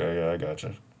 Okay, yeah, I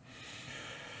gotcha.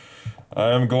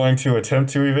 I'm going to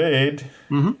attempt to evade.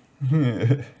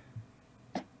 Mm-hmm.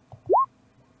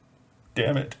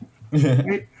 Damn it.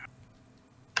 Right.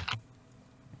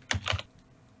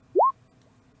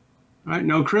 All right,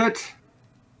 no crit.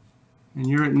 And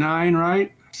you're at 9,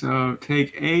 right? So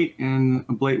take 8 and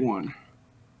ablate 1.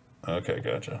 Okay,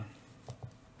 gotcha.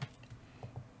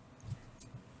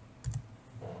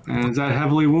 And is that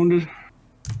heavily wounded?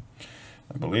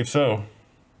 I believe so.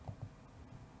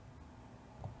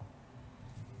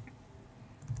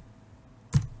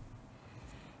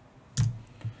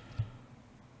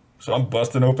 So I'm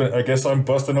busting open. I guess I'm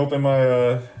busting open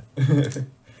my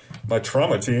my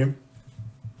trauma team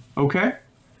Okay.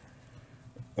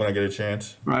 when I get a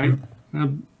chance. Right.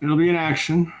 It'll be an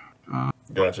action.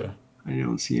 Gotcha. I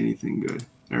don't see anything good.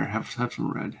 There, have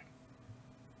some red.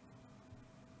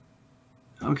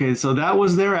 Okay, so that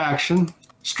was their action.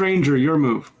 Stranger, your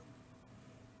move.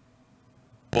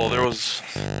 Well, there was.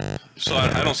 So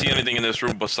I don't see anything in this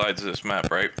room besides this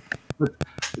map, right?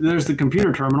 There's the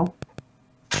computer terminal.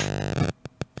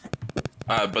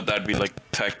 But that'd be like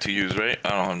tech to use, right? I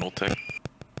don't have no tech.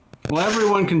 Well,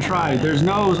 everyone can try. There's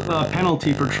no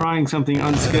penalty for trying something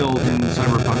unskilled in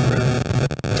Cyberpunk.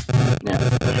 Yeah.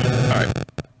 All right.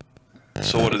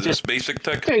 So what is this? Basic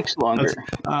tech? Takes longer.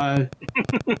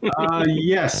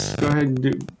 Yes. Go ahead and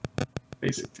do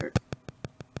basic tech.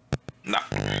 Nah.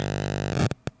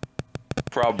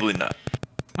 Probably not.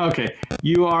 Okay.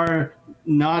 You are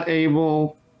not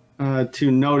able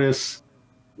to notice.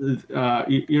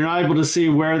 You're not able to see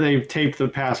where they've taped the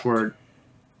password.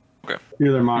 Okay.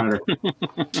 Through their monitor.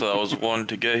 So that was 1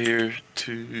 to get here.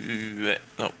 2.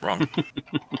 No, wrong.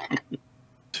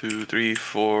 2, 3,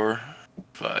 4,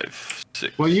 5,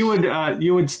 6. Well,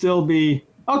 you would still be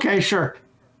okay. Sure,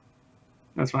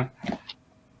 that's fine.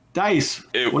 Dice.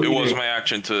 It was my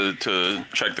action to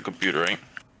check the computer, right?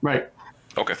 Right.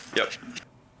 Okay. Yep.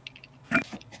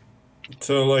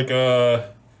 So like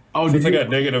since I got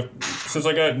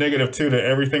 -2 to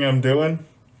everything I'm doing.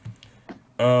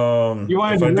 You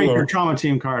wanted to make your trauma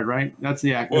team card, right? That's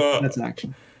the act. Well, that's an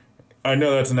action. I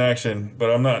know that's an action, but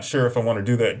I'm not sure if I want to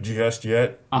do that just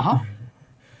yet.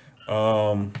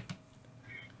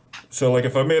 So like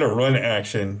if I made a run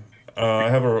action, I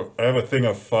have a thing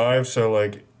of 5, so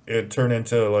like it turned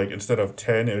into like instead of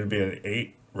 10, it would be an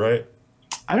 8, right?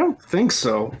 I don't think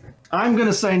so. I'm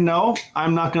gonna say no.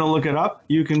 I'm not gonna look it up.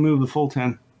 You can move the full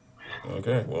 10.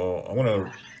 Okay. Well, I want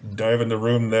to dive in the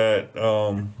room that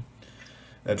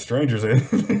that stranger's in.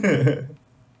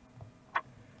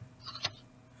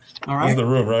 All right. This is the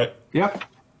room, right? Yep.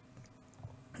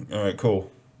 All right.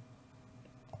 Cool.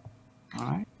 All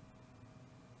right.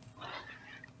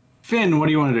 Finn, what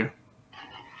do you want to do?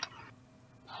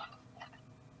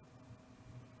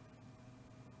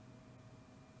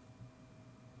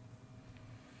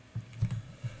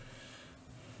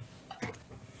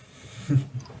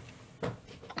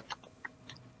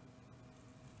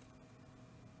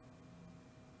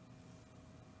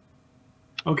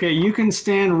 Okay, you can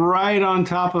stand right on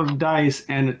top of Dice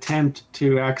and attempt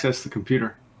to access the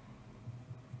computer.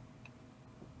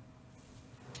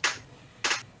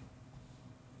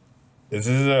 This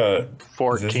is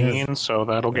 14, so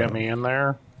that'll get me in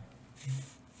there.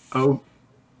 Oh.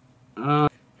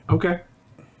 Okay.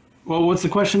 Well, what's the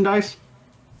question, Dice?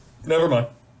 Never mind.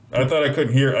 I thought I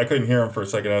couldn't hear him for a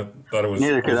second. I thought it was.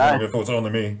 Neither could I. If it was only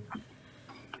me.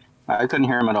 I couldn't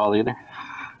hear him at all either.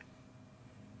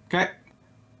 Okay.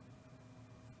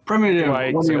 Primitive. Do I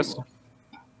exist?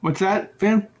 What's that,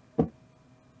 Finn?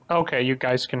 Okay, you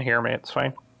guys can hear me. It's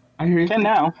fine. I hear you. Can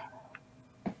now.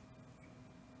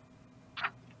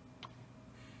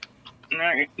 All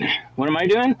right. What am I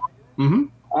doing? Mm-hmm.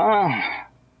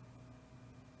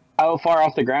 How far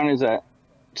off the ground is that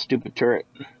stupid turret?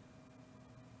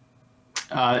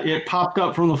 It popped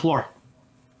up from the floor.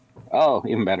 Oh,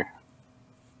 even better.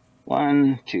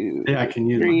 1, 2, Yeah, I can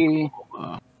use 3,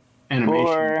 animation.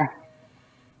 4,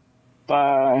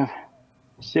 5,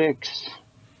 6,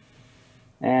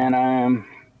 and I'm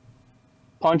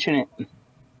punching it.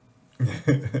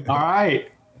 All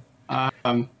right.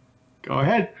 Go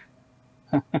ahead.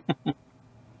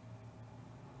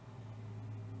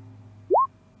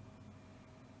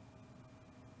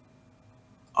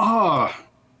 Oh,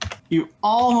 you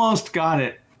almost got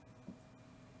it.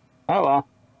 Oh well.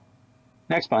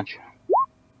 Next punch.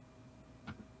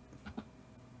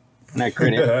 And I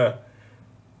crit it.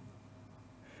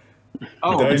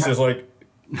 Oh, Dice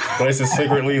is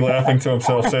secretly laughing to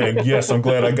himself, saying, "Yes, I'm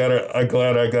glad I got it. I'm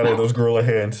glad I got it. Those gorilla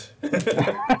hands."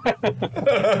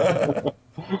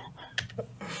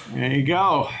 There you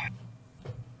go.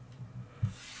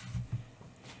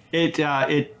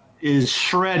 It is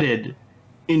shredded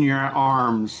in your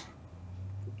arms.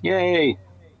 Yay!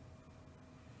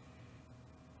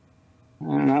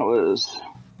 And that was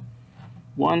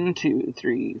 1, 2,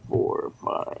 3, 4,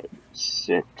 5,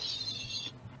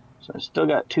 6. So I still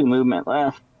got 2 movement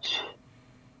left.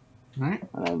 All right.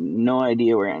 I have no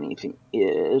idea where anything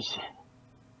is.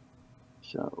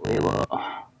 So we will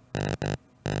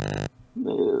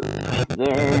move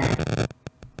there.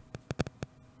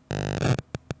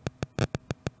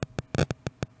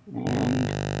 And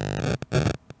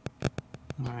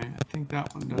All right. I think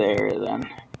that one does. there then.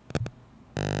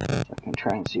 So I can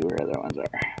try and see where other ones are.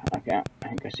 Okay, I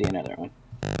think I see another one.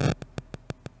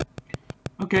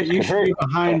 Okay, you should be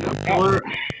behind a pillar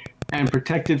and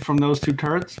protected from those 2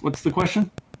 turrets. What's the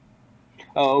question?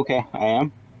 Oh, okay, I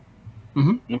am.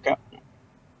 Mm-hmm. Okay.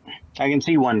 I can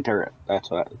see 1 turret. That's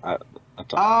what.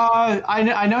 That's all.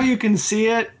 I know you can see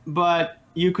it, but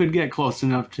you could get close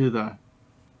enough to the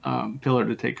pillar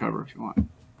to take cover if you want.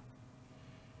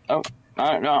 Oh,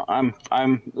 no, I'm,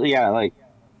 yeah, like.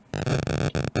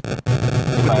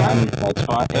 If I am, that's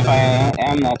fine. If I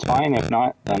am, that's fine. If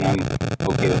not, then I'm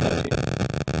okay with that too.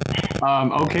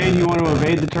 Okay, do you want to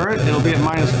evade the turret? It'll be at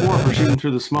 -4 for shooting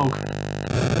through the smoke.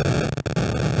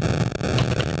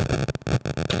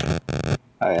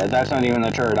 That's not even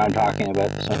the turret I'm talking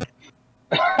about. So.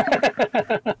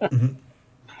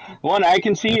 One I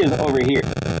can see is over here.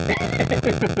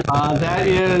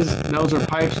 Those are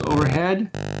pipes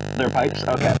overhead. They're pipes?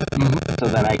 Okay. Mm-hmm. So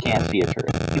then I can't see a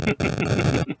turret.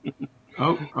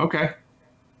 Oh, okay.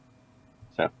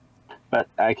 So, but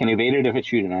I can evade it if it's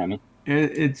shooting at me.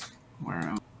 It's where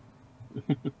am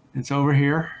I? It's over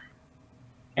here.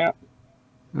 Yeah.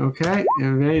 Okay,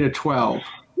 evade a 12.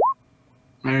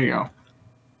 There you go.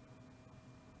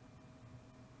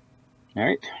 All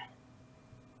right.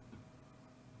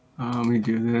 Let me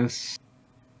do this.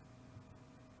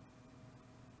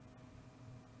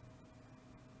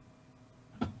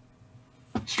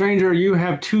 Stranger, you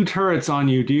have 2 turrets on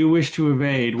you. Do you wish to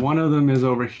evade? One of them is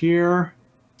over here,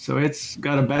 so it's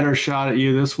got a better shot at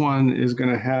you. This one is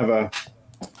going to have a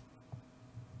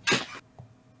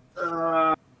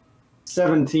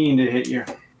 17 to hit you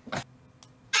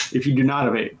if you do not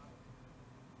evade.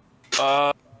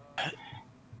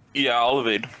 Yeah, I'll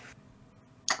evade.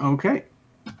 Okay.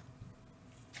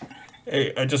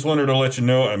 Hey, I just wanted to let you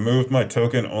know I moved my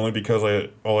token only because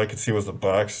all I could see was the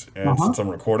box, and since I'm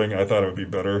recording, I thought it would be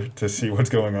better to see what's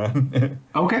going on.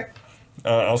 Okay.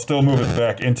 I'll still move it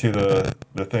back into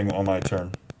the thing on my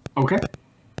turn. Okay.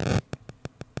 All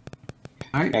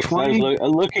right, Yeah, 'cause 20. I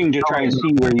was looking to try and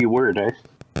see where you were, Dave.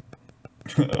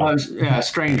 Yeah,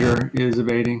 stranger is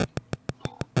evading.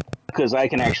 Because I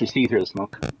can actually see through the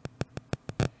smoke.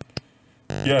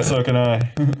 Yeah, so can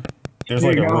I. There's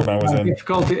like a room I was in.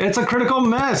 Difficulty. It's a critical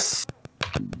miss.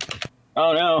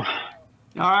 Oh no.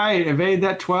 All right, evade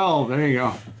that 12. There you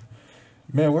go.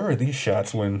 Man, where were these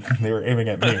shots when they were aiming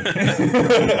at me?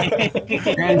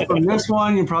 And from this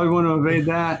one, you probably want to evade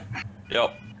that.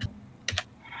 Yep.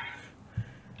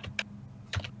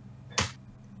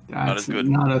 That's as good.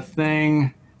 not a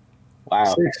thing. Wow.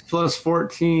 6 plus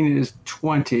 14 is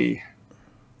 20.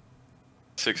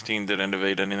 16 didn't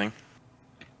evade anything.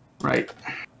 Right.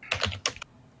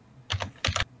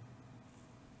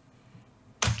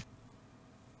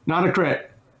 Not a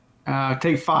crit.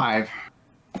 Take 5.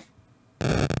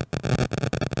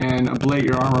 And ablate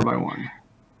your armor by 1.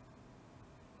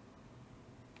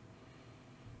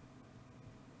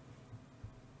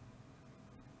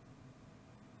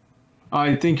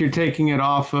 I think you're taking it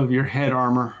off of your head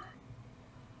armor.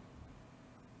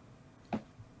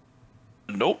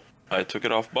 Nope. I took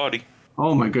it off body.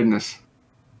 Oh my goodness.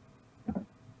 You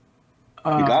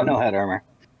got no head armor.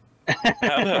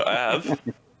 I have.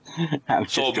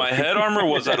 So my head armor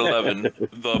was at 11.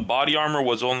 The body armor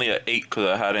was only at 8 because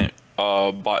I hadn't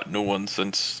bought new ones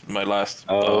since my last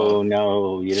Oh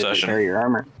no, you didn't session. carry your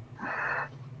armor.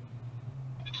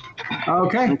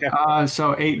 Okay.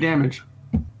 So 8 damage.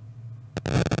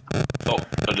 Oh,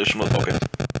 additional. Okay.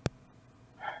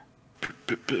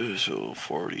 So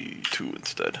 42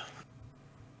 instead.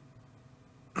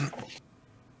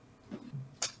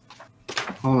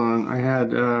 Hold on. I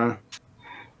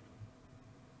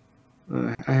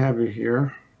have it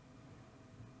here.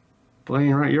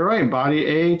 Blaine, right? You're right. Body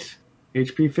 8,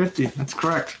 HP 50. That's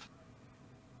correct.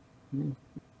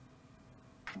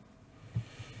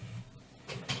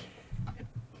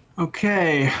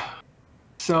 Okay.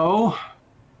 So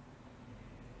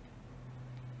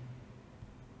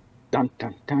Dun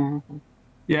dun dun.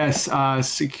 yes,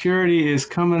 security is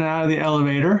coming out of the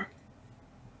elevator.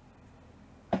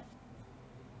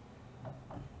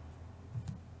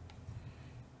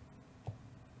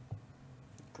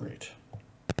 Great.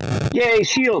 Yay,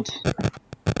 shields!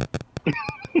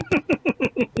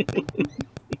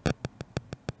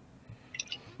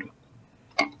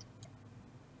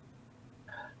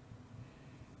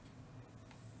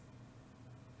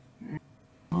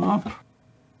 Up.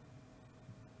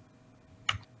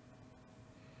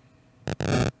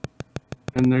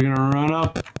 And they're going to run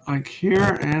up like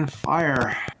here and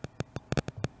fire.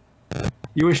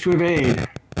 You wish to evade.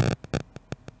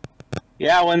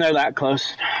 Yeah, when they're that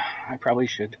close, I probably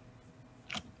should.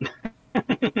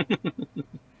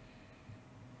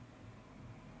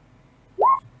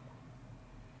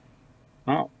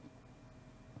 Oh.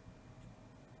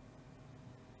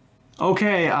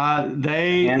 Okay,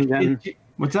 they And then- hit you-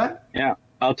 what's that? Yeah,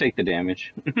 I'll take the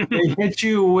damage. They hit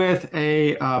you with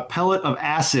a pellet of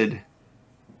acid.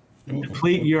 Ooh.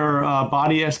 Deplete your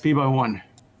body SP by 1.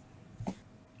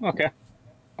 Okay.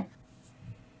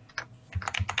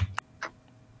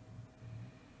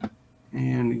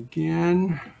 And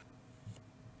again.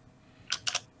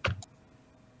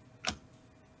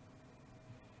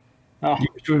 Oh, You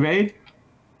wish to evade?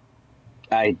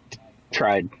 I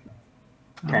tried.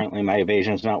 Apparently my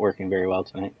evasion's not working very well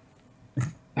tonight.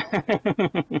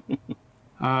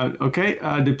 Okay,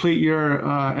 deplete your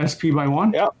SP by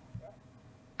 1. Yep.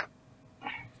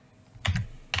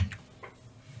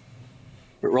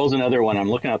 If it rolls another one, I'm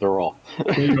looking at the roll.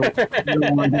 You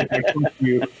don't want to get that close to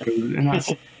you, and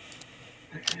that's-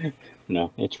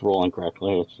 No, it's rolling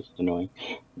correctly. It's just annoying.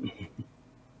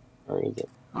 Or is it?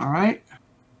 all right.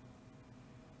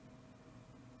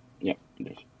 Yep. It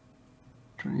is.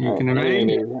 You can evade.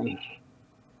 Then.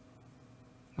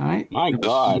 All right. My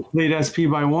God. Deplete SP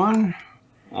by 1.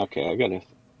 Okay,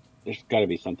 there's gotta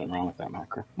be something wrong with that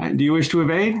macro. All right, do you wish to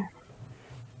evade?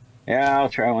 Yeah, I'll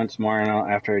try once more and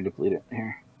after I deplete it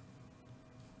here.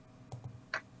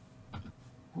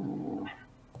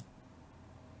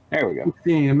 There we go.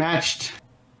 16, matched.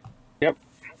 Yep.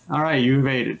 All right, you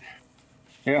evaded.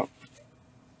 Yep.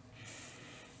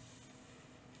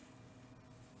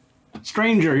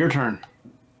 Stranger, your turn.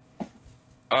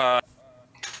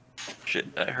 Shit,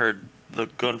 I heard the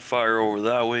gunfire over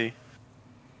that way.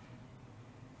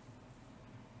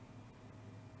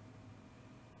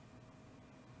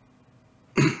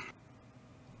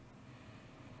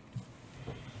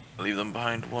 Leave them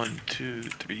behind. 1, 2,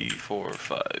 3, 4,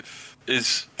 5.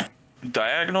 Is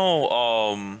diagonal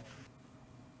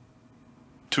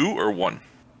 2 or 1?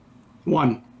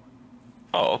 1.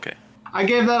 Oh, okay. I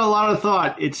gave that a lot of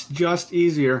thought. It's just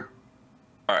easier.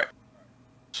 All right.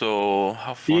 So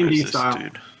how far D&D is this style.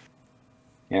 dude?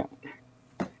 Yeah.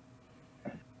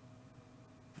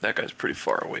 That guy's pretty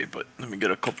far away, but let me get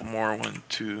a couple more. 1,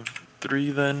 2,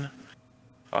 3 then.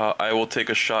 I will take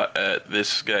a shot at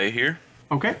this guy here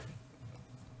Okay.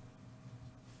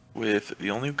 with the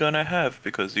only gun I have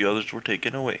because the others were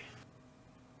taken away.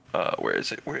 Where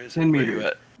is it? Where is it? 10 Where meters. you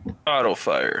at? Auto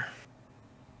fire.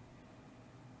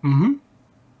 Mm-hmm.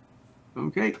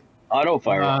 Okay. Auto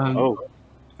fire.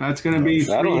 That's going to be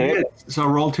That'll 3 hit. hits. So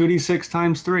roll 2d6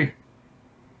 times 3.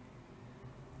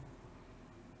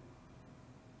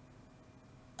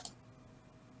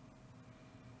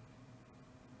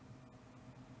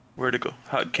 Where'd it go?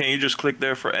 Can you just click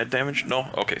there for add damage? No?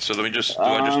 Okay, so let me just... Do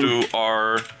I just do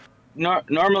R...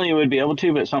 Normally you would be able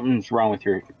to, but something's wrong with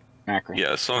your macro.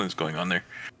 Yeah, something's going on there.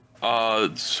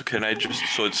 So can I just...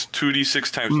 So it's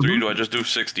 2d6 times 3. Do I just do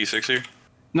 6d6 here?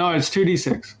 No, it's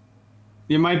 2d6.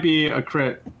 You might be a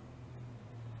crit.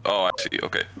 Oh, I see.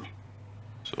 Okay.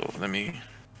 So let me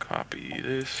copy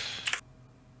this.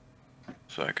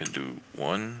 So I can do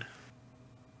 1.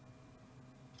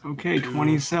 Okay,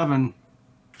 27.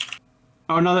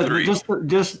 Oh no, that's 3.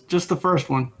 just the first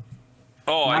one.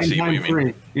 Oh, 9 I see what you times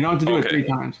mean. 3. You don't have to do it 3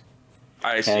 times.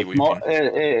 I see what you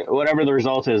mean. Whatever the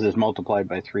result is multiplied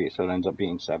by 3, so it ends up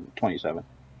being 27.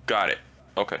 Got it.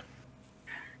 Okay.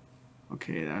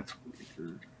 Okay, that's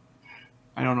weird.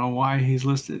 I don't know why he's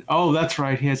listed. Oh, that's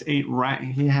right. He has 8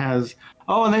 He has.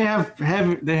 Oh, and they have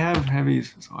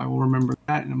heavies. So I will remember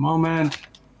that in a moment.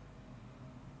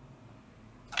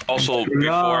 Also,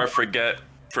 before I forget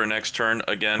for next turn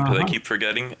again, because I keep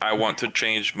forgetting, I want to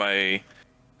change my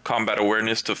combat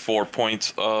awareness to 4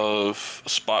 points of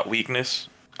spot weakness.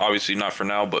 Obviously not for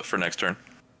now, but for next turn.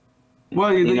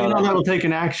 Well, you know that'll take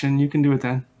an action. You can do it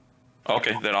then.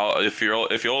 Okay, then if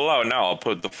you'll allow it now, I'll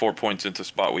put the 4 points into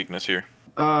spot weakness here.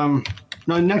 No,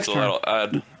 next So turn. that'll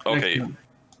add. Okay, turn.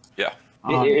 yeah.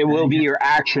 It will be your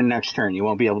action next turn. You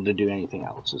won't be able to do anything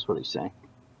else, is what he's saying.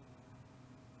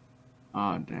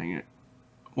 Oh, dang it.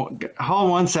 Well, hold on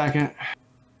 1 second.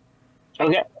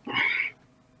 Okay.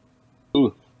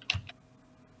 Ooh.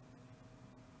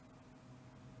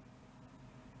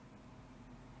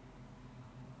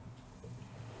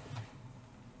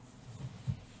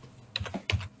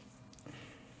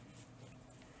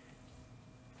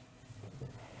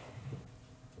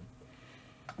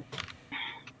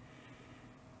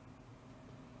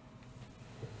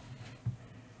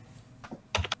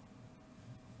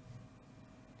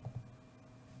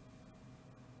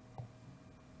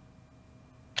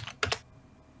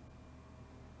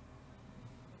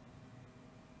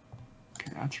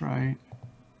 Okay, that's right.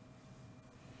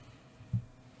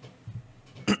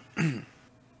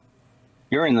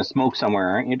 You're in the smoke somewhere,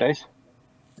 aren't you, Dice?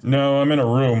 No, I'm in a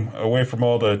room away from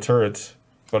all the turrets,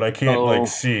 but I can't like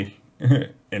see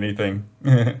anything.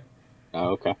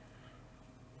 Oh, okay.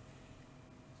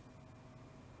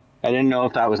 I didn't know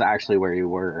if that was actually where you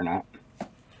were or not.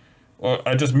 Well,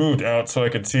 I just moved out so I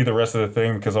could see the rest of the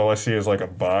thing because all I see is like a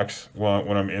box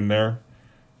when I'm in there.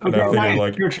 And Okay, I figured,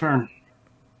 Ryan, your turn.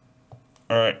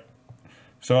 All right.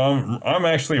 So I'm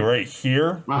actually right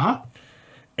here,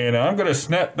 and I'm gonna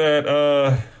snap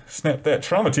that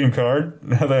trauma team card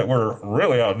now that we're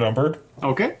really outnumbered.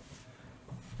 Okay.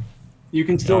 You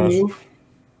can still move.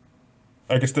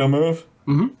 I can still move.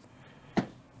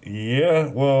 Yeah.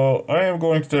 Well, I am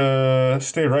going to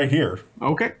stay right here.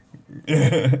 Okay.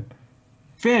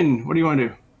 Finn, what do you want to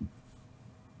do?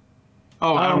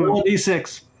 Oh,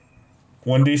 1d6.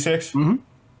 1d6.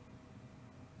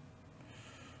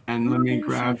 And let me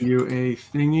grab you a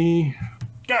thingy.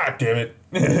 God damn it.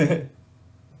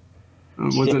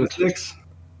 Was it a 6?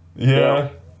 Yeah.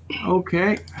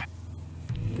 Okay.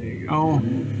 There you go.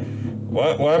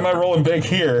 Why am I rolling big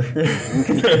here?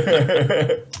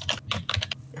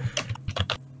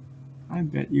 I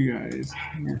bet you guys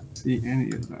can't see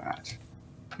any of that.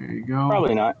 There you go.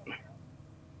 Probably not.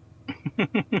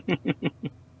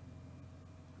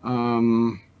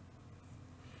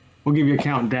 We'll give you a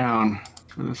countdown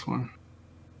for this one.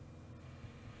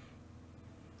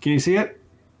 Can you see it?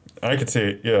 I can see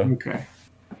it, yeah. Okay.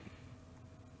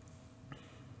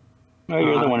 No,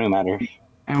 you're the one who matters.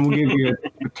 And we'll give you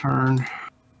a turn.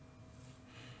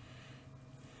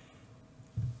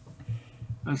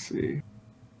 Let's see.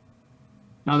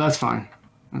 No, that's fine.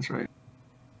 That's right.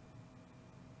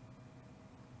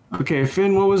 Okay,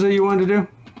 Finn, what was it you wanted to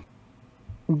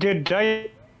do? Did Dice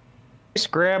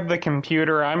grab the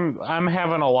computer? I'm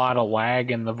having a lot of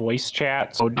lag in the voice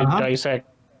chat. So did Dice? I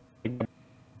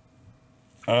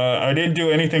didn't do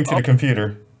anything to the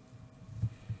computer.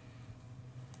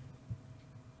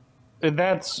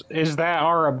 Is that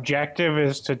our objective?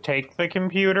 Is to take the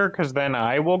computer? Because then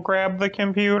I will grab the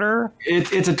computer.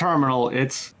 It's a terminal.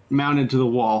 It's mounted to the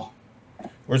wall.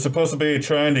 We're supposed to be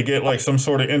trying to get like some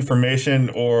sort of information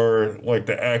or like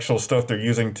the actual stuff they're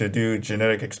using to do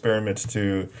genetic experiments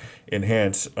to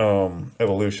enhance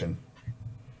evolution.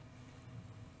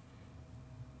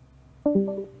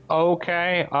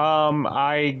 Okay.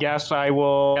 I guess I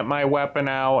will get my weapon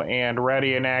out and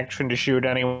ready in action to shoot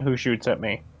anyone who shoots at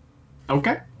me.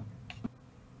 Okay.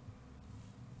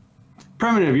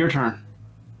 Primitive, your turn.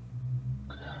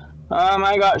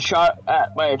 I got shot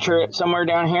at by a turret somewhere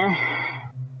down here.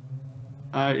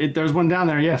 There's one down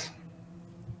there, yes.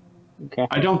 Okay.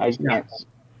 I don't.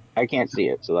 I can't see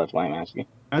it, so that's why I'm asking.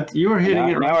 You were hitting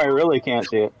it. Now I really can't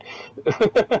see it.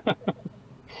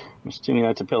 I'm assuming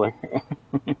that's a pillar.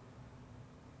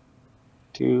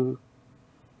 2.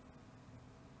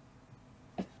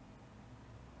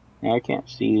 I can't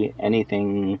see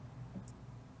anything.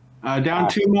 Down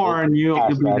 2 more, and you'll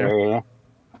be there. Area.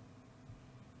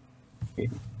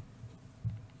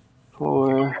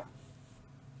 4,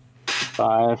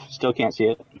 5. Still can't see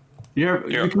it.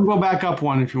 You can go back up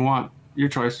 1 if you want. Your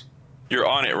choice. You're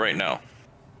on it right now.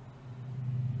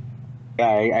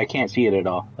 Yeah, I can't see it at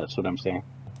all. That's what I'm saying.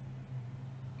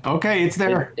 Okay, it's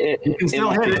there. You can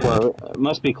still hit it. It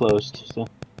must be closed. So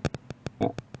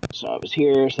I was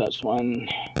here. So that's 1,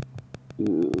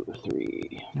 2,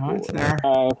 3. No, 4, it's there.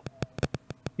 5.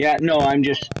 Yeah, no, I'm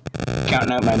just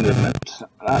counting out my movements.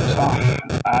 That's all.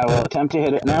 I will attempt to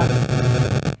hit it now.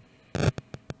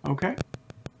 Okay.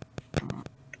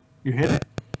 You hit it?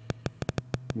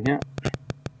 Yeah.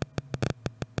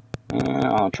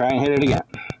 I'll try and hit it again.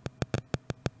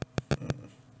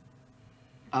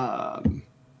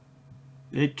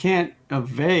 It can't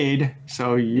evade,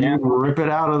 so you rip it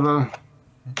out of the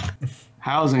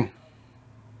housing.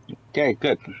 Okay,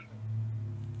 good.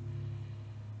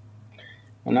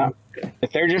 I'm not,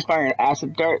 if they're just firing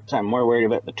acid darts, I'm more worried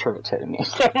about the turrets hitting me.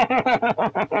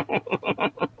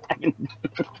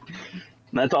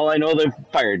 That's all I know they've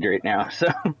fired right now. So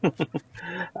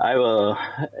I will.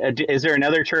 Is there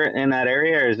another turret in that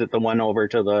area, or is it the one over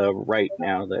to the right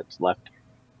now that's left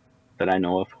that I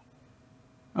know of?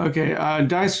 Okay,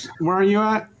 Dice, where are you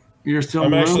at? You're still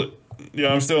in the room?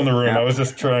 I'm still in the room. Yeah. I was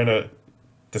just trying to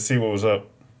see what was up.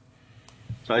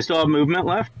 So I still have movement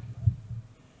left?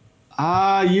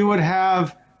 You would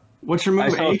have, what's your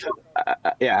move? 8?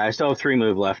 Yeah, I still have 3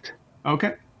 move left.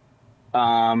 Okay.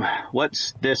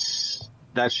 What's this?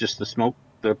 That's just the smoke,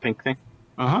 the pink thing?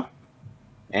 Uh-huh.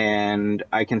 And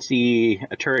I can see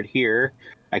a turret here.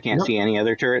 I can't see any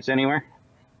other turrets anywhere.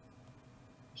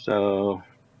 So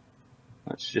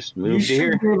let's just move to here.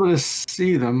 You should be able to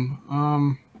see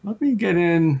them. Let me get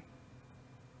in.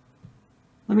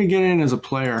 Let me get in as a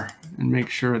player and make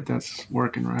sure that that's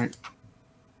working right.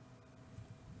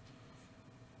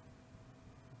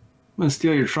 I'm going to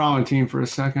steal your trauma team for a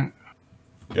second.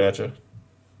 Gotcha.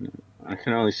 I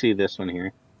can only see this one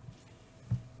here.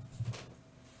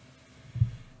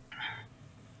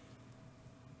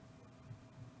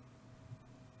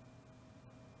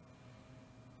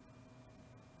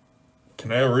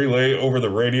 Can I relay over the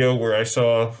radio where I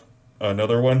saw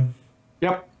another one?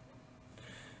 Yep.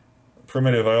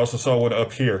 Primitive, I also saw one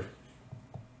up here.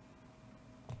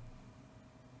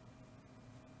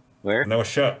 Where? And I was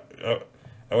shot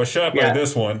by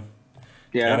this one.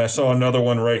 Yeah. And I saw another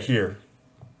one right here.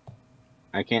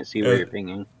 I can't see where you're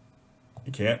pinging.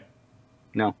 You can't?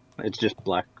 No, it's just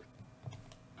black.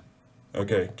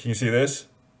 Okay, can you see this?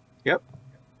 Yep.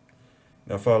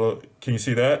 Now follow. Can you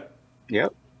see that?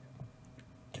 Yep.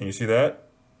 Can you see that?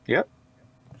 Yep.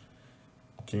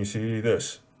 Can you see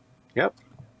this? Yep.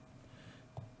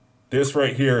 This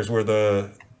right here is where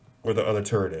the other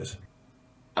turret is.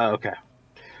 Oh, okay.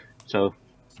 So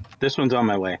this one's on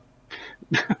my way.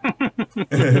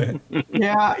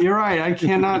 Yeah, you're right. I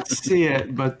cannot see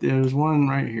it, but there's one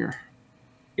right here.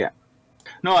 Yeah.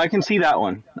 No, I can see that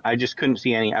one. I just couldn't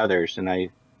see any others, and I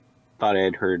thought I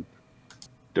had heard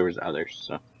there was others,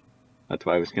 so that's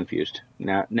why I was confused.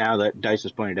 Now that Dice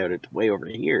has pointed out it's way over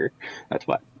here, that's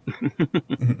why.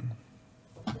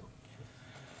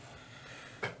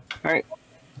 All right.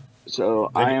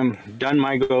 So I am done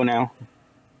my go now.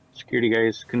 Security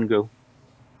guys can go.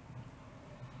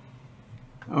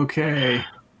 Okay.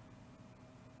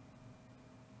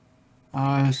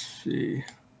 Let's see.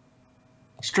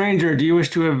 Stranger, do you wish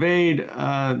to evade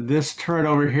this turret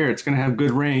over here? It's going to have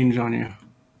good range on you.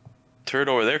 Turret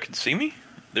over there can see me?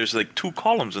 There's like 2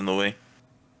 columns in the way.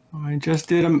 I just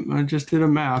did a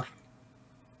map.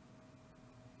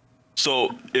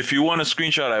 So if you want a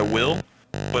screenshot, I will,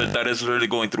 but that is literally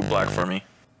going through black for me.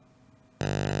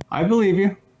 I believe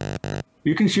you.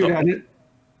 You can shoot at it.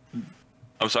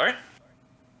 I'm sorry?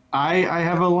 I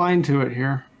have a line to it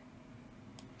here.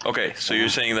 Okay, so you're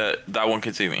saying that that one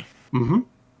can see me? Mm-hmm.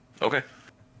 Okay.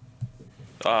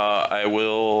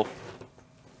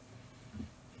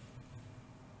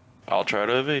 I'll try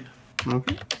to evade.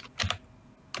 Okay.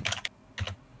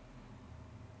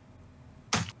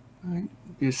 All right.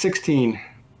 Be 16.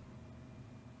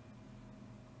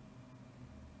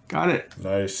 Got it.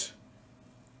 Nice.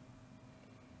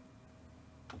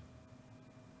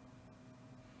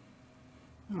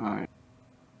 All right.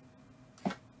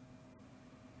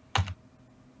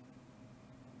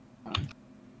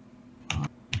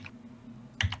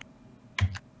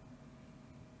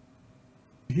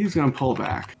 He's going to pull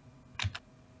back.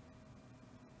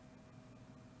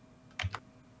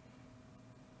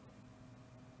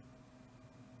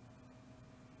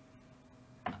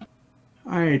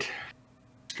 All right.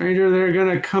 Stranger, they're going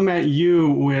to come at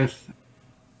you with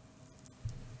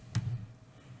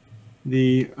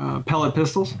the pellet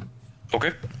pistols.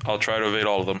 Okay, I'll try to evade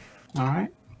all of them. All right.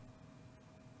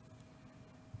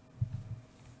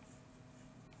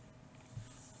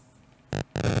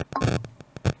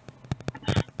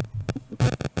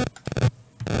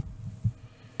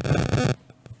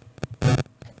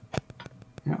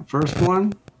 Yeah, first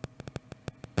one.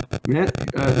 It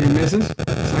misses.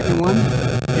 Second one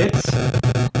hits.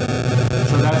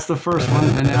 So that's the first one.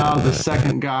 And now the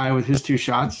second guy with his 2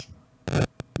 shots.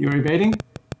 You're evading?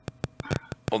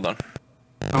 Hold on.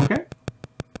 Okay.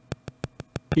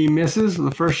 He misses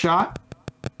the first shot.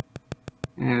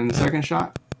 And the second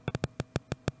shot.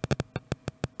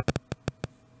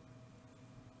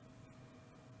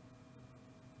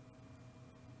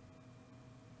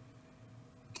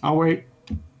 I'll wait.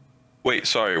 Wait,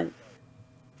 sorry.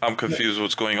 I'm confused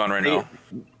what's going on right now.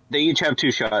 They each have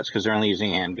 2 shots because they're only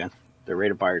using a handgun. Their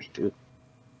rate of fire is 2.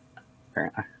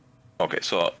 Apparently. Okay,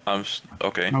 so I'm...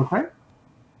 Okay. Okay.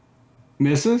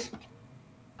 Misses.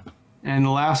 And the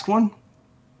last one.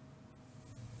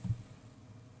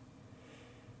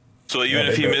 So even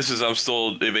if he misses, I'm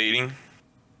still evading?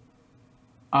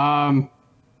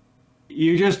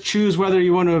 You just choose whether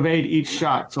you want to evade each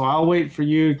shot. So I'll wait for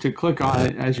you to click on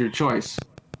it as your choice.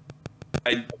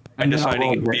 I'm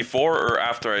deciding before or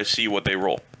after I see what they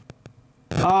roll?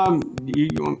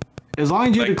 As long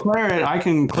as you declare it, I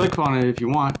can click on it if you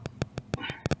want.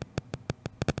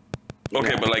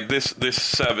 Okay, but like this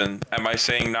 7, am I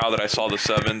saying now that I saw the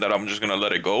 7 that I'm just gonna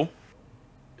let it go?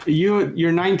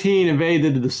 Your 19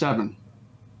 evaded the 7.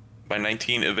 My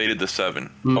 19 evaded the 7.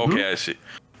 Mm-hmm. Okay, I see.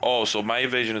 Oh, so my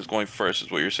evasion is going first,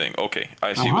 is what you're saying. Okay,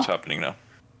 I see what's happening now.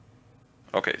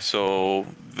 Okay, so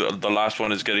the last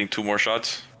one is getting 2 more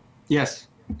shots? Yes.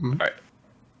 Mm-hmm. All right.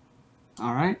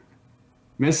 All right.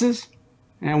 Misses.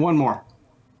 And 1 more.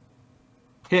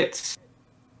 Hits.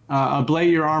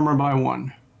 Ablate your armor by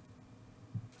 1.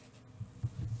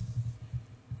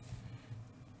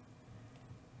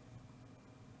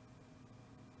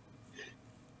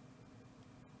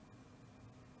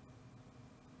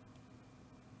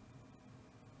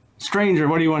 Stranger,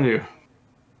 what do you want to do?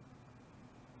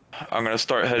 I'm going to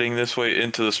start heading this way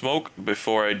into the smoke.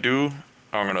 Before I do,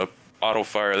 I'm going to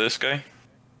auto-fire this guy.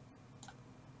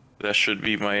 That should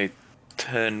be my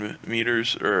 10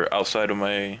 meters, or outside of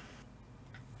my...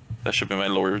 That should be my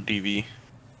lower DV.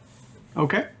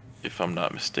 Okay. If I'm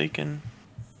not mistaken.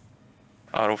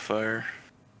 Auto-fire.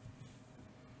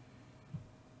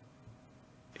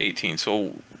 18,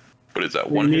 so what is that?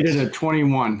 You 1 hit? needed a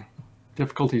 21.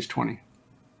 Difficulty's 20.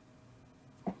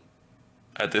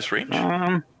 At this range?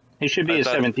 It should be a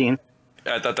 17.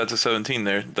 I thought that's a 17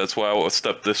 there. That's why I was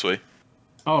stepped this way.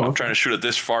 Oh, I'm trying to shoot at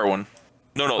this far one.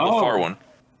 No, the far one.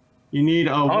 You need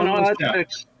one more step.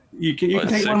 6. You can take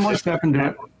 6. 1 more step and do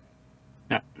it.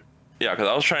 Yeah, because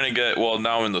I was trying to get... Well,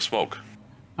 now I'm in the smoke.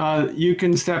 You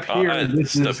can step here.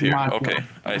 Step here. Okay,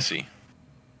 I see.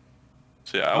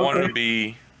 So yeah, I wanted to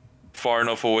be far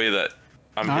enough away that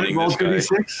I'm hitting this guy.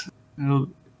 2d6.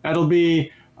 That'll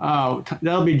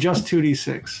be just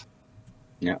 2d6.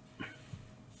 Yeah.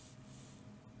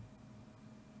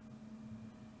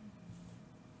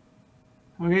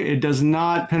 Okay, it does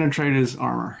not penetrate his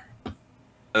armor. And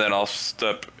then I'll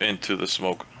step into the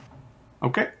smoke.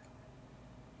 Okay.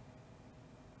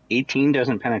 18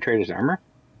 doesn't penetrate his armor?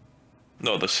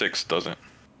 No, the 6 doesn't.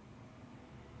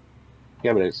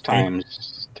 Yeah, but it's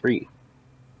times 3.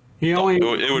 It would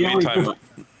be times...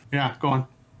 Yeah, go on.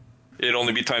 It'd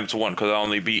only be times 1, because I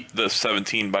only beat the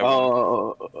 17 by 1.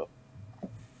 Oh.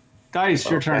 Dice,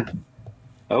 your turn.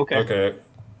 Okay.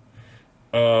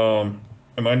 Am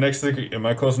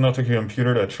I close enough to the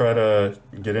computer to try to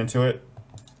get into it?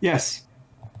 Yes.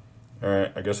 All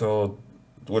right, I guess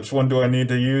which one do I need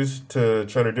to use to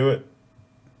try to do it?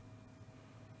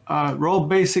 Roll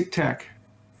basic tech.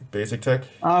 Basic tech?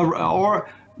 Or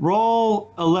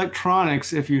roll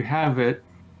electronics if you have it,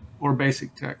 or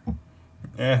basic tech.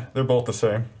 Yeah, they're both the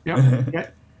same. Yep. Okay.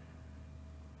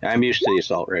 I'm used to the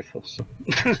assault rifles.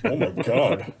 Oh my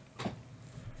god.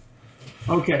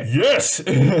 Okay. Yes!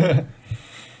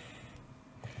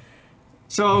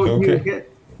 So okay.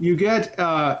 you get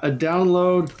a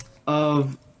download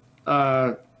of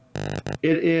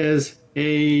it is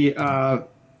a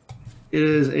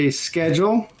is a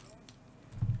schedule.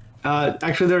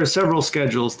 Actually, there are several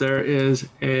schedules. There is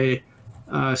a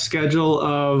schedule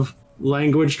of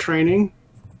language training.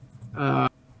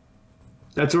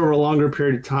 That's over a longer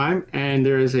period of time. And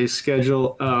there is a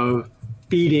schedule of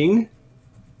feeding,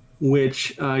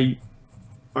 which are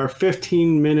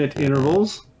 15-minute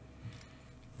intervals.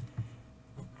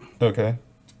 Okay.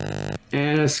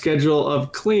 And a schedule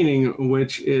of cleaning,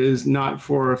 which is not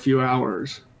for a few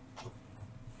hours.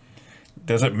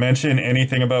 Does it mention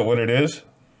anything about what it is?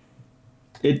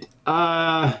 It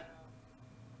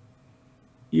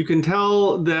you can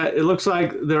tell that it looks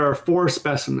like there are 4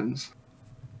 specimens.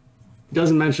 It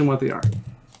doesn't mention what they are.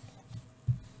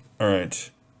 All right.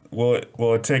 Will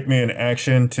it take me an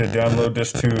action to download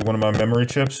this to one of my memory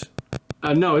chips?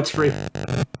 No, it's free.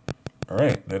 All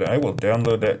right, then I will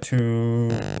download that to.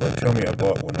 Well, tell me I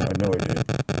bought one. I know I did.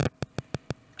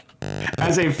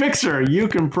 As a fixer, you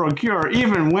can procure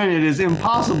even when it is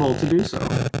impossible to do so.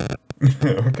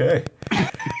 Okay.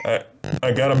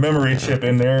 I got a memory chip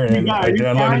in there, and I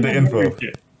downloaded the info.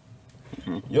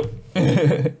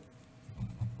 Yep.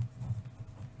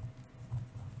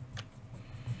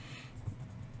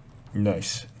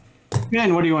 Nice.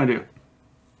 Ben, what do you want to do?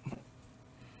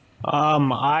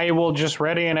 I will just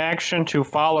ready an action to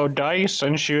follow dice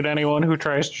and shoot anyone who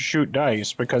tries to shoot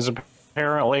dice, because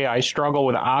apparently I struggle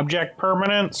with object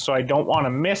permanence, so I don't want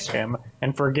to miss him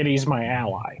and forget he's my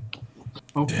ally.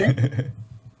 Okay.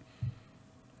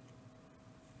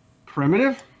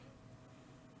 Primitive?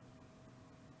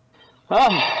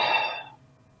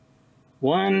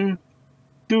 1,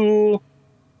 2.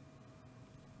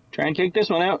 Try and take this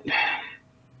one out.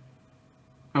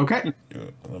 Okay.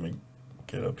 Let me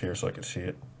get up here so I can see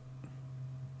it.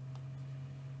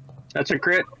 That's a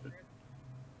crit.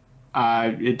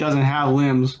 It doesn't have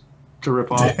limbs to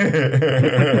rip off.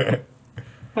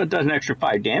 Well, it does an extra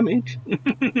 5 damage.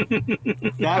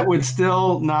 That would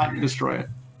still not destroy it.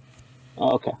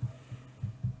 Oh, okay.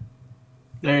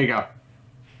 There you go.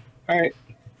 All right.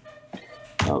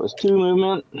 That was 2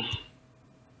 movement.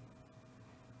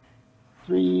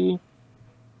 3,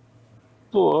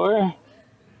 4,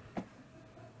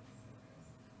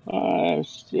 5,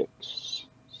 6,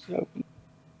 7,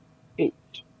 8.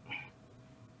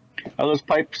 Are those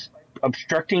pipes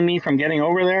obstructing me from getting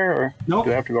over there, or Nope.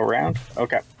 do I have to go around?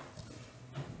 Okay.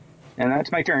 And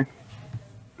that's my turn.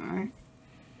 All right.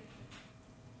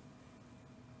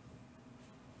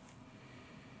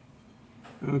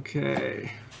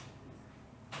 Okay.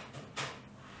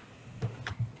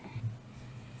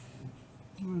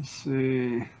 Let's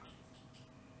see.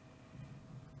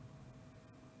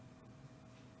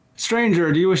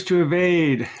 Stranger, do you wish to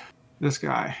evade this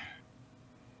guy?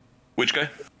 Which guy?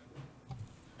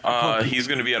 He's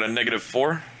going to be at a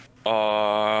 -4.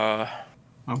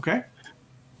 Okay.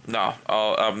 No,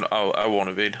 I won't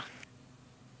evade.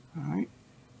 All right.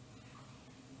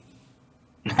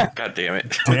 God damn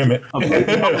it. Damn it.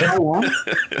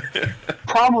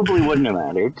 Probably wouldn't have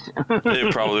mattered.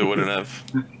 It probably wouldn't have.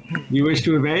 You wish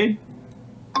to evade?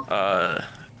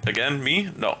 Again, me?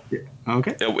 No.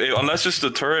 Okay. Unless it's the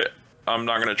turret, I'm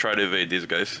not going to try to evade these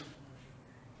guys.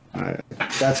 All right.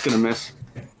 That's going to miss.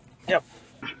 Yep.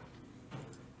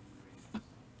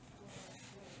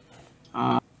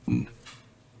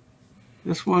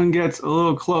 This one gets a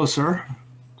little closer.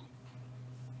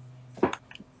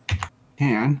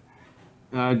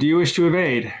 Do you wish to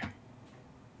evade?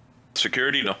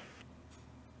 Security? No. All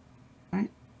right.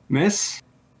 Miss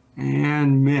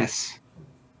and miss.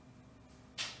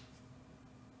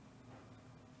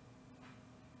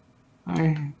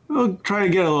 We'll try to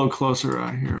get a little closer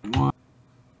out here. 1,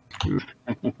 2,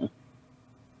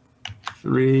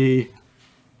 3.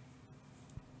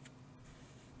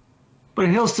 But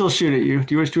he'll still shoot at you.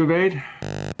 Do you wish to evade?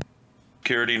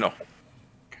 Security? No.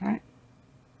 Okay.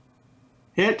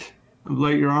 Hit.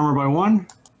 Ablate your armor by 1.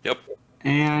 Yep.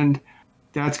 And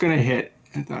that's going to hit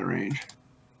at that range.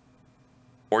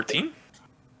 14?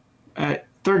 At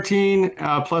 13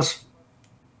 plus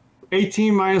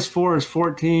 18 minus 4 is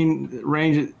 14.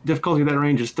 Range difficulty of that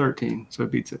range is 13, so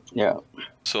it beats it. Yeah.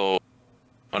 So,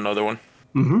 another one?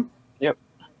 Mm-hmm. Yep.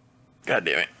 God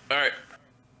damn it. All right.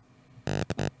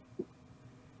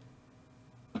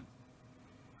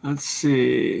 Let's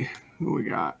see who we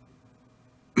got.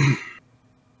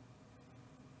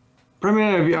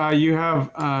 Primitive, you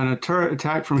have an turret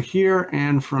attack from here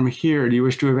and from here. Do you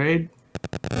wish to evade?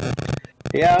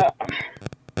 Yeah.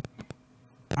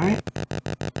 All right.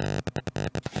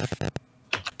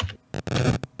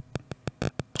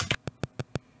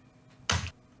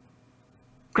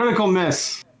 Critical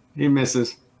miss. He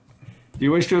misses. Do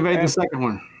you wish to evade the second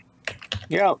one?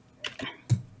 Yep.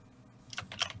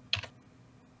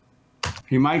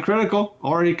 He might critical,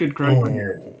 or he could critical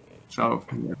here. So.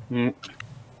 It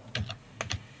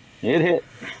hit.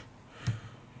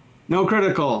 No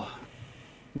critical.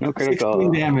 No critical.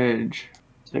 16 damage.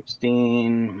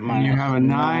 16 minus you have a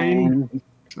 9.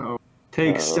 So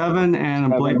take 7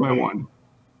 and a blade by 1.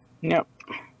 Yep.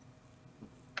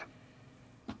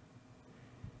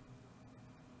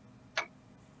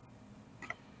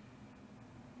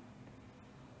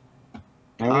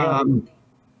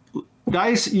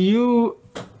 Dice, you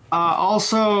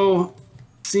also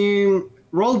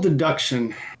roll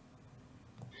deduction.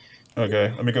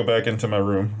 Okay, let me go back into my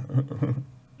room.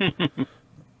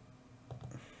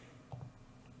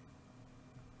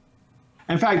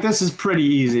 In fact, this is pretty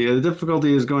easy. The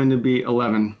difficulty is going to be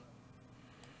 11.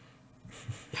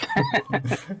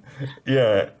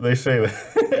 Yeah, they say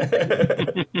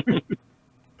that.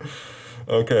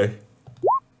 Okay.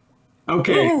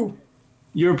 Okay. Woo!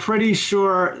 You're pretty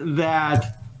sure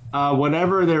that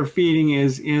whatever they're feeding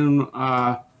is in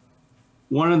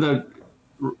one of the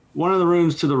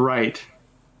rooms to the right,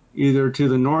 either to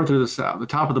the north or the south, the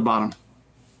top or the bottom.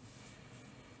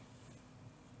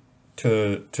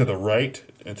 To the right,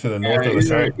 to the north or the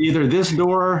south. Either this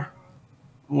door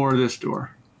or this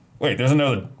door. Wait, there's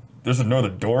another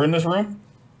door in this room?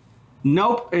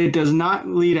 Nope, it does not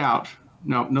lead out.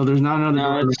 No, there's not another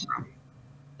door in this room.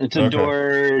 It's a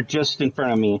door just in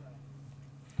front of me.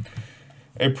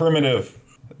 Hey, Primitive,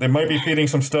 they might be feeding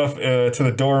some stuff to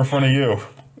the door in front of you.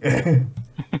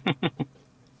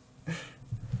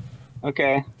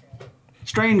 Okay.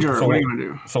 Stranger, So what are you going to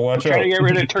do? So watch Try out. to get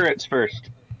rid of turrets first.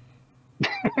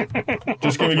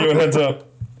 Just giving you a heads up.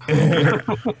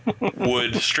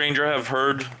 Would Stranger have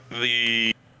heard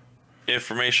the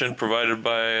information provided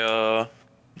by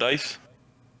Dice?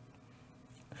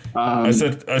 I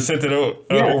sent it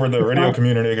over the radio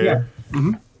communicator. Yeah.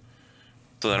 Mm-hmm.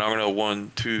 So then I'm gonna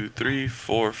 1, 2, 3,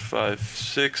 4, 5,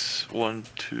 6. 1,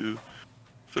 2,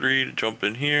 3 to jump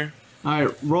in here. All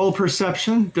right, roll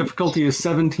perception. Difficulty is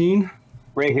 17.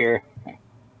 Right here.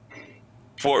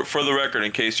 For the record,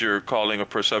 in case you're calling a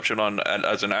perception on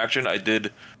as an action, I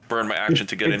did burn my action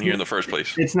to get in here in the first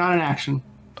place. It's not an action,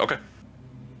 Okay.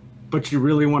 but you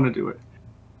really want to do it.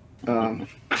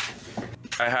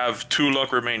 I have 2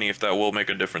 luck remaining if that will make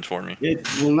a difference for me. It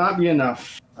will not be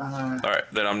enough. All right,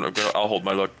 then I'll hold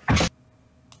my luck. All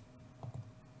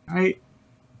right.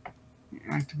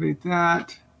 Activate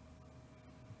that.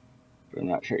 I'm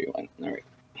not sure you went. All right.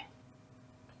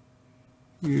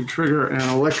 You trigger an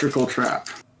electrical trap.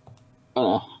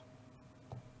 Oh.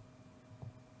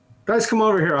 Guys, come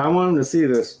over here. I want them to see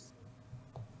this.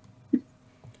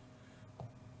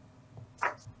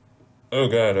 Oh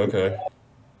God. Okay.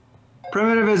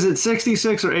 Primitive, is it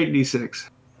 66 or 8d6?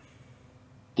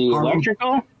 The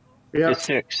electrical? Yeah. It's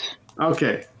 6.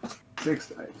 Okay. 6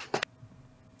 dice.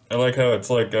 I like how it's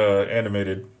like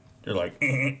animated. You're like.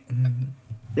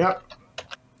 Yep.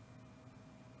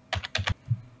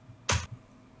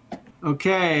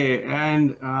 Okay,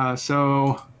 and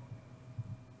so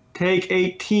take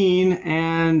 18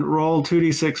 and roll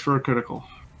 2d6 for a critical.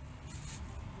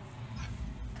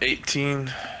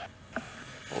 18.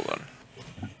 Hold on.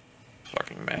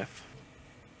 Fucking math.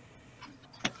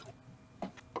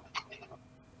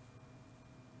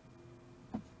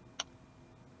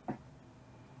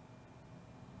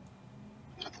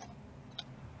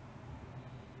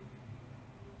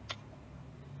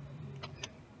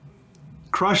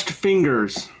 Crushed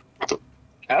fingers.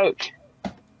 Ouch.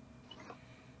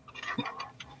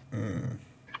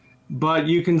 But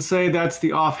you can say that's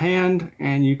the offhand,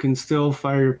 and you can still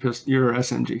fire your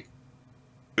SMG.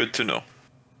 Good to know.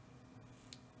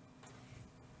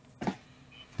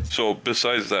 So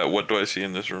besides that, what do I see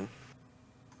in this room?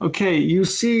 Okay, you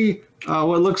see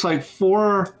what looks like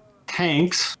 4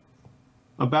 tanks,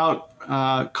 about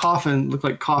look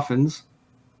like coffins,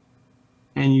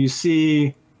 and you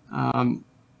see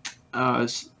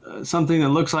something that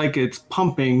looks like it's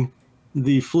pumping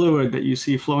the fluid that you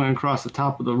see flowing across the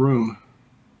top of the room.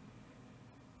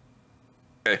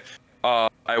 Okay.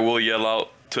 I will yell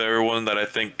out to everyone that I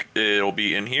think it'll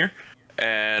be in here,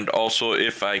 and also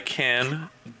if I can,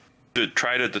 to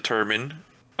try to determine,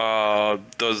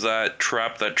 does that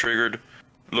trap that triggered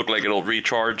look like it'll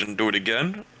recharge and do it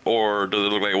again, or does it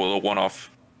look like it will a one-off?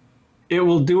 It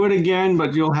will do it again,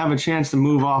 but you'll have a chance to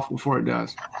move off before it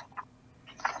does.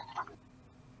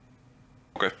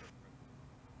 Okay.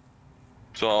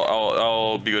 So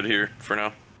I'll be good here for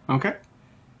now. Okay.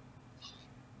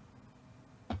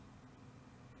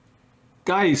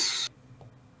 Dice.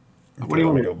 What do you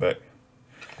want to go back?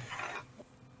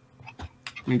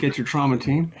 Let me get your trauma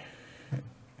team.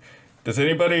 Does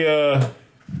anybody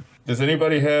Does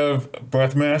anybody have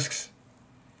breath masks?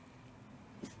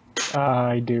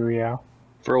 I do, yeah.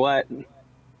 For what?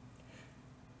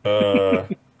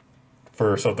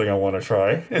 For something I want to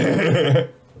try.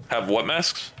 Have what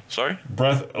masks? Sorry?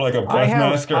 Like a breath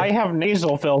mask? I have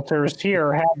nasal filters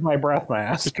here. Have my breath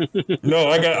mask. No,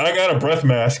 I got a breath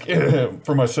mask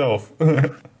for myself.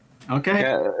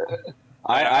 Okay.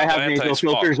 I have nasal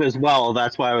anti-smog. filters as well.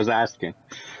 That's why I was asking.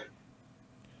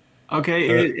 Okay,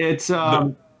 it's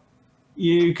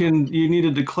you need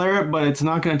to declare it, but it's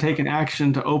not going to take an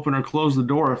action to open or close the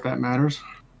door if that matters.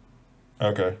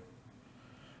 Okay.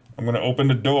 I'm going to open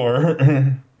the door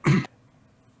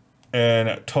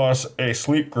and toss a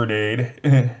sleep grenade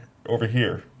over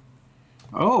here.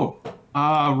 Oh,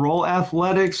 roll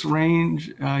athletics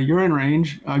range. You're in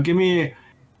range. Give me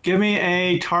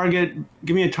a target.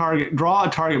 Give me a target. Draw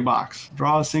a target box.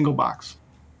 Draw a single box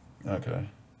Okay.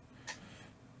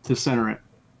 to center it.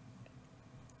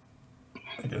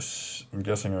 I'm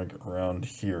guessing like around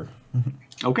here.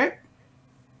 Okay.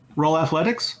 Roll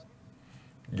athletics.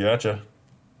 Gotcha.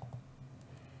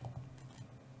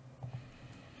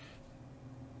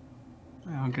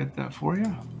 I'll get that for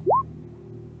you.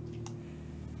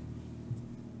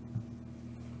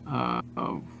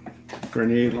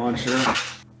 Grenade launcher.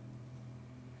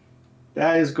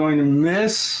 That is going to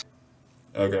miss.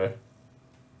 Okay.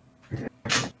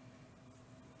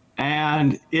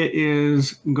 And it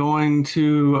is going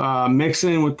to mix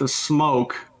in with the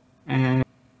smoke. And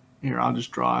here, I'll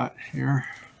just draw it here.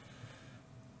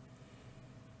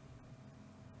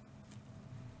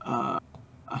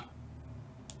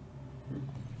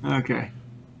 Okay.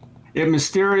 It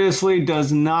mysteriously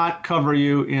does not cover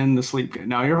you in the sleep gas.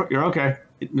 Now you're okay.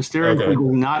 It mysteriously does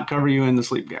not cover you in the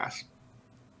sleep gas.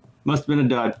 Must have been a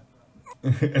dud.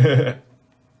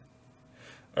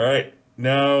 All right.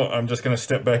 Now I'm just going to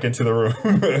step back into the room.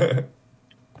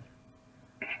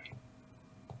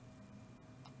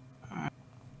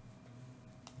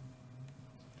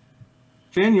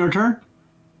 Finn, your turn.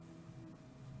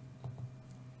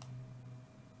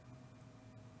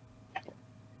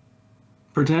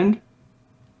 Pretend.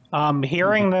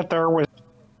 Hearing that there was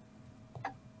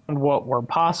what we're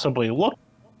possibly looking.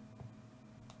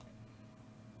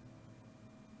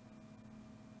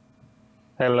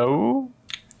 Hello?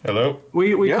 Hello?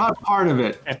 We Yep. caught part of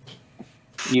it.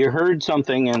 You heard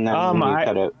something and then you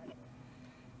cut out.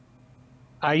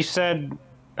 I said,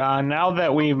 now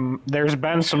that there's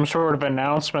been some sort of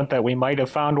announcement that we might have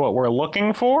found what we're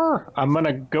looking for, I'm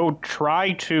gonna go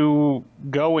try to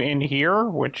go in here,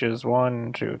 which is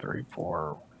 1, 2, 3,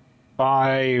 4,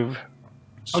 5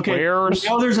 squares. You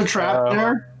know there's a trap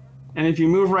there, and if you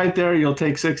move right there, you'll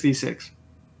take 66.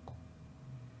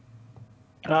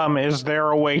 Is there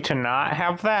a way to not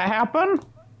have that happen?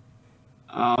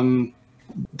 Don't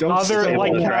Other,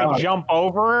 like, say can I that. jump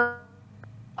over?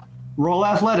 Roll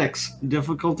athletics.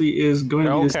 Difficulty is going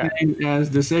to be the same as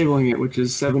disabling it, which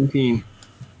is 17.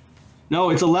 No,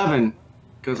 it's 11.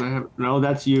 Because I have... No,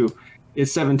 that's you.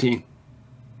 It's 17.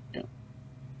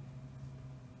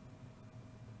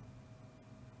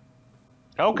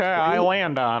 Okay, I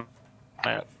land on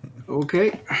it.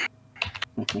 Okay.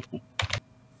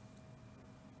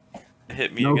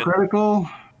 Hit me No again. critical.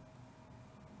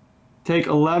 Take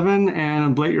 11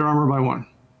 and ablate your armor by 1.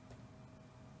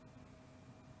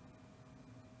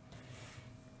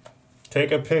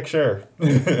 Take a picture.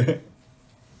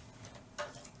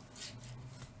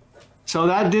 So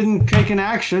that didn't take an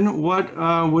action. What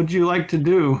would you like to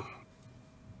do?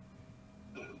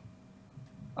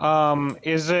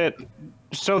 Is it...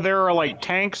 So there are, like,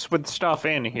 tanks with stuff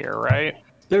in here, right?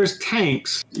 There's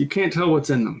tanks. You can't tell what's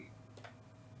in them.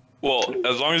 Well,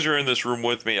 as long as you're in this room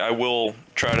with me, I will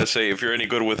try to say, if you're any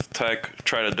good with tech,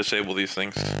 try to disable these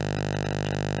things.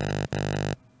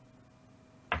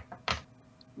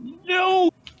 No!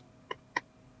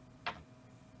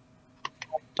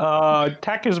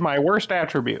 Tech is my worst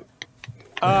attribute.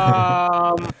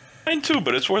 Mine too,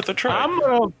 but it's worth a try. I'm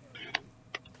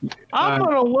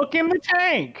gonna look in the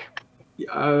tank.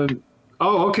 Oh,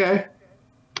 okay.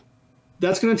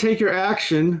 That's going to take your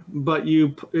action, but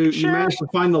you manage to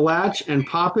find the latch and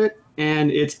pop it,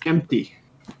 and it's empty.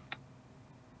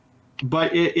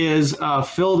 But it is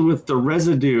filled with the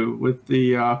residue, with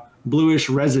the bluish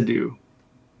residue,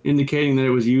 indicating that it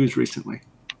was used recently.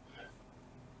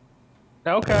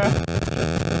 Okay.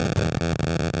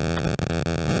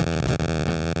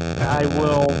 I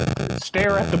will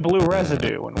stare at the blue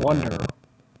residue and wonder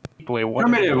deeply what.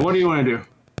 Primitive, what do you want to do?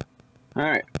 All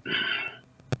right.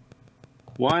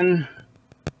 1,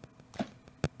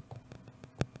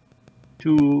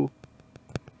 2,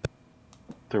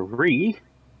 3.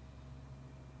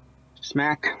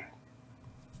 Smack.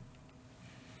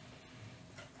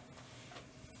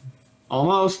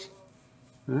 Almost.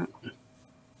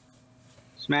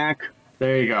 Smack.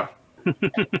 There you go.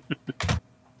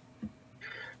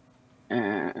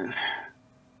 And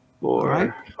 4,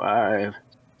 right. 5,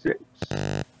 6,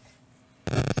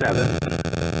 7.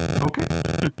 Okay.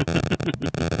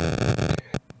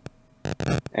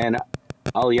 And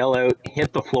I'll yell out,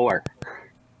 hit the floor.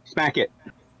 Smack it.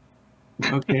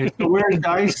 Okay. So where's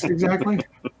Dice exactly?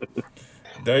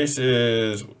 Dice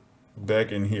is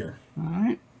back in here. All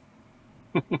right.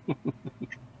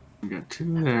 We got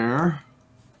 2 there.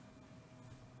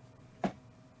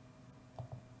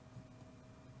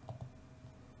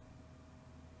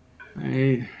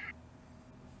 Hey.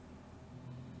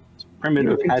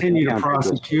 Primitive. Continue to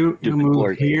prosecute. You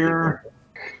move here.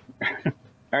 All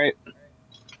right.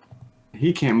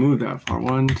 He can't move that far.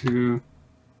 1, 2,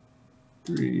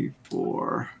 3,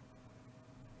 4.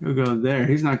 He'll go there.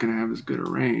 He's not going to have as good a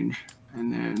range.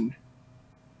 And then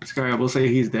this guy, we'll say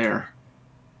he's there.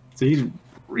 So he's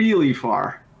really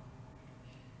far.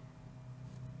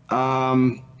 All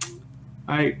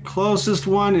right, closest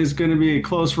one is going to be a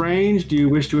close range. Do you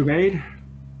wish to evade?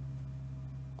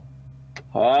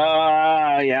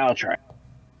 Yeah, I'll try.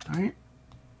 All right.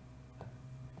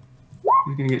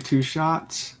 He's going to get 2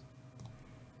 shots.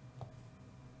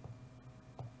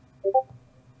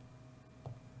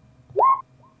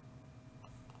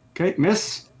 Okay,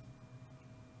 miss.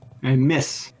 And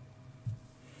miss.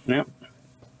 Yep.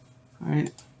 All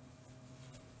right.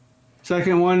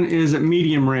 Second one is at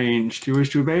medium range. Do you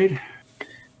wish to evade?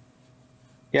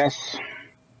 Yes.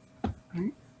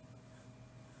 Right.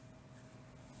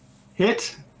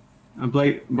 Hit. A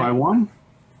blade by 1.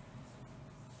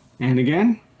 And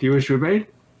again. Do you wish to evade?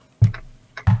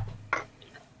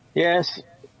 Yes.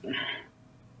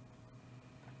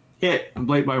 Hit. A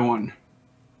blade by 1.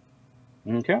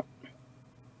 Okay.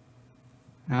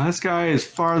 Now this guy is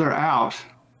farther out.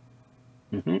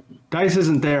 Mm-hmm. Dice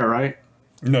isn't there, right?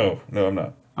 No, I'm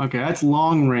not. Okay, that's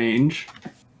long range.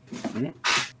 Mm-hmm.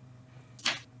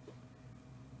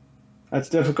 That's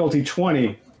difficulty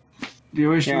 20. Do you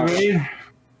wish to evade?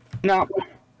 No.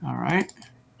 All right.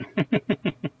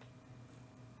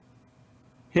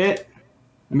 Hit.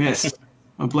 Miss.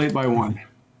 A blade by 1.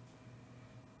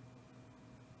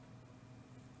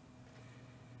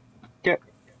 Okay.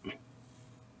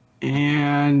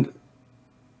 And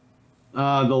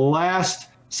the last.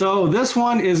 So this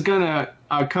one is going to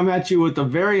come at you with a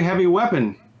very heavy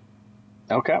weapon.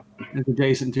 Okay. It's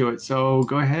adjacent to it. So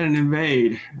go ahead and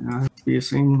invade. It's the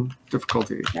same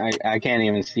difficulty. I can't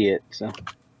even see it, so.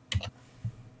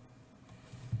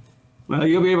 Well,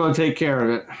 you'll be able to take care of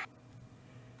it.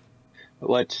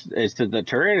 Is it the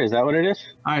turret? Is that what it is?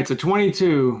 All right, so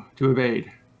 22 to evade.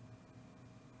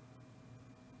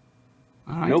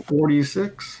 All right, Nope.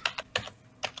 46.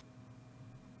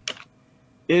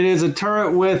 It is a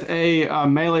turret with a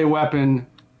melee weapon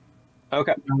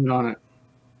Okay. on it.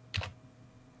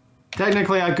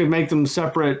 Technically, I could make them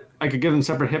separate. I could give them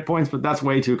separate hit points, but that's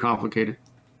way too complicated.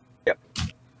 Yep.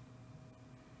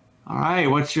 All right,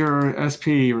 what's your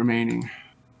SP remaining?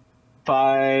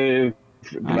 5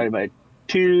 divided by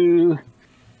 2.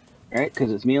 Right,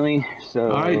 because it's melee.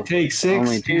 So. All right, take 6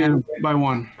 only 2. and by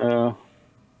 1.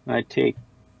 I take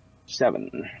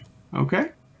 7.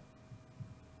 Okay.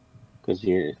 Because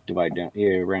you divide down,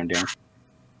 you round down.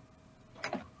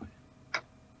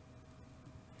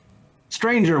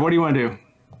 Stranger, what do you want to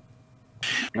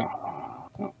do?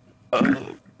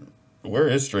 Where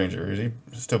is Stranger? Is he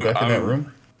still back in that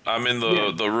room? I'm in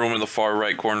the room in the far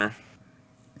right corner.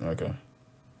 Okay.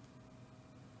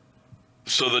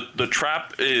 So the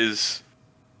trap is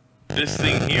this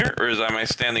thing here, or am I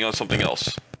standing on something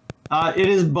else? It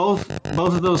is both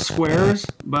of those squares,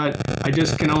 but I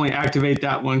just can only activate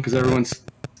that one because everyone's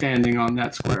standing on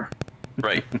that square.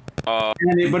 Right. But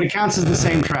it counts as the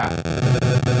same trap.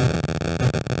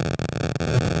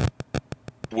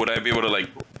 Would I be able to like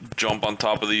jump on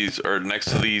top of these or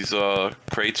next to these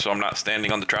crates so I'm not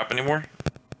standing on the trap anymore?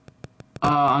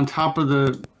 On top of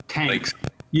the tanks.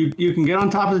 You can get on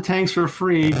top of the tanks for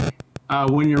free.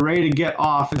 When you're ready to get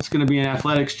off, it's going to be an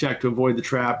athletics check to avoid the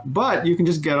trap. But you can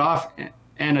just get off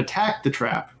and attack the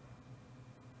trap.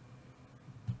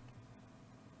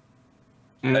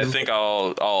 And I think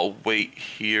I'll wait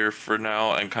here for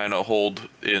now and kind of hold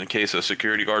in case a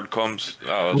security guard comes.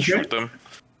 Okay. Shoot them.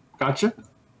 Gotcha.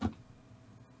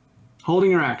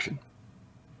 Holding your action.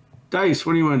 Dice,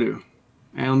 what do you want to do?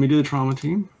 And let me do the trauma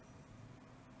team.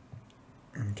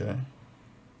 Okay.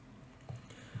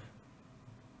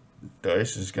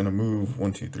 Dice is going to move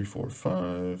 1, 2, 3, 4,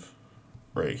 5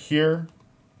 right here.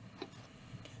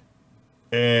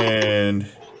 And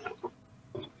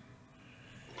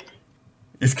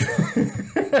He's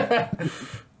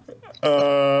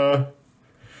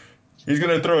he's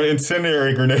gonna throw an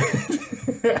incendiary grenade.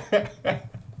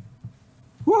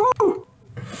 Woohoo!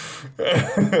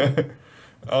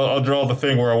 I'll draw the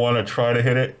thing where I want to try to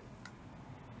hit it.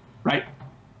 Right.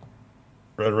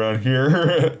 Right around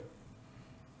here.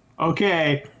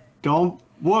 Okay. Don't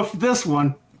woof this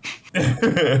one.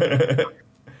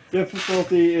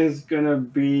 Difficulty is going to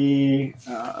be...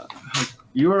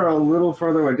 you are a little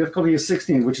further away. Difficulty is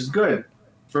 16, which is good.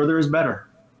 Further is better.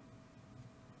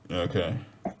 Okay.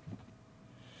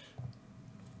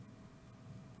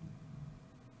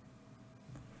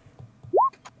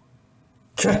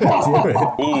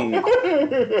 God damn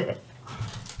it.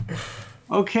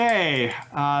 Okay.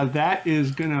 That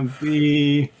is going to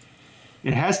be...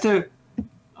 It has to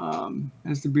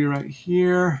be right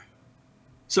here.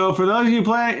 So for those of you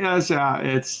playing,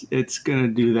 it's going to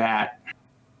do that.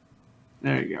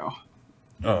 There you go.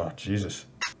 Oh, Jesus.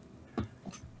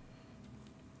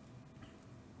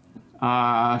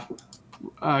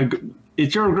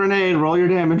 It's your grenade. Roll your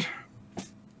damage.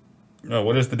 Oh,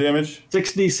 what is the damage?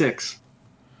 6d6.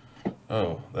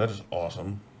 Oh, that is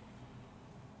awesome.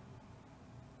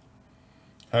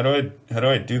 How do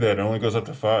I do that? It only goes up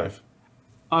to 5.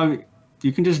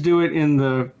 You can just do it in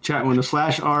the chat window.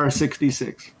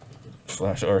 /R66.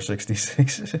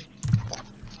 /R66.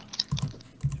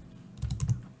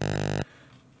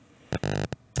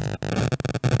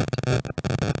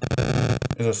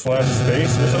 Is it slash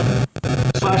space or something?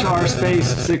 /R space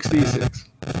 66.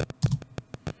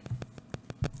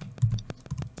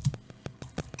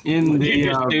 In the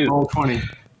roll 20.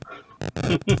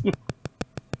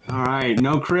 All right,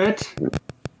 no crit.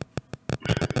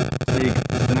 Take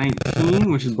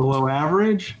 19, which is below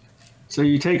average. So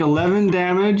you take 11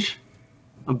 damage,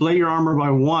 ablate your armor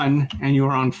by 1, and you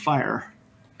are on fire.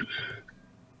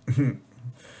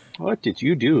 What did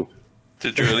you do?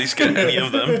 Did you at least get any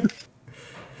of them?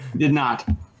 Did not.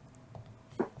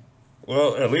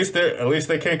 Well, at least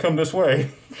they can't come this way.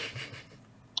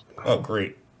 Oh,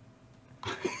 great.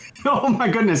 Oh my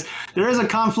goodness. There is a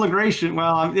conflagration.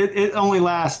 Well, it only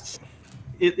lasts.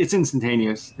 It's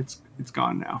instantaneous. It's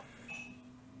gone now.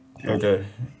 Okay.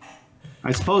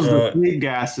 I suppose the bleed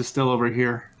gas is still over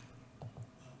here.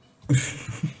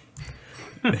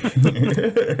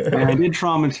 And I did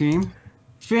trauma team.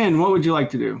 Finn, what would you like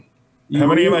to do? How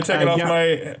many am I taking off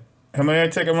my? How many am I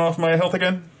taking off my health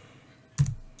again?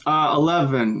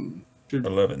 11.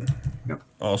 11. Yep.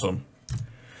 Awesome.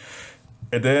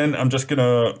 And then I'm just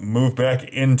gonna move back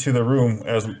into the room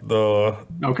as the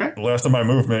last of my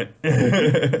movement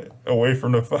away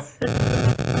from the fire.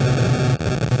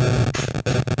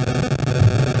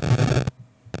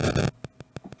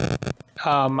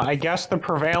 I guess the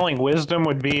prevailing wisdom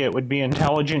would be it would be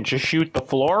intelligent to shoot the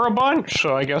floor a bunch,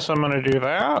 so I guess I'm going to do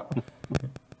that.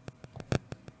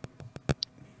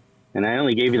 And I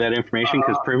only gave you that information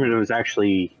because Primitive has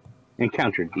actually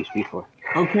encountered these before.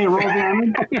 Okay, roll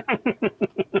damage.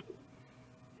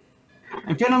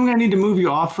 And Finn, I'm going to need to move you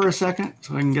off for a second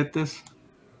so I can get this.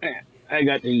 I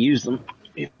got to use them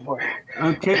before.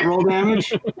 Okay, roll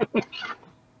damage.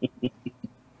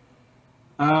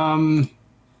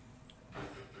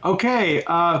 Okay,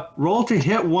 roll to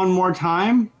hit one more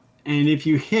time, and if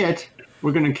you hit,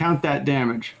 we're going to count that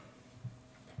damage.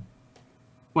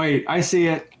 Wait, I see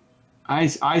it. I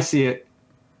see it.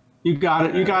 You got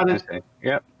it. You got it. Okay.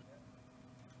 Yep.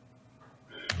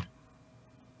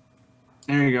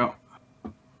 There you go.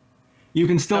 You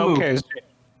can still move. Okay.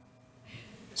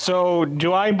 So,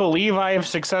 do I believe I have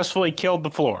successfully killed the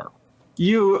floor?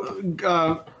 You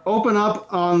open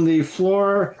up on the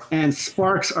floor, and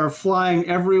sparks are flying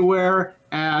everywhere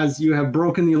as you have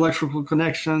broken the electrical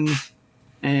connections.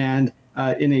 And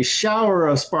in a shower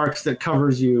of sparks that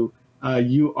covers you,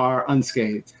 you are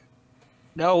unscathed.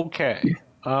 Okay.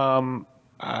 Then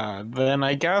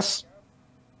I guess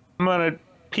I'm going to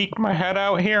peek my head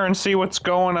out here and see what's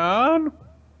going on.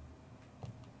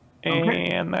 Okay.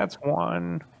 And that's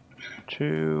 1,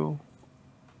 2,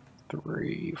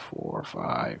 3, 4,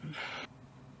 5,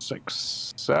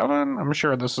 6, 7. I'm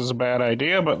sure this is a bad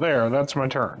idea, but there, that's my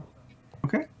turn.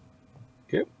 Okay.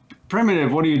 Yep.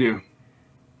 Primitive, what do you do?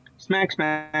 Smack,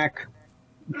 smack.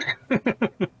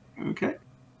 Okay.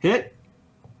 Hit.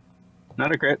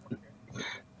 Not a crit.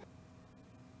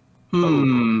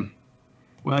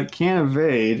 Well, it can't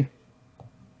evade.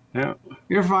 Yeah.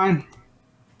 You're fine.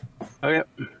 Okay.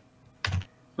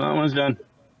 So that one's done.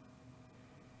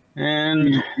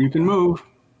 And You can move.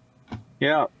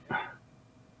 yeah.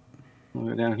 We'll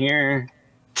go down here.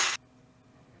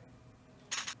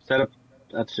 Set up.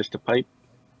 That's just a pipe.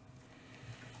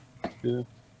 Yeah.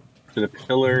 To the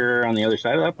pillar on the other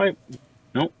side of that pipe?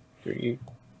 Nope. 3.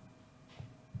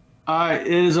 It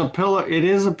is a pillar. It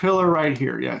is a pillar right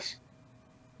here. Yes.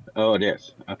 Oh, it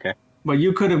is. Okay. But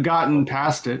you could have gotten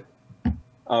past it.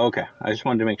 Oh, okay. I just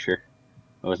wanted to make sure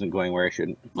I wasn't going where I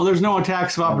shouldn't. Well, there's no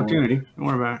attacks of opportunity. Don't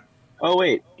worry about it. Oh,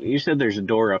 wait. You said there's a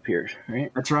door up here,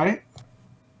 right? That's right.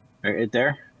 Right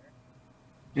there?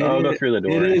 I'll go through the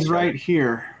door. It is right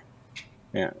here.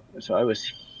 Yeah. So I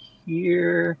was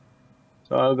here.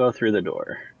 So I'll go through the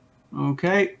door.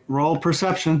 Okay. Roll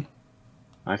perception.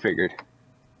 I figured.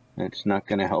 It's not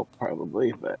going to help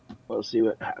probably, but we'll see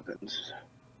what happens.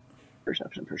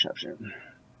 Perception.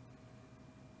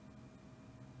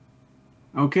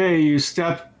 Okay, you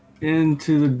step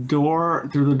into the door,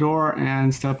 through the door,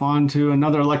 and step onto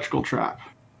another electrical trap.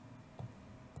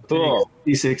 Cool.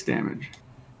 D6 damage.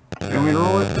 You want me to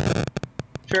roll it?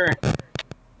 Sure.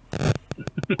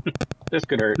 This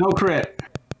could hurt. No crit.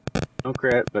 No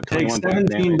crit, but Take 21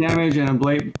 17 damage and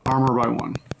ablate armor by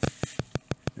 1.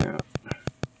 Yeah.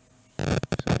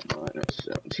 So minus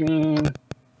 17.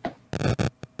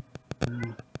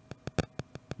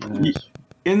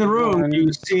 In the room,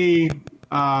 you see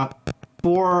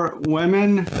 4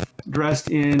 women dressed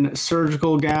in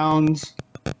surgical gowns,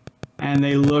 and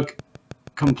they look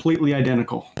completely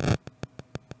identical.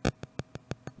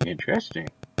 Interesting.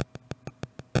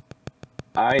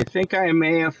 I think I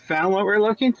may have found what we're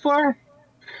looking for.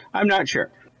 I'm not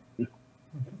sure.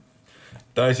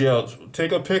 Dice, yeah,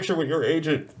 take a picture with your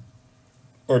agent.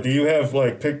 Or do you have,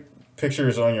 like,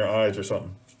 pictures on your eyes or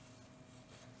something?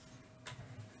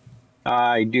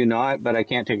 I do not, but I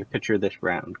can't take a picture of this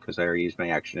round because I already used my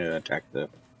action to attack the...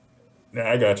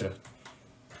 Yeah, I gotcha.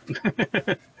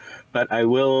 But I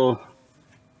will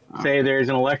say there's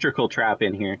an electrical trap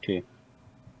in here, too.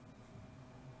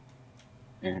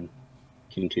 And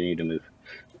continue to move.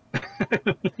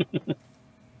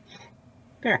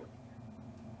 There.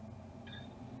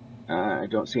 I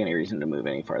don't see any reason to move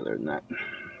any farther than that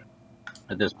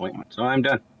at this point. So I'm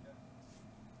done.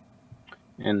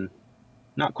 And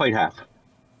not quite half.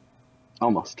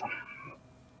 Almost.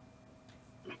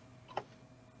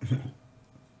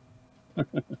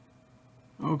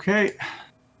 Okay.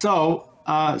 So,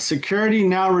 security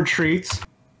now retreats.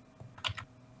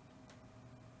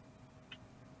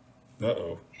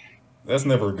 Uh-oh. That's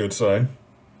never a good sign.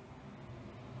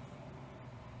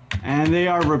 And they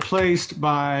are replaced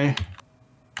by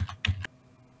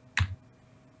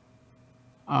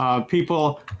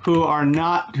people who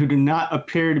do not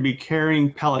appear to be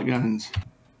carrying pellet guns.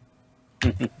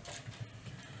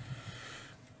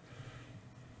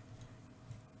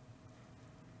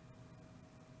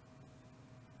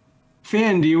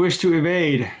 Finn, do you wish to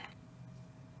evade?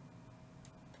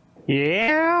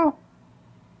 Yeah.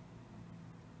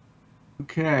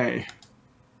 Okay.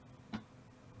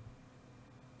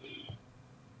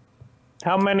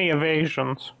 How many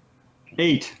evasions?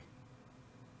 8.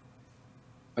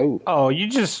 Oh, you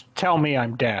just tell me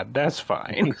I'm dead. That's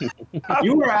fine.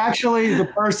 You were actually the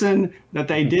person that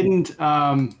they didn't,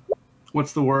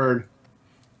 what's the word?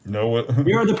 No, what?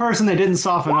 You were the person they didn't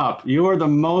soften up. You are the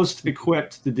most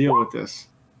equipped to deal with this.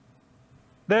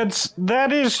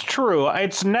 That is true.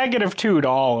 It's -2 to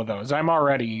all of those. I'm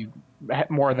already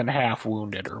more than half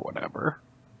wounded or whatever.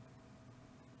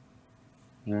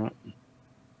 Yeah.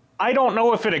 I don't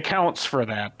know if it accounts for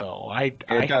that, though. I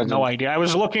have doesn't. no idea. I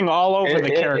was looking all over the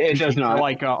character it does sheet not. for,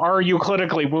 like, are you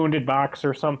critically wounded box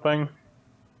or something?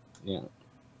 Yeah.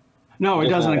 No, it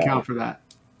It's doesn't not account for that.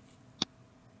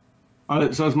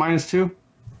 So it's -2?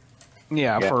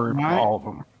 Yeah, Yeah. for Right. all of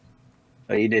them.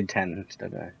 Oh, you did 10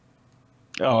 instead of...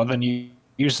 Oh, then you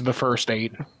use the first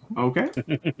 8. Okay.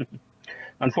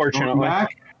 Unfortunately. Going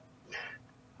back.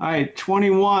 All right,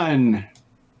 21.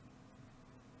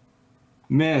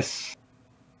 Miss.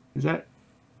 Is that...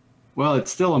 Well,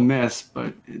 it's still a miss,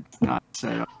 but it's not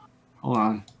set up. Hold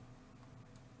on.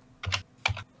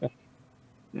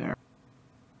 There.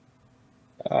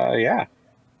 Yeah.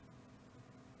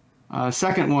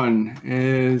 Second one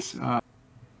is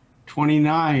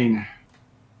 29.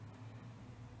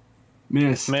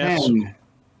 Miss. 10.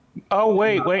 Oh,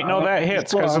 wait, no, that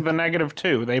hits because of the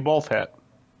 -2. They both hit.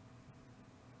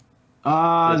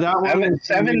 That one is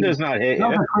 7 does not hit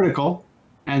not you. a critical,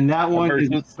 and that one versus-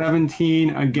 is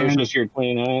 17 against Versus your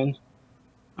 29.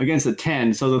 against a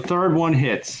 10. So the third one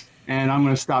hits, and I'm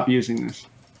going to stop using this.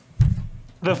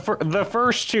 The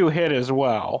first 2 hit as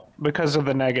well because of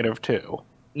the -2.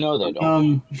 No, they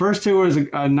don't. First two was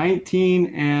a 19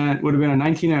 and would have been a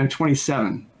 19 and a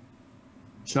 27.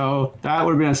 So that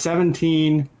would have been a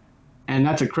 17, and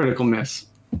that's a critical miss.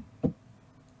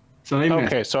 So they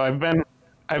missed. Okay, so I've been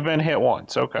hit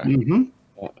once. Okay. Mm-hmm.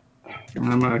 And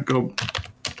I'm going to go.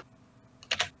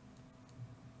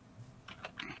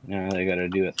 Now they got to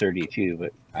do a 32,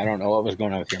 but I don't know what was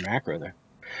going on with your macro there.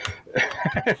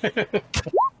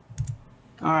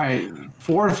 All right.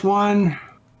 Fourth one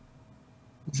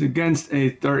is against a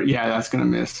third. Yeah, that's going to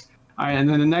miss. All right. And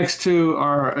then the next two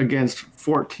are against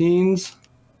 14s.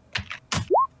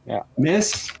 Yeah.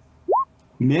 Miss.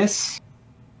 Miss.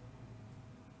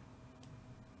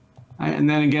 All right, and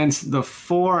then against the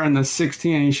 4 and the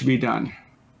 16, you should be done.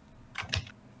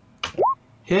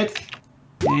 Hit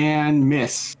and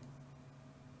miss.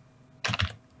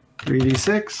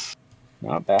 3d6.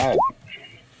 Not bad.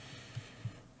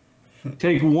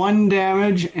 Take 1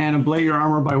 damage and ablate your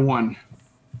armor by 1.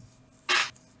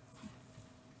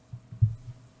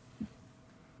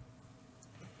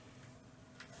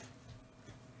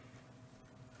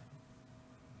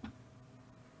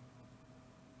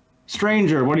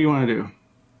 Stranger, what do you want to do?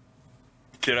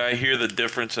 Can I hear the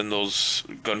difference in those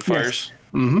gunfires? Yes.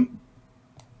 Mm-hmm.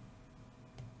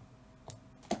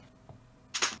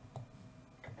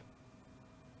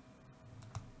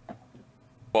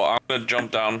 Well, I'm gonna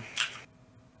jump down.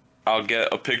 I'll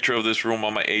get a picture of this room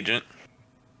on my agent.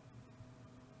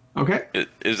 Okay.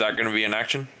 Is that gonna be an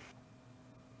action?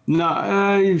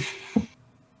 No.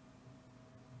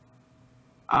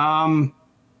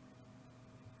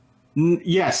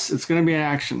 Yes, it's going to be an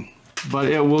action, but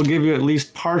it will give you at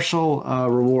least partial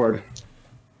reward.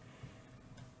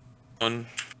 1,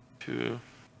 2.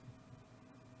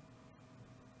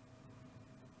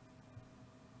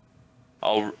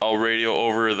 I'll radio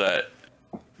over that.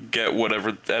 Get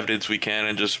whatever evidence we can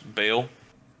and just bail.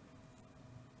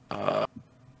 All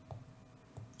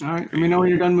right, let me know when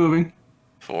you're done moving.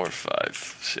 4,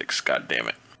 5, 6. God damn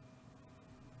it.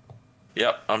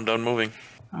 Yep, I'm done moving.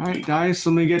 All right, guys,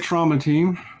 let me get trauma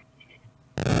team.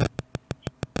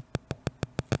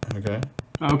 Okay.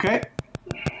 Okay.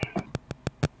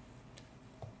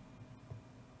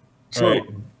 All right.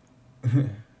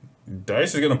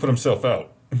 Dice is going to put himself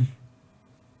out.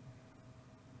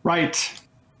 Right.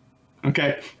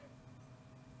 Okay.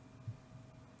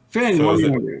 Finn, So what is do you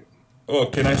it- want to do? Oh,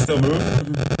 can I still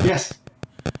move? Yes,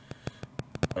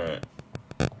 All right.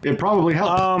 it probably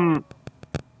helps.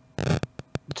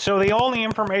 So the only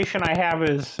information I have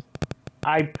is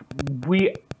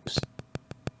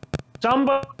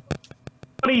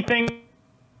somebody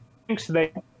thinks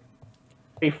they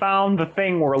found the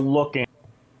thing we're looking.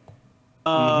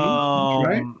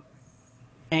 Right.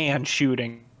 And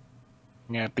shooting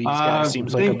at these guys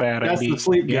seems like a bad that's idea. the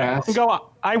sleep gas. Go.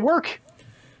 I work.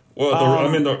 Well,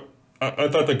 I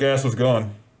thought the gas was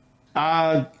gone.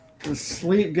 The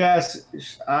sleep gas,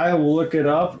 I will look it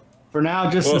up. For now,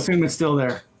 just Well- assume it's still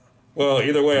there. Well,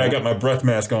 either way, I got my breath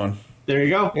mask on. There you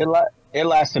go. It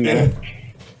lasts a minute.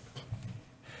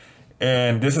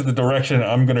 And this is the direction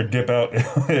I'm going to dip out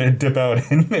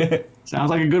in. Sounds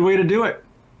like a good way to do it.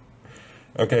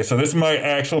 Okay, so this is my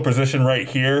actual position right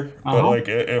here. But Uh-huh. like,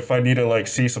 if I need to like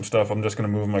see some stuff, I'm just going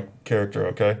to move my character,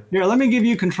 okay? Here, let me give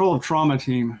you control of trauma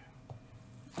team.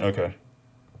 Okay.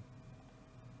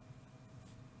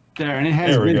 There, and it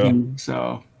has There we go. vision,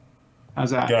 so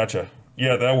how's that? Gotcha.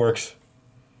 Yeah, that works.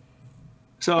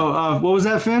 So, what was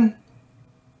that, Finn?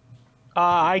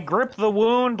 I grip the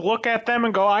wound, look at them,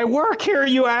 and go, I work here,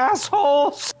 you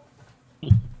assholes!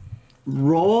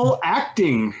 Roll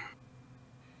acting.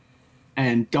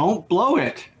 And don't blow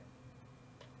it.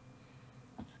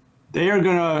 They are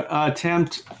going to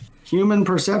attempt human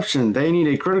perception. They need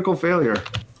a critical failure.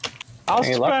 I'll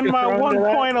Hey, luck spend to my throw into 1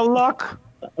 that? point of luck.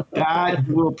 That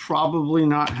will probably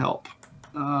not help.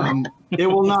 It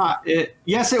will not.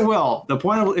 Yes, it will. The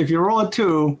point of if you roll a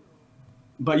 2,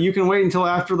 but you can wait until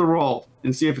after the roll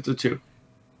and see if it's a 2.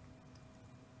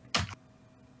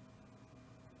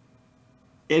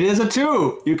 It is a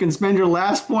 2. You can spend your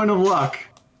last point of luck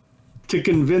to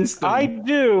convince them. I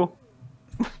do.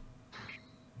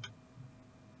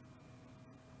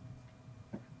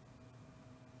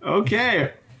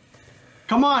 Okay.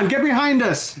 Come on, get behind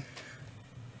us.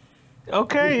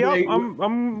 Okay, What do yep, they- I'm What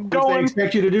do they going.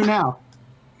 expect you to do now?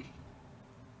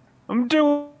 I'm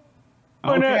doing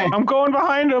Okay. it. I'm going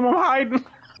behind him. I'm hiding.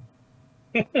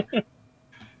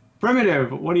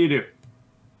 Primitive, what do you do?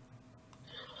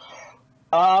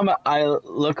 I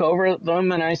look over at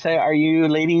them and I say, "Are you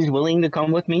ladies willing to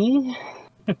come with me?"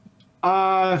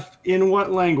 In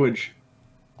what language?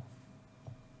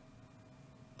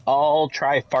 I'll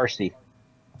try Farsi.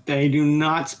 They do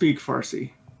not speak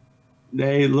Farsi.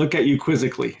 They look at you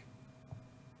quizzically.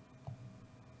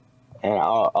 And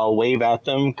I'll wave at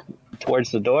them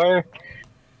towards the door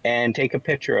and take a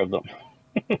picture of them.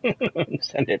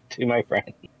 Send it to my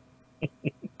friend.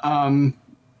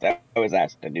 I was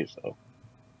asked to do so.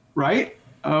 Right?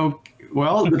 Oh,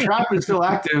 well, the trap is still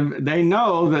active. They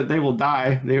know that they will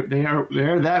die.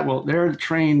 They're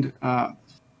trained for All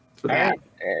that.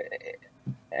 right.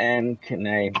 And can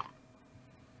I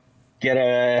get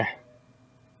a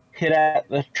hit at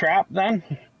the trap then?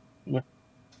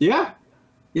 Yeah.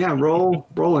 Yeah,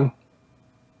 rolling.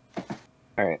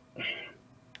 All right.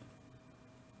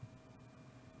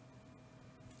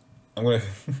 I'm gonna.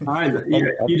 All right,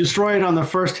 you destroy it on the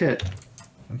first hit.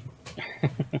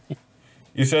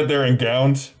 You said they're in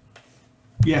gowns.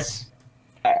 Yes.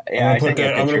 Yeah, I'm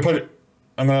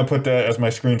gonna put that as my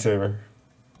screensaver.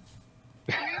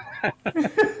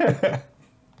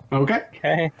 Okay.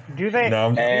 Okay. Do they No.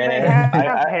 do they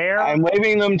have hair? I'm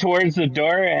waving them towards the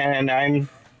door, and I'm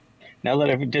now that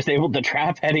I've disabled the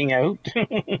trap, heading out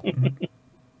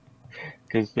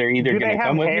because they're either Do going they to have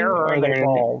come with me hair or are they they're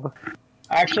bald?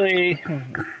 actually.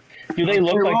 Do they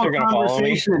look like they're going to follow me?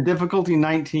 Conversation at difficulty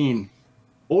 19,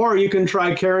 or you can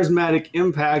try charismatic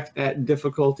impact at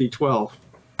difficulty 12.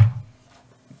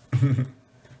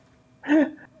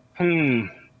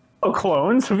 Oh,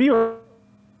 clones? Have you?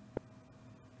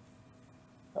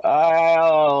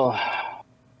 I'll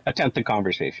attempt the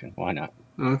conversation. Why not?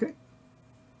 Okay.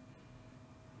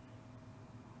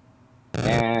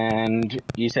 And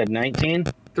you said 19?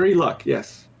 3 luck.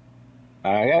 Yes.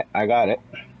 Okay, I got it.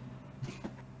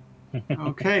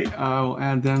 Okay, I'll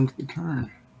add them to the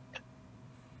turn.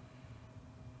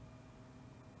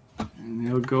 And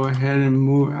they'll go ahead and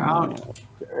move out.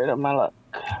 Get rid of my luck.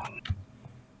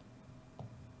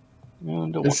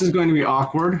 This is going to be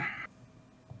awkward.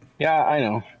 Yeah, I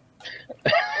know.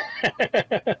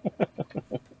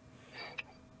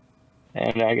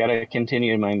 And I gotta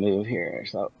continue my move here.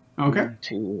 So Okay. 1,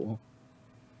 2,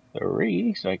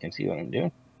 3, so I can see what I'm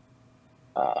doing.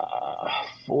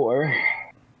 4,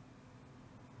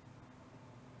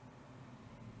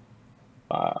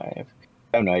 5. I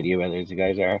have no idea where these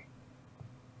guys are.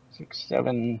 6,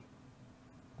 7.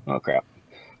 Oh crap!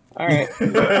 All right.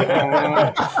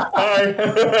 Hi.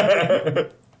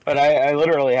 But I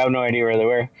literally have no idea where they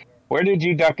were. Where did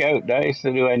you duck out, Dice?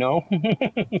 Do I know?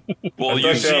 Well, I you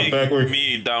ducked see out backwards.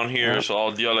 me down here, so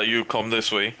I'll yell at you, come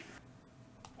this way,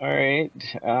 All right.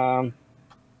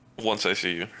 once I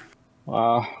see you.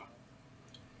 Well,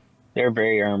 they're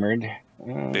very armored.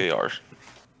 They are.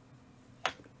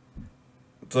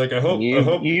 It's like I hope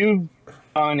You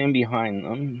on in behind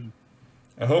them.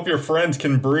 I hope your friends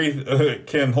can breathe,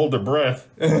 can hold their breath.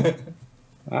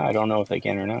 I don't know if they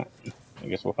can or not. I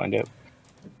guess we'll find out.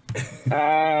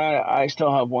 I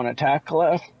still have 1 attack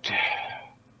left.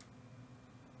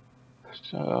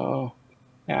 So,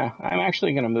 yeah, I'm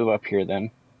actually going to move up here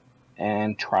then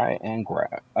and try and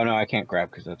grab. Oh, no, I can't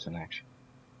grab because that's an action.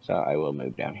 So I will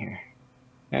move down here.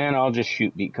 And I'll just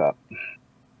shoot D Cup.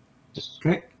 Just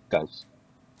Okay. because.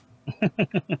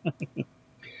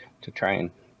 To try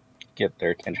and get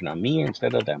their attention on me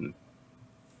instead of them.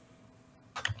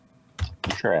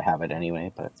 I'm sure I have it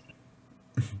anyway, but...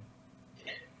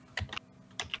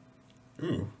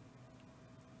 Ooh.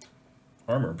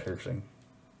 Armor piercing.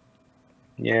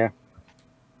 Yeah.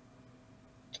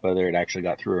 It's whether it actually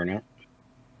got through or not.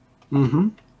 Mm-hmm.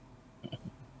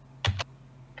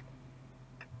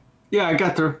 Yeah, I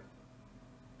got through.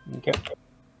 Okay.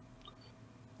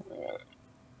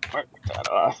 Mark that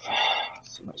off.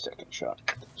 This is my second shot.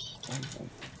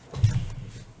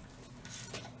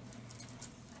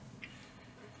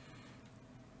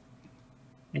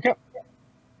 Okay.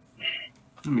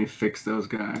 Let me fix those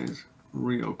guys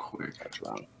real quick. That's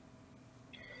wrong.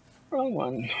 Wrong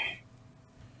one.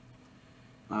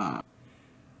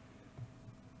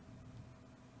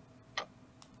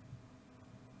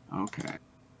 Okay.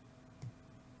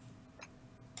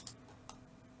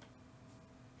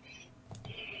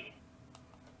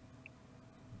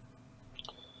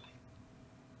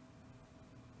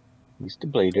 At least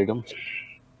debladed them.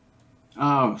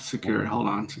 Oh, security. Hold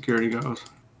on. Security goes.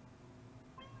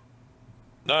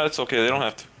 No, it's okay. They don't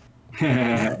have to.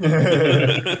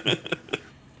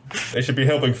 They should be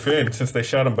helping Finn since they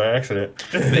shot him by accident.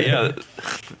 Yeah.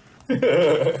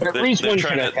 At least one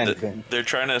should have been. They're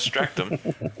trying to extract them.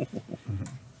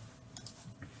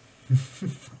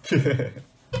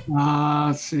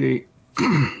 Let's see.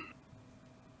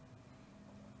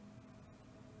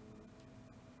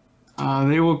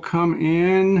 They will come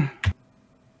in.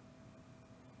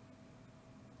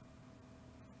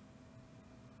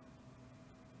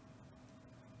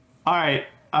 All right.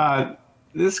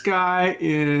 This guy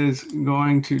is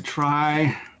going to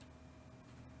try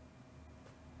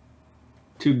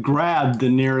to grab the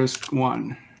nearest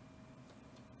one.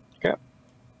 Okay.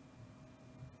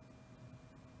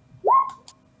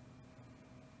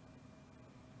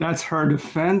 That's her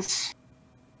defense.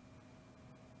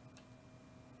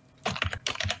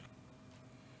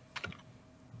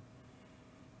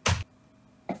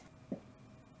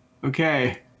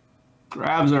 Okay.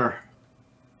 Grabs her.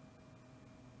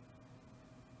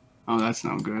 Oh, that's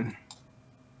not good.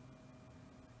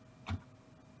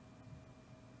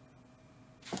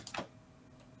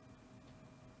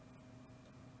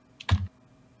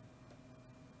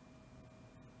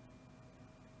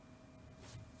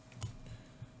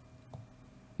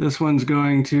 This one's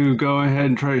going to go ahead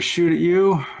and try to shoot at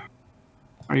you.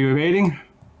 Are you evading?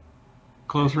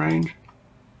 Close range?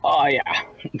 Oh, yeah.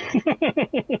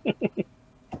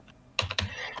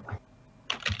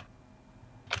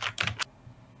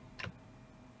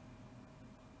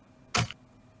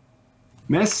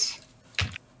 Miss.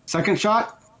 Second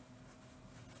shot.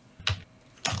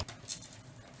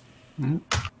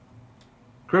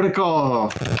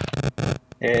 Critical.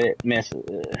 It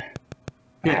misses.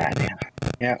 Yeah. Ah, damn.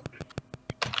 Yeah.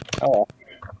 Oh.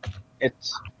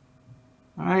 It's...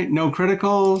 All right, no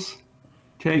criticals.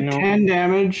 Take 10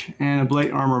 damage and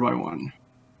ablate armor by 1.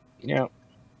 Yep.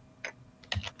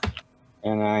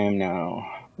 And I am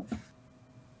now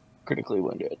critically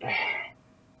wounded.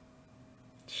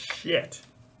 Shit.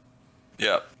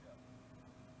 Yeah.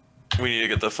 We need to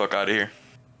get the fuck out of here.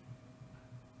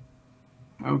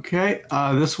 Okay,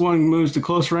 this one moves to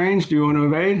close range. Do you want to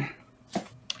evade?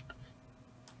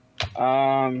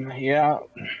 Yeah. All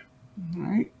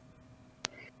right.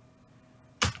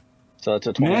 So it's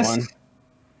a 21. Miss.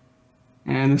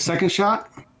 And the second shot?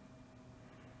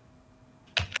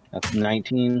 That's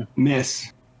 19.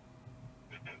 Miss.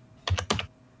 There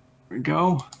we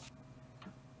go.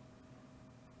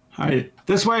 All right,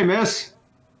 this way, miss.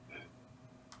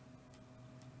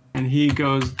 And he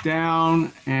goes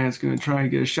down, and it's going to try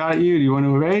and get a shot at you. Do you want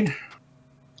to evade?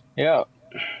 Yeah.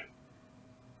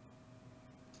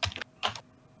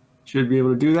 Should be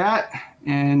able to do that.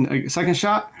 And a second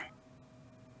shot.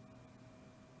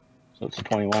 So it's a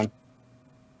 21.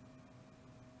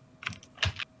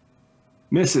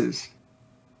 Misses.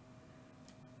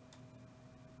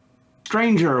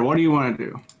 Stranger, what do you want to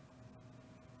do?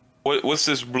 What's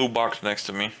this blue box next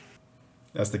to me?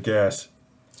 That's the gas.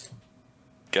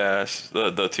 Gas.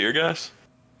 The tear gas?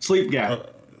 Sleep gas.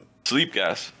 Sleep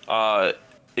gas.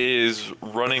 Is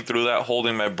running through that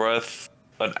holding my breath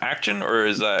an action, or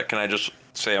is that, can I just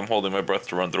say I'm holding my breath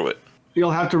to run through it?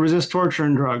 You'll have to resist torture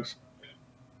and drugs.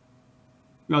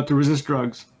 You'll have to resist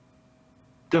drugs.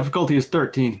 Difficulty is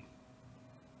 13.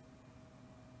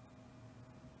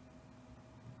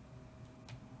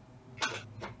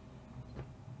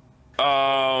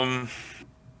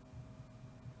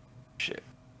 Shit.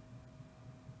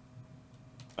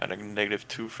 I had a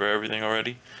 -2 for everything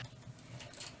already.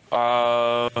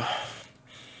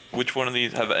 Which one of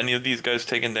these, have any of these guys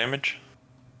taken damage?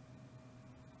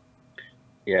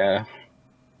 Yeah.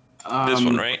 This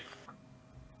one, right?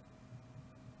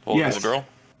 Holding yes. the girl?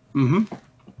 Mm-hmm.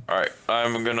 Alright,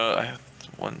 I'm gonna, I have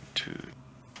 1, 2,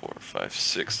 4, 5,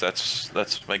 6.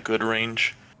 That's my good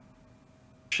range.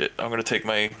 Shit, I'm gonna take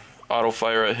my auto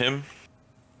fire at him.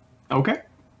 Okay.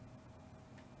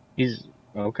 He's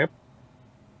okay.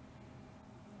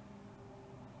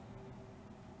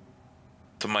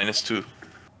 It's a -2.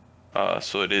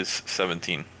 So it is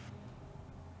 17.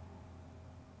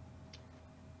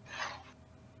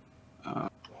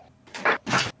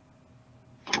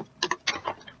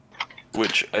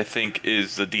 Which I think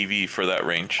is the DV for that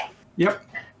range. Yep.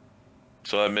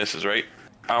 So that misses, right?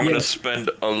 I'm gonna spend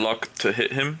a luck to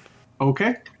hit him.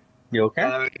 Okay. You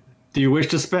okay? Do you wish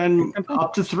to spend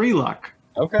up to 3 luck?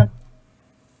 Okay.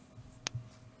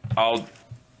 I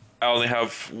only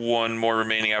have 1 more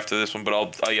remaining after this one, but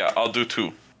I'll do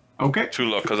 2. Okay. 2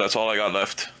 luck, because that's all I got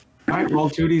left. All right, roll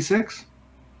 2d6.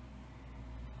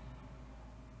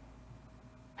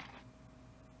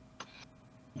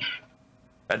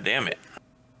 God damn it.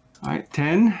 All right,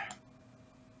 10.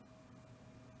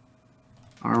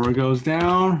 Armor goes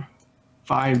down.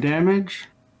 5 damage.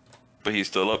 But he's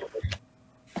still up.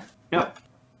 Yep.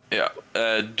 Yeah.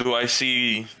 Do I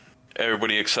see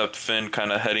everybody except Finn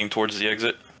kind of heading towards the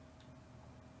exit?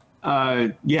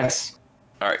 Yes.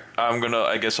 Alright,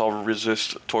 I guess I'll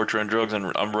resist torture and drugs,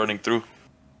 and I'm running through.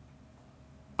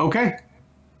 Okay.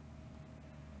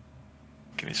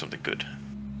 Give me something good.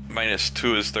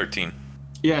 -2 is 13.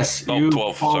 Yes, Oh, you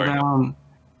 12, fall sorry. down.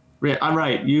 I'm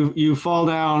right. You fall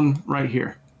down right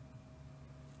here.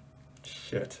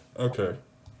 Shit. Okay.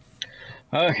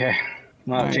 Okay.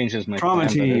 Well, All it right. changes my Trauma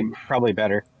plan, but team. it's probably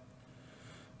better.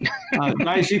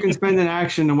 Guys, you can spend an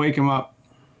action to wake him up.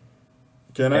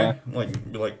 Can Yeah. I?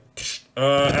 Like, be like,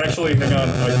 actually, hang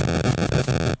on.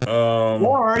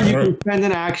 Or you can spend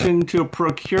an action to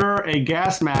procure a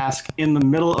gas mask in the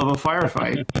middle of a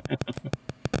firefight.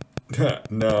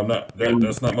 No, I'm not.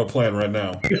 That's not my plan right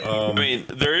now. I mean,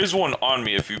 there is one on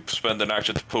me if you spend an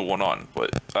action to put one on,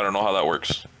 but I don't know how that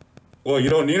works. Well, you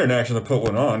don't need an action to put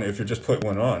one on if you just put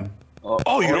one on.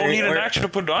 Oh, you don't need an action to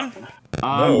put it on?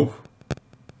 No.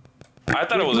 I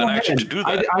thought it was an action to do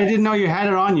that. I didn't know you had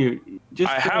it on you.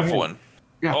 I have one.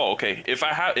 Yeah. Oh, okay. If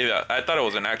I have, I thought it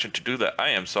was an action to do that. I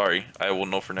am sorry. I will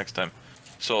know for next time.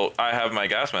 So I have my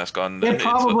gas mask on. Then It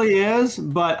probably is,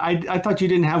 but I thought you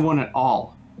didn't have one at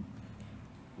all.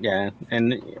 Yeah,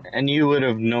 and you would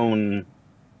have known.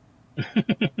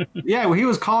 Yeah, well, he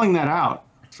was calling that out.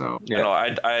 So yeah. You know,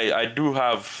 I do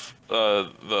have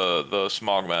the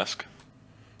smog mask.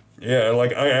 Yeah,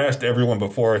 like I asked everyone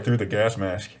before I threw the gas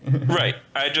mask. Right.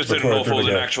 I just didn't know if it was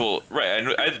an actual. Right.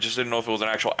 I just didn't know if it was an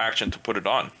actual action to put it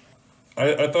on.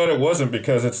 I thought it wasn't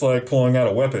because it's like pulling out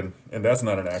a weapon, and that's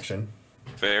not an action.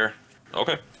 Fair.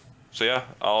 Okay. So yeah,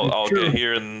 I'll get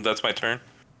here, and that's my turn.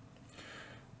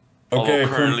 Okay. Although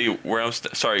currently, where I'm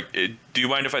sorry, do you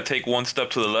mind if I take one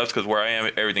step to the left? Because where I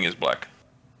am, everything is black.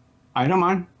 I don't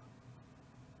mind.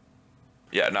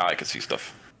 Yeah, now I can see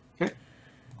stuff. Okay.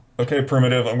 Okay,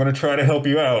 Primitive, I'm going to try to help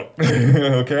you out.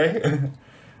 Okay?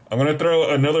 I'm going to throw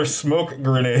another smoke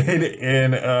grenade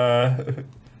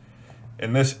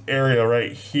in this area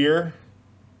right here.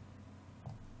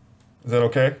 Is that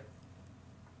okay?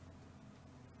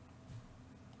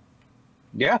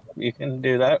 Yeah, you can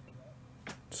do that.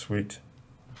 Sweet.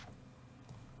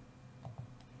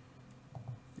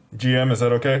 GM, is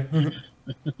that okay?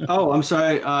 Oh, I'm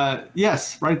sorry.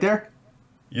 Yes, right there.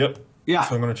 Yep. Yeah.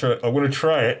 So I'm gonna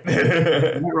try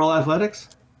it. Roll athletics.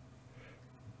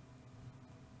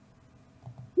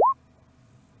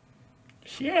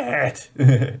 Shit.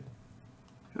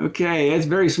 Okay, it's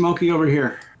very smoky over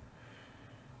here.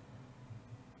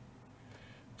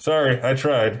 Sorry, I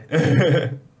tried.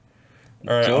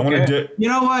 All right, okay. I'm gonna do. You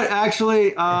know what?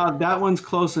 Actually, that one's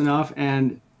close enough,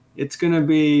 and it's gonna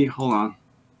be. Hold on.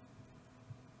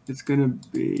 It's gonna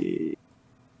be.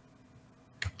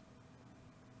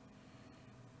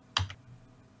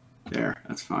 There,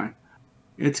 that's fine.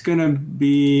 It's gonna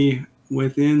be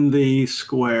within the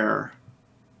square,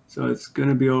 so it's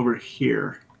gonna be over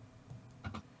here.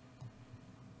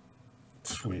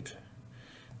 Sweet.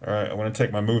 All right, I'm gonna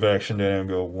take my move action down and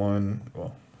go one.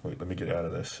 Well, wait, let me get out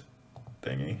of this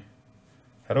thingy.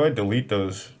 How do I delete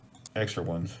those extra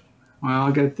ones? Well,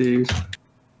 I'll get these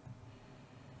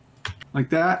like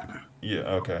that. Yeah.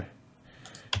 Okay.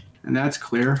 And that's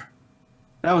clear.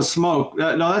 That was smoke.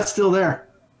 No, that's still there.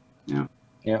 Yeah.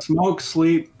 Yeah. Smoke,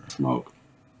 sleep, smoke.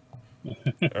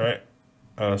 All right.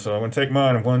 So I'm gonna take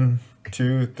mine. 1,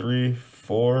 2, 3,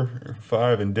 4,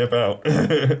 5, and dip out.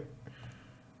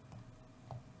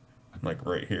 Like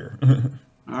right here.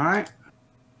 All right.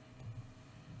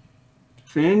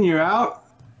 Finn, you're out.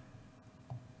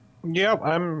 Yep,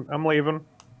 I'm leaving.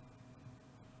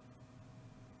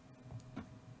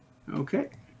 Okay.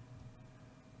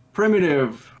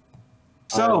 Primitive.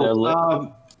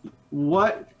 So,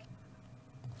 what?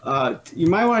 You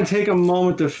might want to take a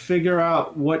moment to figure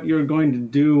out what you're going to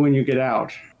do when you get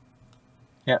out.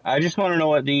 Yeah, I just want to know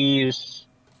what these.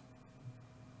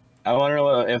 I want to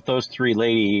know if those three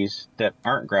ladies that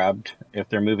aren't grabbed, if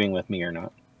they're moving with me or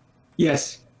not.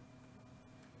 Yes.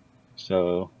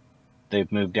 So,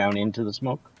 they've moved down into the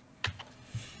smoke.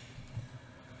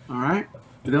 All right.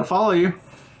 They'll follow you.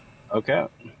 Okay.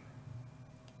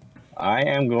 I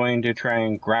am going to try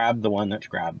and grab the one that's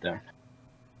grabbed there.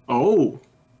 Oh.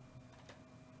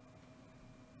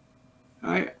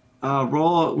 All right.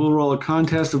 We'll roll a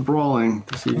contest of brawling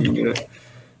to see if you can get it.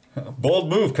 Bold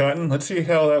move, Cotton. Let's see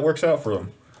how that works out for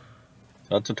him.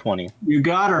 So that's a 20. You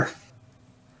got her.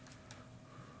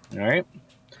 All right.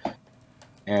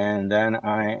 And then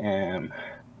I am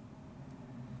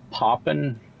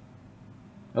popping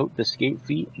out the skate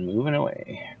feet and moving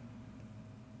away.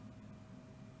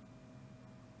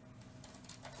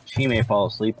 She may fall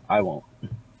asleep. I won't.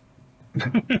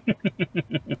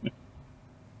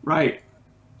 Right.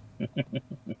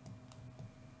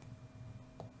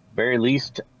 Very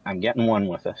least, I'm getting one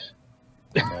with us.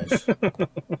 Nice.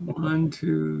 1,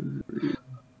 2, 3.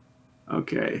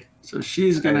 Okay. So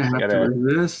she's going to have to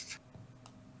resist.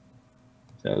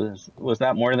 So was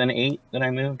that more than 8 that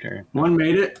I moved? Or One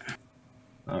made it.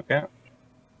 okay.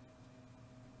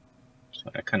 So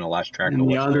I kind of lost track And of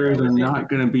the what's others are going on. not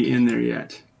going to be in there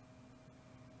yet.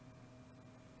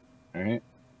 All right.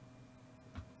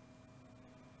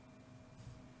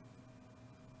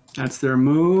 That's their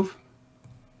move.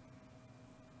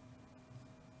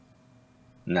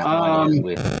 Now mine is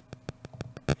with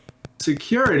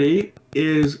security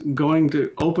is going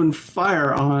to open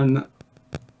fire on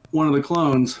one of the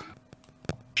clones.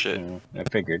 Shit. I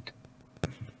figured.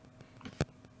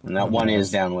 And that one is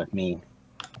down with me.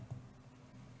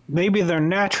 Maybe they're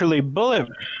naturally bullet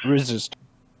resistant.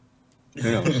 Who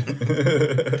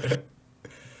knows?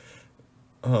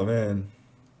 Oh, man.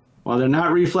 Well, they're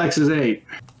not reflexes 8.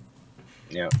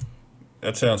 Yeah.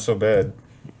 That sounds so bad.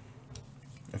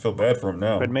 I feel bad for him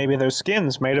now. But maybe their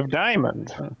skin's made of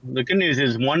diamond. The good news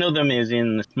is one of them is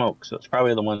in the smoke, so it's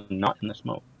probably the one not in the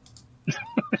smoke.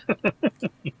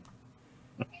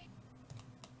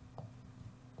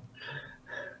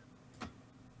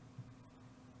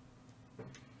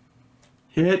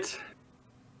 Hit.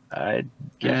 I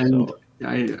guess And so.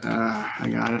 I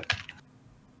got it.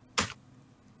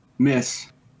 Miss.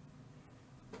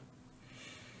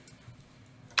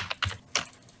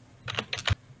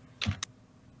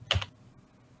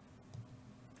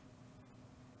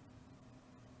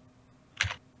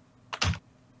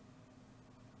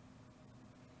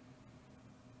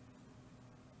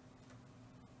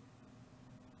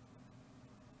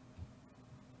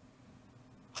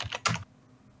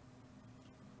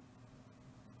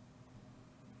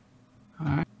 All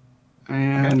right.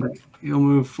 And he'll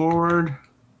move forward.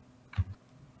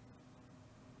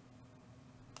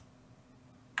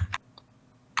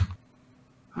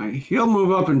 All right, he'll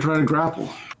move up and try to grapple.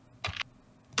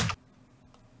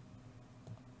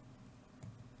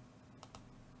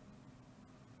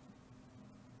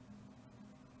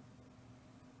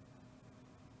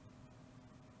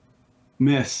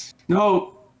 Miss.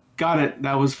 No, got it.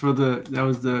 That was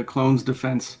the clone's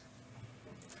defense.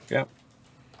 Yep.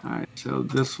 All right, so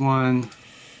this one.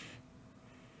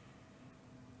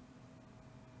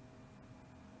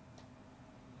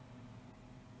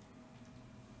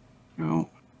 Go.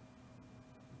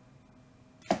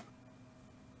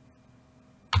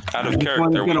 Out of This character,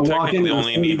 one's we gonna walk technically into the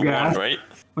only same need guy. one, right?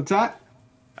 What's that?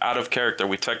 Out of character,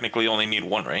 we technically only need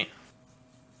one, right?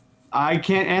 I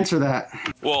can't answer that.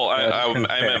 Well, I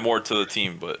fair. meant more to the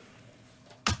team, but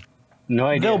No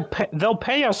idea. They'll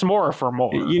pay us more for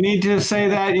more. You need to say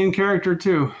that in character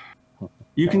too.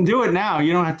 You can do it now.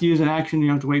 You don't have to use an action. You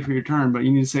don't have to wait for your turn, but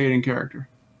you need to say it in character.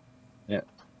 Yeah.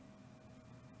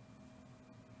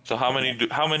 so how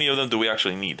many of them do we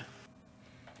actually need?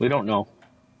 We don't know.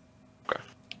 Okay.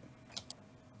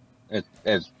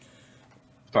 As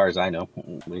far as I know,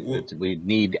 we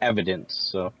need evidence.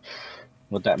 So,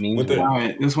 what that means? With All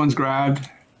right, this one's grabbed.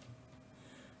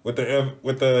 With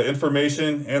the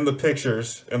information and the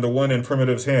pictures and the one in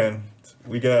Primitive's hand,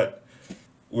 we're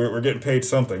getting paid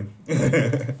something.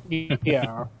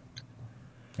 Yeah.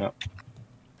 Yep.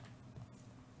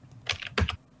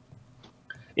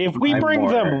 If we I'm bring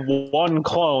more- them one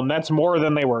clone, that's more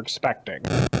than they were expecting.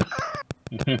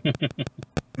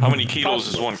 How many kilos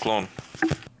is one clone?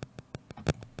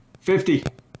 50.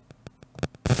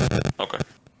 Okay.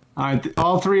 All right,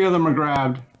 all 3 of them are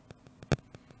grabbed.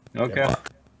 Okay.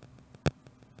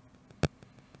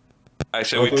 I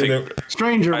say we take.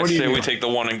 Stranger, I what do you say do? we take the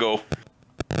one and go.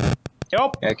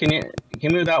 Yep. Yeah. Can you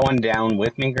move that one down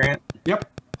with me, Grant? Yep.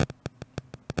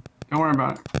 Don't worry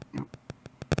about it. Yep.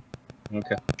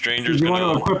 Okay. Stranger's Do you want to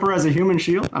gonna. equip her as a human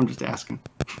shield? I'm just asking.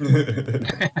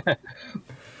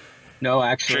 No,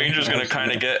 actually. Stranger's gonna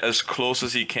kind of get as close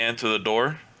as he can to the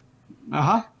door.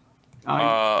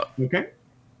 Uh-huh. Okay.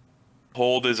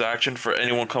 Hold his action for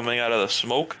anyone coming out of the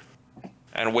smoke,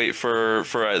 and wait for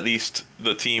at least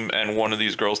the team and one of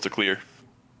these girls to clear.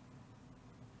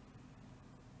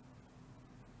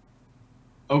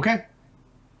 Okay.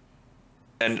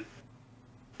 And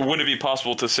would it be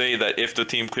possible to say that if the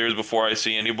team clears before I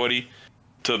see anybody,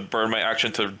 to burn my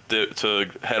action to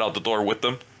head out the door with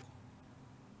them?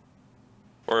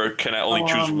 Or can I only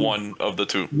choose one of the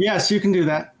two? Yes, you can do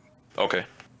that. Okay,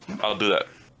 I'll do that.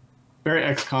 Very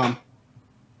XCOM.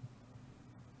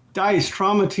 Dice,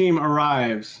 trauma team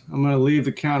arrives. I'm going to leave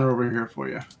the counter over here for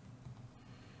you.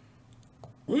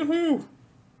 Woohoo!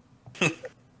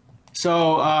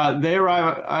 So they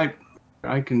arrive.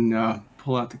 I can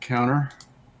pull out the counter.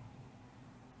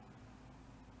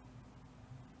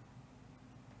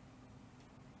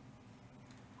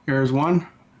 Here's one.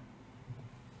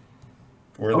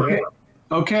 Where are they at?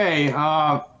 Okay.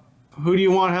 Who do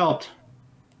you want helped?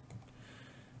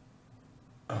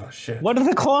 Oh shit! What are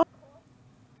the clones?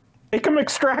 Make him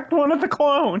extract one of the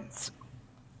clones.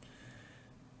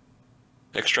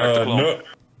 Extract the clone.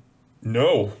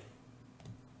 No.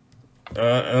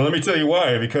 And let me tell you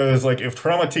why. Because like, if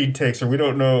Trauma Team takes her, we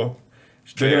don't know.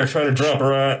 They're gonna try to drop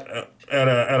her at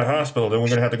a hospital. Then we're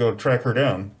gonna have to go track her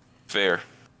down. Fair.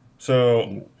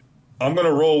 So, I'm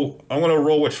gonna roll. I'm gonna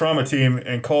roll with trauma team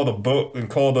and call the boat and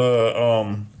call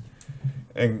the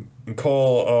and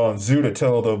call Zoo to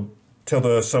tell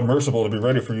the submersible to be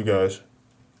ready for you guys.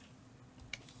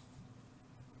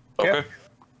 Okay. Yep.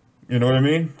 You know what I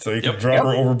mean? So you can drop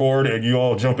her overboard and you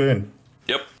all jump in.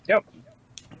 Yep. Yep.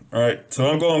 All right. So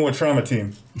I'm going with trauma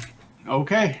team.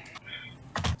 Okay.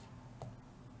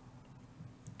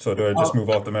 So do I just move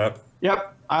off the map?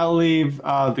 Yep. I'll leave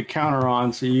the counter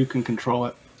on so you can control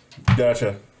it.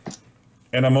 Gotcha.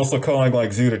 And I'm also calling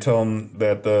like Zoo to tell him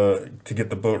that to get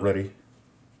the boat ready.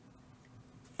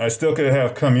 I still could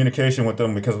have communication with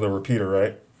them because of the repeater,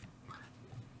 right?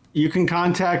 You can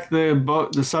contact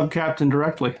the sub captain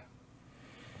directly.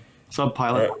 Sub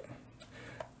pilot. Right.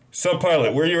 Sub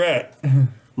pilot, where you at?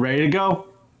 Ready to go.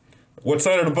 What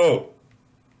side of the boat?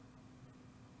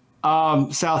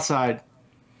 South side.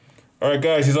 All right,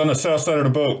 guys, he's on the south side of the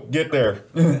boat. Get there.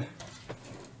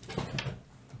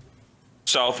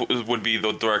 South would be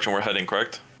the direction we're heading,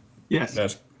 correct? Yes.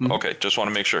 That's Okay, just want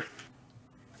to make sure.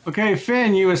 Okay,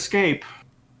 Finn, you escape.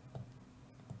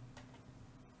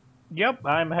 Yep,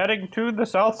 I'm heading to the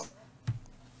south.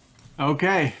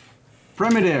 Okay.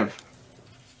 Primitive.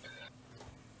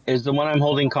 Is the one I'm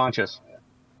holding conscious?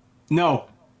 No.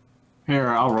 Here,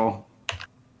 I'll roll.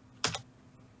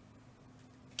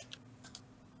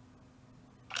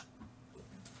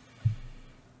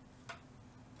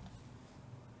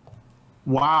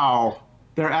 Wow.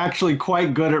 They're actually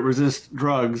quite good at resist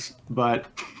drugs, but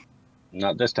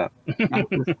Not this time. not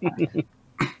this time.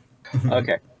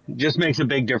 Okay. Just makes a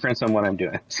big difference on what I'm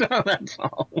doing. So that's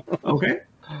all. Okay.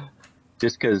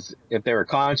 Just because if they were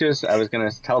conscious, I was going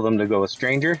to tell them to go with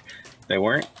stranger. They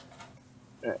weren't.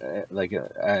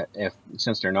 If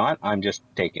since they're not, I'm just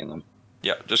taking them.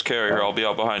 Yeah, just carry her. I'll be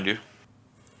out behind you.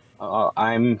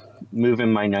 I'm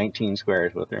moving my 19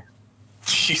 squares with her.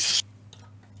 Jeez.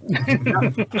 All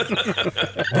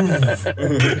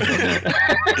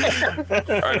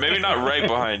right, maybe not right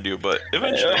behind you, but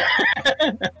eventually.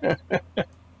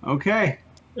 Okay.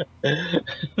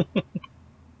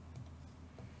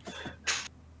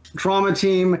 Trauma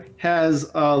team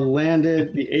has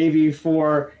landed. The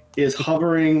AV-4 is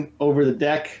hovering over the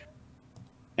deck,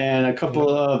 and a couple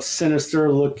of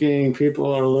sinister-looking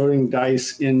people are loading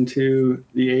dice into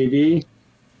the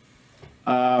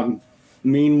AV.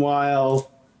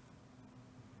 Meanwhile,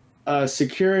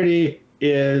 security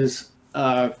is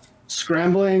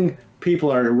scrambling.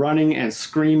 People are running and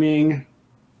screaming.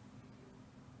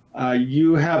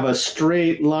 You have a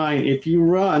straight line. If you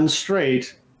run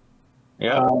straight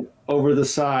over the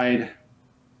side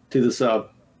to the sub.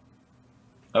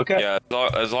 Okay. Yeah,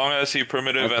 as long as I see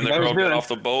Primitive and the girl get off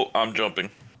the boat, I'm jumping.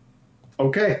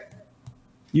 Okay.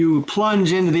 You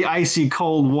plunge into the icy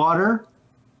cold water,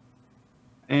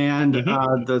 and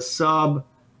the sub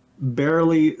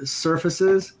barely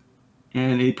surfaces,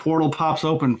 and a portal pops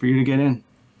open for you to get in.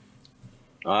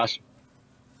 Awesome.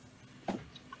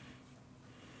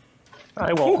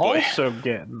 I will also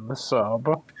get in the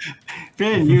sub.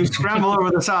 Finn, you scramble over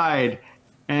the side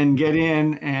and get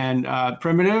in, and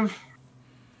Primitive.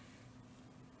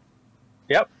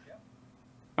 Yep.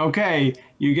 Okay,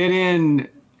 you get in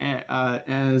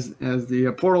as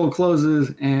the portal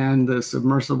closes and the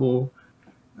submersible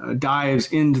dives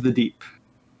into the deep.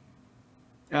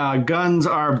 Guns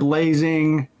are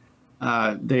blazing.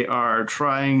 They are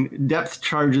trying. Depth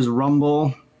charges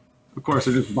rumble. Of course,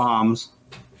 they're just bombs.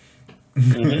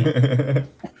 And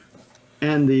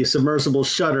the submersible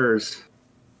shudders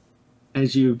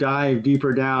as you dive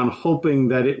deeper down, hoping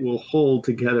that it will hold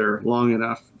together long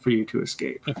enough for you to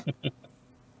escape.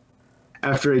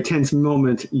 After a tense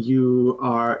moment,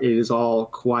 it is all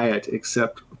quiet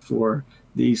except for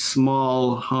the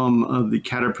small hum of the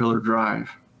Caterpillar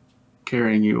drive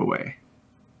carrying you away.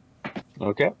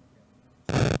 Okay.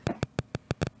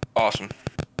 Awesome.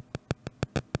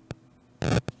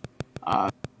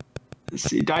 Let's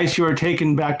see, Dice, you are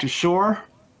taken back to shore.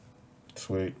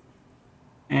 sweet.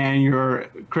 And your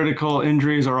critical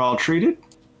injuries are all treated.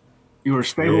 You are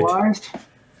stabilized.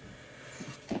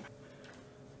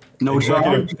 No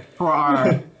charge for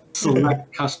our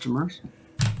select customers.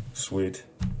 Sweet.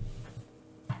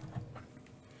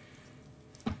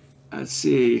 Let's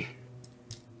see.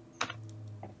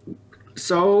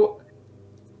 So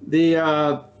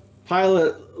the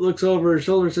pilot looks over his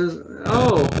shoulder and says,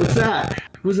 "Oh, what's that?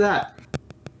 Who's that?"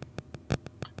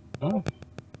 Oh,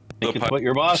 I think it's what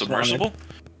your boss submersible.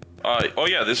 Oh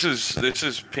yeah, this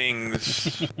is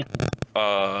Ping's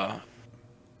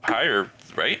hire,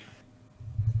 right?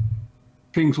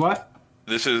 Ping's what?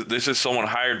 This is someone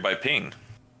hired by Ping.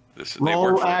 They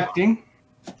work Roll for him. acting.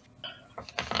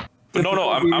 But no,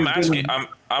 I'm asking.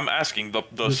 I'm asking.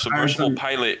 The submersible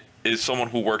pilot is someone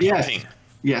who works for Ping.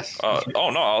 Yes. Oh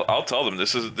no, I'll tell them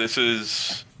this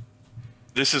is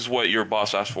what your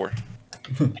boss asked for.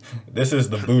 This is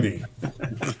the booty.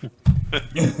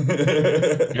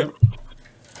 Yep.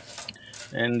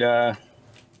 And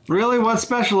really, what's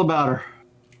special about her?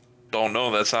 Don't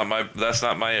know. That's not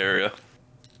my area.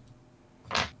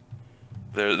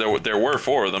 There were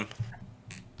 4 of them.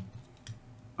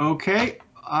 Okay.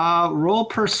 Roll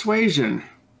persuasion.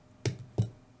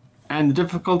 And the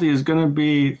difficulty is going to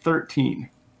be 13.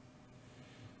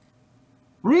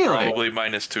 Really? Probably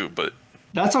 -2, but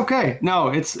That's okay. No,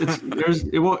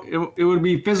 it would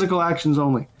be physical actions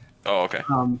only. oh, okay.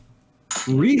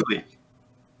 Really?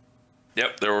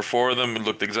 Yep, there were 4 of them. It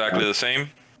looked exactly the same.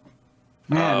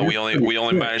 Man, We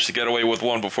only managed to get away with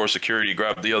 1 before security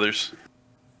grabbed the others.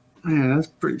 Man, that's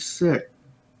pretty sick.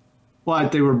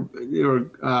 What, they were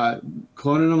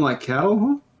cloning them like cattle?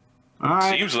 Huh? All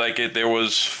right. Seems like it. There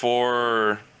was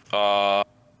 4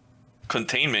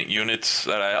 containment units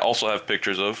that I also have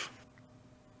pictures of.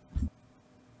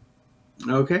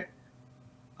 Okay.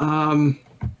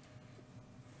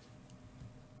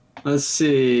 Let's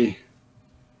see.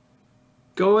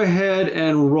 Go ahead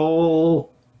and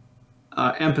roll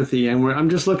empathy, and I'm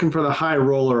just looking for the high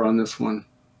roller on this one.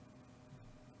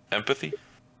 Empathy?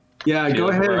 Yeah, go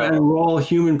ahead and roll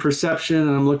human perception, and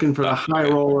I'm looking for the high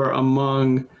roller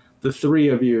among the 3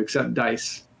 of you, except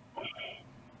Dice.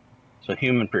 so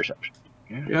human perception.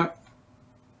 Yep.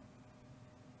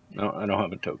 No, I don't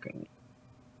have a token.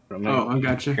 I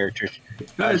gotcha. Characters.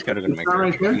 I just gotta go to my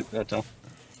Right character there. sheet, that's all.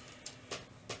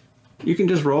 You can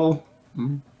just roll.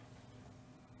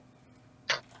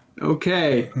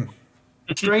 Okay.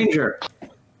 Stranger.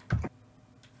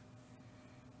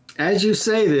 As you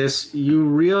say this, you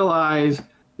realize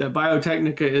that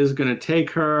Biotechnica is going to take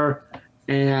her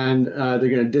and they're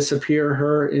going to disappear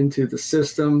her into the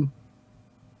system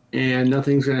and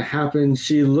nothing's going to happen.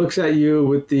 She looks at you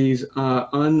with these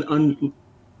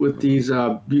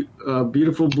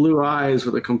beautiful blue eyes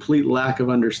with a complete lack of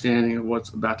understanding of what's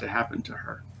about to happen to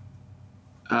her.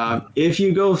 If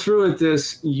you go through with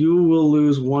this, you will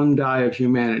lose 1 die of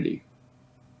humanity.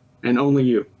 And only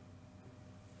you.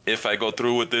 If I go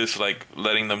through with this, like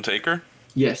letting them take her?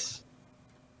 Yes.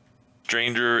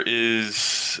 Stranger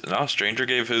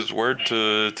gave his word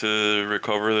to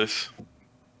recover this.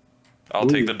 I'll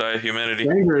take the die of humanity.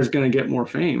 Stranger is going to get more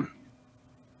fame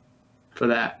for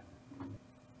that.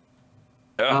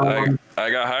 Yeah,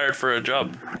 I got hired for a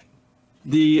job.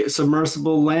 The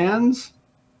submersible lands,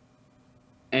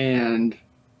 and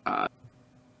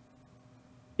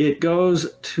it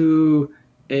goes to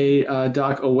a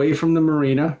dock away from the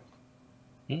marina.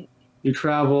 You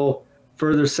travel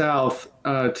further south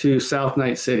to South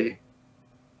Night City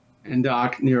and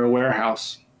dock near a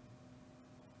warehouse.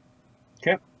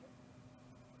 Okay.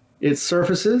 It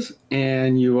surfaces,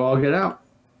 and you all get out.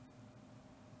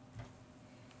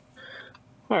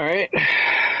 All right.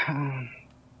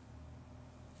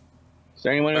 Is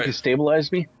there anyone who can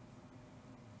stabilize me?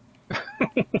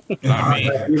 Not me.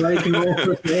 You can roll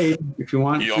first aid if you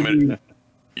want. You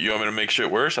want me to make shit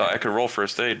worse? I could roll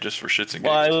first aid just for shits and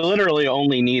giggles. Well, I literally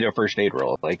only need a first aid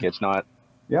roll. Like, it's not...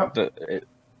 Yep.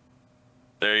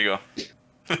 There you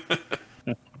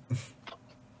go.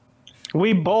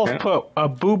 We both put a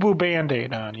boo-boo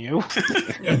Band-Aid on you.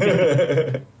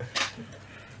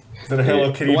 The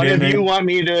Hello Kitty One of Band-Aid. you want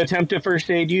me to attempt to first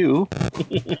aid you?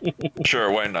 Sure,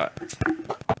 why not?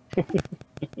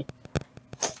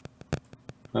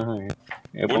 Alright.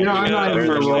 I'm not even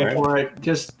going to roll for it.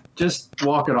 Just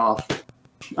walk it off.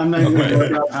 I'm not even going to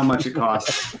look up how much it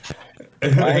costs.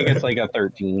 I think it's like a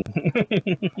 13.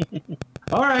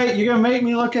 All right, you're going to make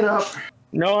me look it up.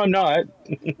 No, I'm not.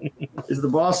 Is the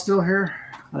boss still here?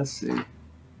 Let's see.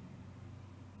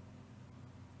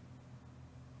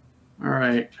 All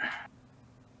right.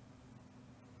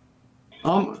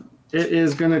 It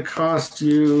is going to cost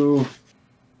you...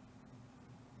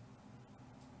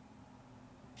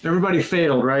 Everybody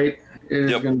failed, right? It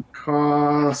is going to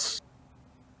cost...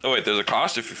 Oh, wait, there's a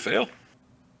cost if you fail?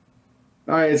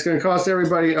 All right, it's going to cost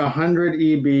everybody 100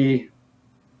 EB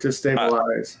to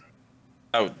stabilize.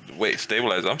 Wait,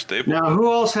 stabilize? I'm stable. Now,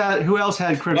 who else had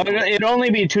critical? Well, it'd only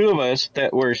be 2 of us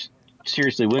that were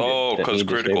seriously wounded. Oh, because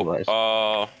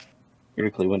critical.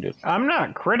 Critically wounded. I'm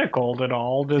not critical at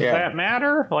all. Does that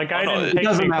matter? Like, I didn't take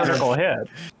doesn't any matter. critical hit.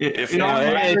 If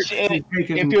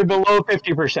you're below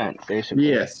 50%, basically.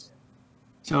 Yes.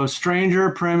 So, stranger,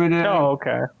 primitive. Oh,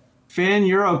 okay. Finn,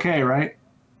 you're okay, right?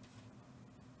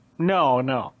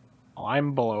 No.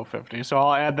 I'm below 50, so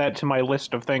I'll add that to my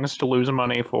list of things to lose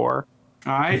money for.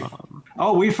 All right.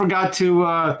 Oh, we forgot to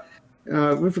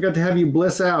have you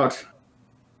bliss out.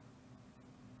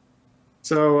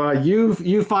 So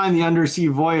you find the undersea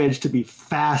voyage to be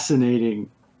fascinating.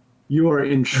 You are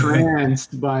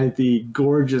entranced by the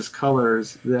gorgeous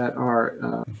colors that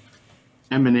are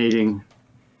emanating.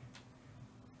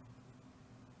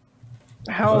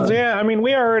 Hell's yeah! I mean,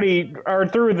 we already are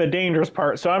through the dangerous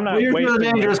part, so I'm not We're through the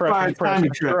wasting dangerous my part. precious Time to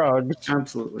trip. drugs.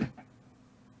 Absolutely.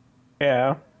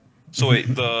 Yeah. So wait,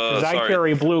 Because I sorry.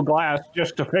 carry blue glass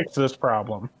just to fix this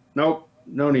problem. Nope.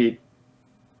 No need.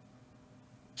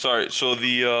 Sorry. So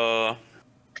the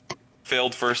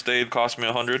failed first aid cost me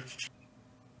 100.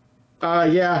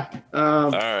 Yeah. All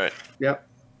right. Yep.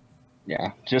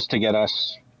 Yeah, just to get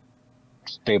us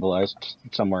stabilized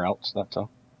somewhere else. That's all.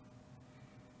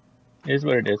 It is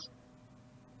what it is.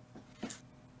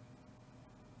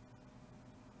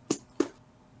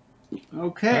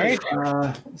 Okay.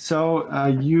 So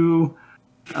you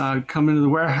come into the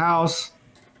warehouse,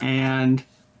 and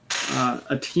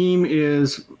a team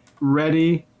is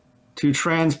ready to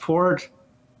transport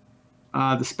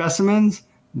the specimens.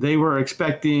 They were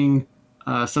expecting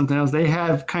something else. They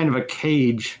have kind of a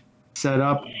cage set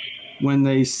up. When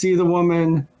they see the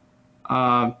woman,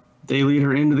 they lead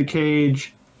her into the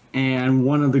cage, and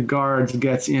one of the guards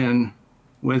gets in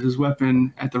with his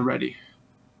weapon at the ready.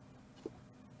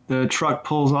 The truck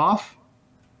pulls off,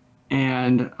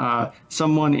 and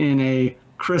someone in a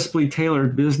crisply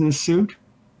tailored business suit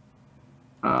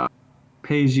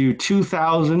pays you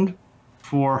 2,000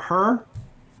 for her,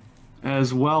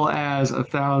 as well as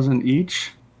 1,000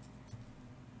 each.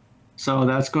 So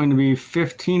that's going to be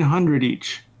 1,500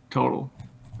 each total.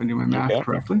 If I do my math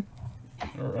correctly.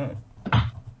 All right.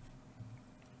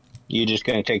 You just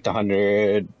gonna take the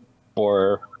 100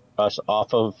 for us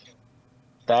off of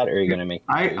that, or are you gonna make?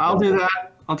 I'll do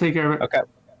that. I'll take care of it. Okay.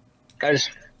 I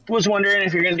just was wondering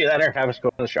if you're gonna do that or have us go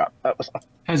to the shop. That was all.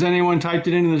 Has anyone typed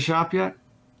it into the shop yet?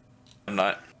 I'm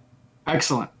not.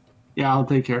 Excellent. Yeah, I'll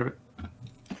take care of it.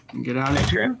 And get out of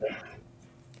here. Great.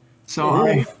 So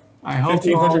I hope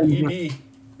you all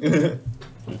 1,500 ED.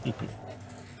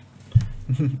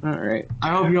 All right. I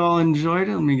hope you all enjoyed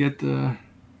it. Let me get the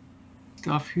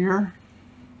stuff here.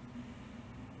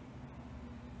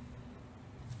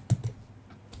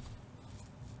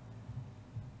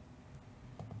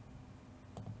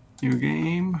 New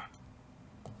game.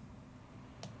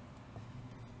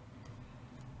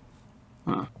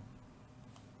 Huh.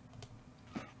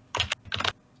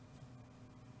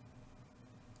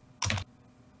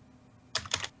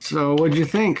 So, what'd you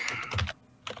think?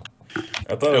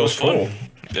 I thought it was cool. fun.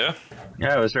 Yeah.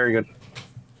 Yeah, it was very good.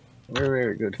 Very,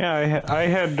 very good. Yeah, I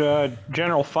had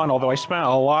general fun, although I spent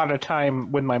a lot of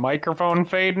time with my microphone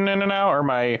fading in and out,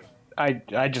 or I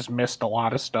just missed a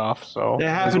lot of stuff. So It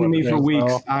happened to me for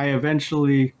weeks. I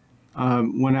eventually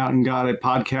went out and got a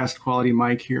podcast quality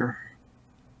mic here.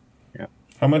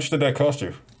 How much did that cost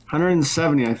you?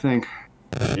 170, I think.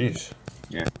 Jeez.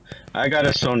 Yeah. I got a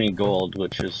Sony Gold,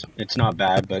 which is, it's not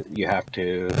bad, but you have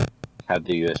to have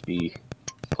the USB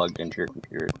plugged into your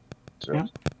computer. So, Yeah.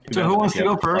 So who wants to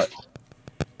go first?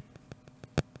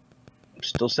 I'm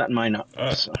still setting mine up.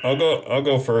 So. I'll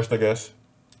go first, I guess.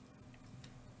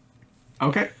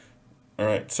 Okay. All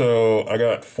right. So I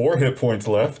got 4 hit points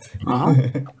left. Uh-huh.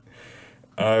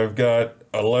 I've got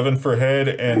 11 for head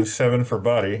and 7 for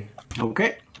body.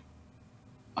 Okay.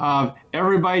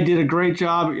 Everybody did a great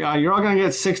job. You're all going to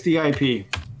get 60 IP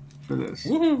for this.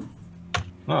 Woohoo!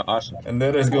 Oh, awesome. And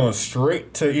that is going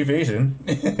straight to evasion.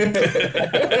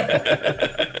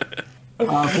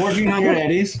 1,400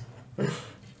 eddies.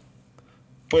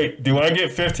 Wait, do I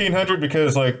get 1,500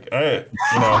 because Yes, sir,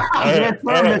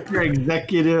 Mr.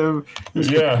 Executive,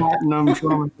 Mr. Platinum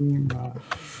Trauma Team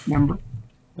member.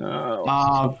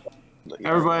 Oh.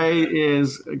 Everybody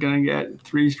is going to get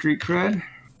 3 street cred.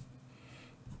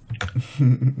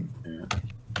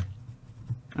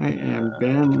 I am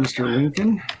Ben, Mr.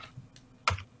 Lincoln.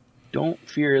 Don't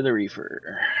fear the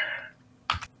Reefer.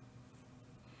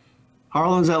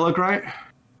 Harlan, does that look right?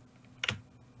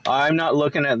 I'm not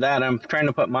looking at that. I'm trying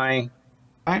to put my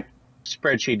Right.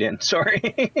 spreadsheet in.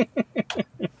 Sorry.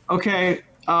 Okay.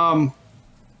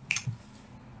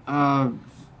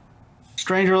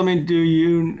 Stranger, let me do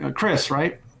you. Chris,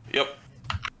 right? Yep.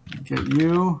 Get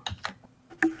you.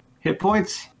 Hit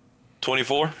points.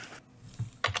 24.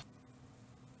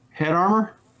 Head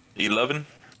armor. 11.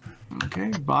 Okay.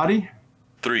 Body.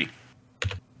 3.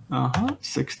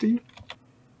 60.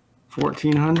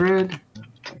 1,400.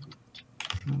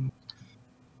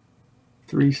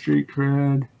 3 street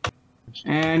cred.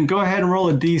 And go ahead and roll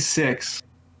a d6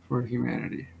 for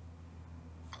humanity.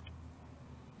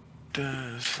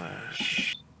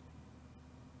 Slash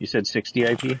You said 60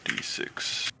 IP?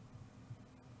 D6.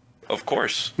 Of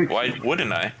course. Why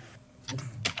wouldn't I?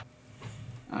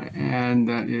 And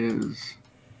that is...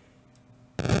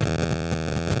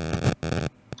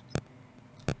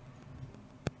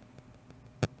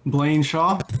 Blaine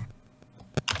Shaw.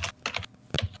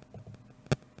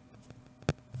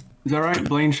 Is that right?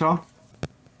 Blaine Shaw?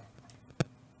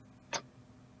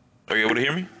 Are you able to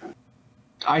hear me?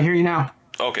 I hear you now.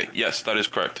 Okay, yes, that is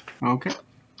correct. Okay.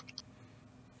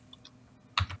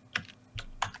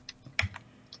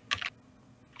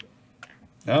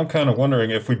 Now I'm kind of wondering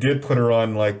if we did put her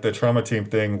on like the trauma team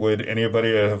thing, would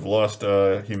anybody have lost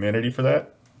humanity for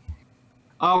that?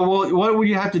 Well, what would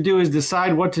you have to do is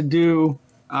decide what to do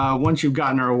once you've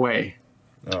gotten her away.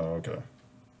 Oh, okay.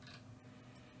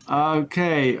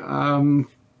 Okay.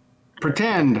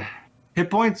 Pretend.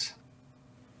 Hit points?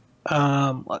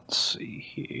 Let's see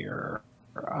here.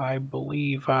 I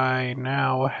believe I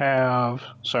now have...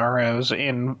 Sorry, I was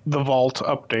in the vault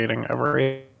updating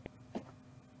every...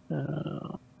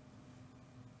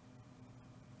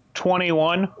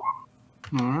 21. All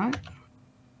right.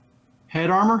 Head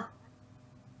armor?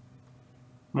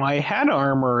 My head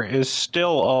armor is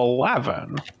still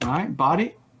 11. All right.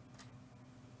 Body?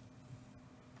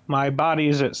 My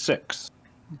body's at 6.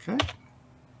 Okay.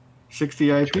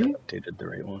 60 IP? Updated the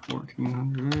right one.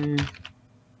 1400.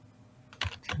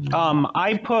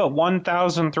 I put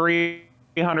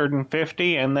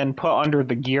 1,350 and then put under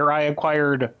the gear I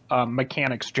acquired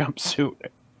mechanic's jumpsuit.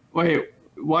 Wait,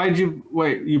 why'd you...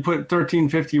 Wait, you put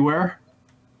 1350 where?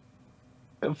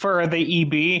 For the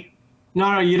EB.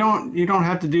 No, you don't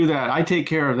have to do that. I take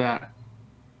care of that.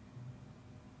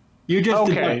 You just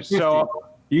Okay, deduct 50. so...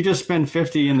 You just spend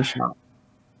 50 in the shop.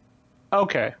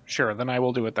 Okay, sure, then I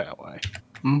will do it that way.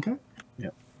 Okay.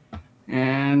 Yep.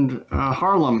 And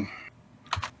Harlem.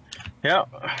 Yeah.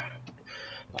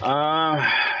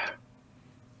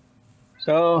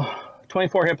 So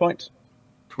 24 hit points.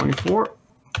 24.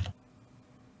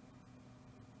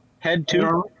 Head 2.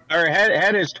 Or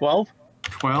head is 12.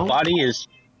 12. Body is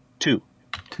 2.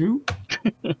 2.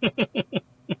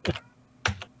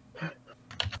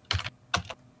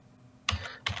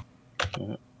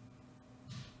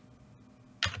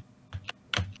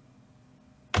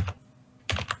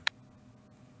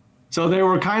 So they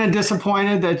were kind of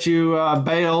disappointed that you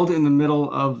bailed in the middle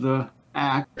of the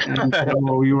act, and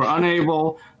so you were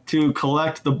unable to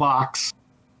collect the box,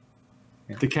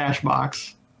 the cash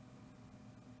box,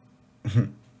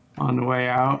 on the way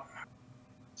out.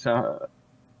 So,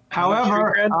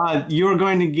 however, you're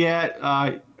going to get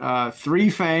 3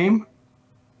 fame.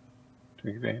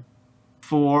 3 fame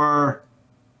for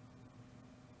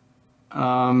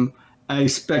a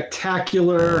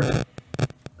spectacular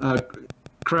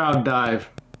crowd dive.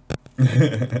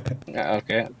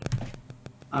 Okay.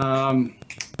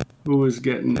 Who is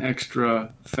getting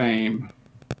extra fame?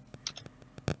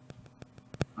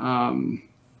 I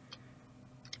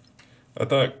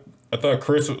thought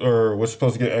Chris was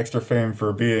supposed to get extra fame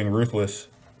for being ruthless.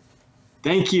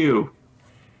 Thank you,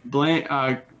 Blaine.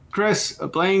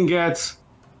 Blaine gets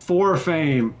 4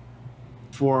 fame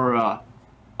for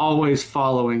always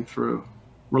following through,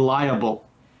 reliable.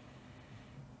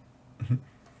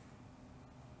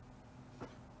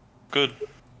 Good.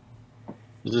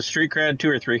 Is the street cred 2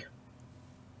 or 3?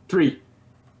 3.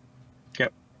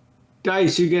 Yep.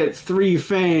 Dice, you get 3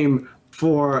 fame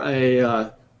for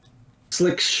a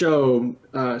slick showrunner.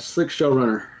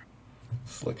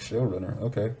 Slick showrunner,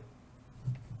 okay.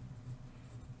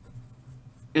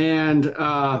 And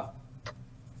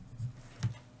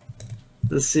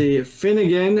let's see,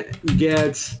 Finnegan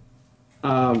gets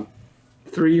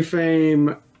 3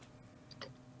 fame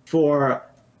for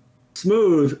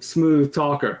smooth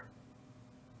talker.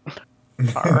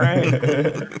 All right.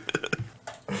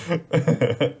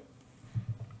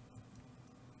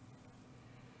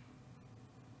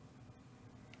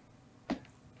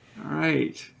 All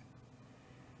right.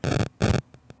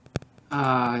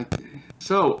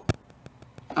 So,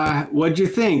 what'd you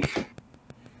think?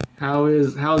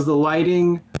 How's the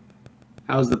lighting?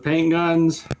 How's the paint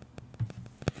guns?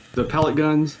 The pellet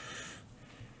guns?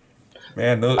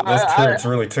 Man, those turrets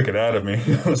really took it out of me.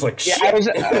 I was like, shit.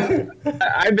 Yeah,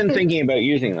 I've been thinking about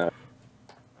using those.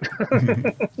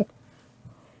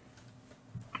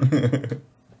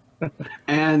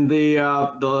 And the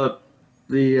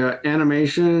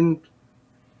animation,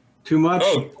 too much?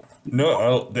 Oh,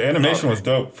 no, the animation was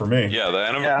dope for me. Yeah,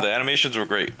 the animations were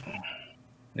great.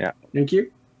 Yeah. Thank you.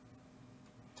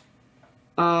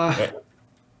 Go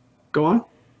on.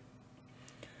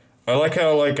 I like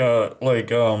how with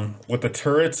the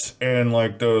turrets and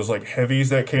like those like heavies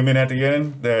that came in at the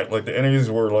end, that like the enemies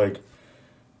were like,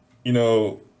 you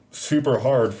know, super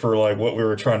hard for like what we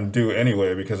were trying to do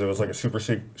anyway, because it was like a super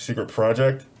secret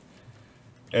project,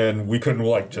 and we couldn't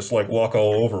like just like walk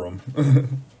all over them.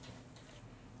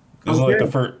 This is like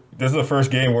this is the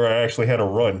first game where I actually had to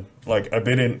run. Like I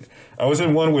was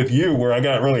in one with you where I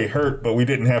got really hurt, but we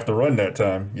didn't have to run that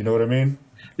time. You know what I mean?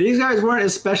 These guys weren't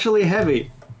especially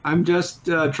heavy. I'm just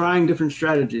trying different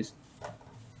strategies.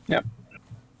 Yep.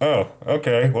 Oh,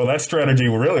 okay. Well, that strategy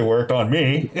really worked on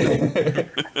me.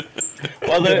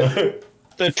 Well,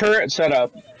 the turret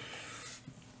setup,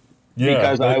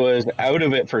 because I was out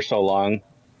of it for so long,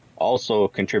 also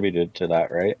contributed to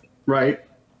that, right? Right.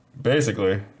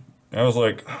 Basically, I was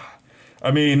like,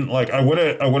 I mean, like I would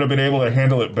have been able to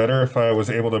handle it better if I was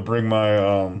able to bring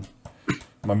my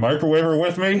my microwaver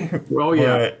with me. Oh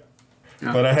yeah.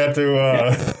 But I had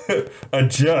to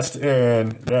adjust,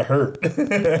 and that hurt.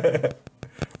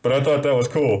 But I thought that was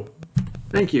cool.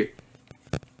 Thank you.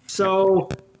 So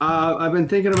I've been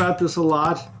thinking about this a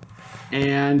lot,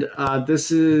 and I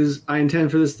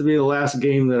intend for this to be the last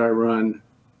game that I run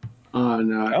on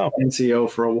NCO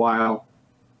for a while.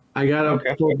 I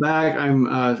gotta pull back.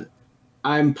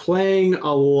 I'm playing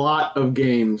a lot of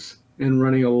games and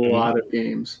running a lot of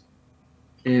games,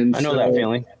 and I know that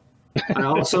feeling.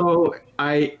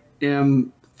 I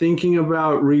am thinking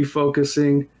about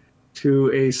refocusing to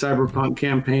a Cyberpunk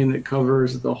campaign that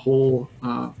covers the whole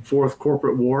Fourth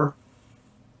Corporate War.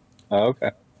 Oh, okay.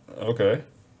 Okay.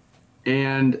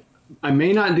 And I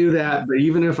may not do that, but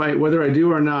even if whether I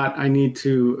do or not, I need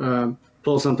to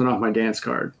pull something off my dance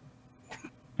card.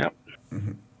 Yep.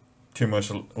 Mm-hmm. Too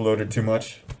much loaded. Too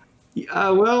much.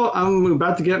 Well, I'm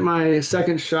about to get my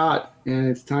second shot, and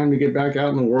it's time to get back out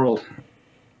in the world.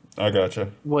 I gotcha.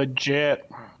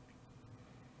 Legit.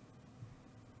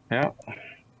 Yeah.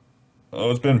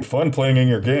 Well, it's been fun playing in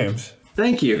your games.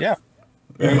 Thank you. Yeah.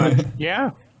 Very much.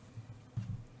 Yeah.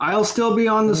 I'll still be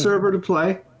on the server to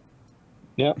play.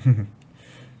 Yeah.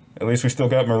 At least we still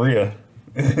got Maria.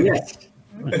 Yes.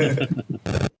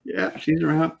 Yeah, she's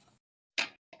around.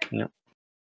 Yeah.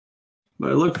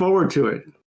 But I look forward to it.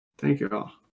 Thank you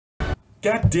all.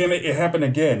 God damn it, it happened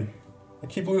again. I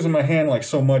keep losing my hand like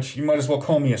so much, you might as well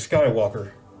call me a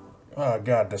Skywalker. Oh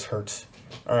god, this hurts.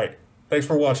 Alright, thanks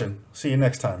for watching. See you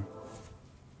next time.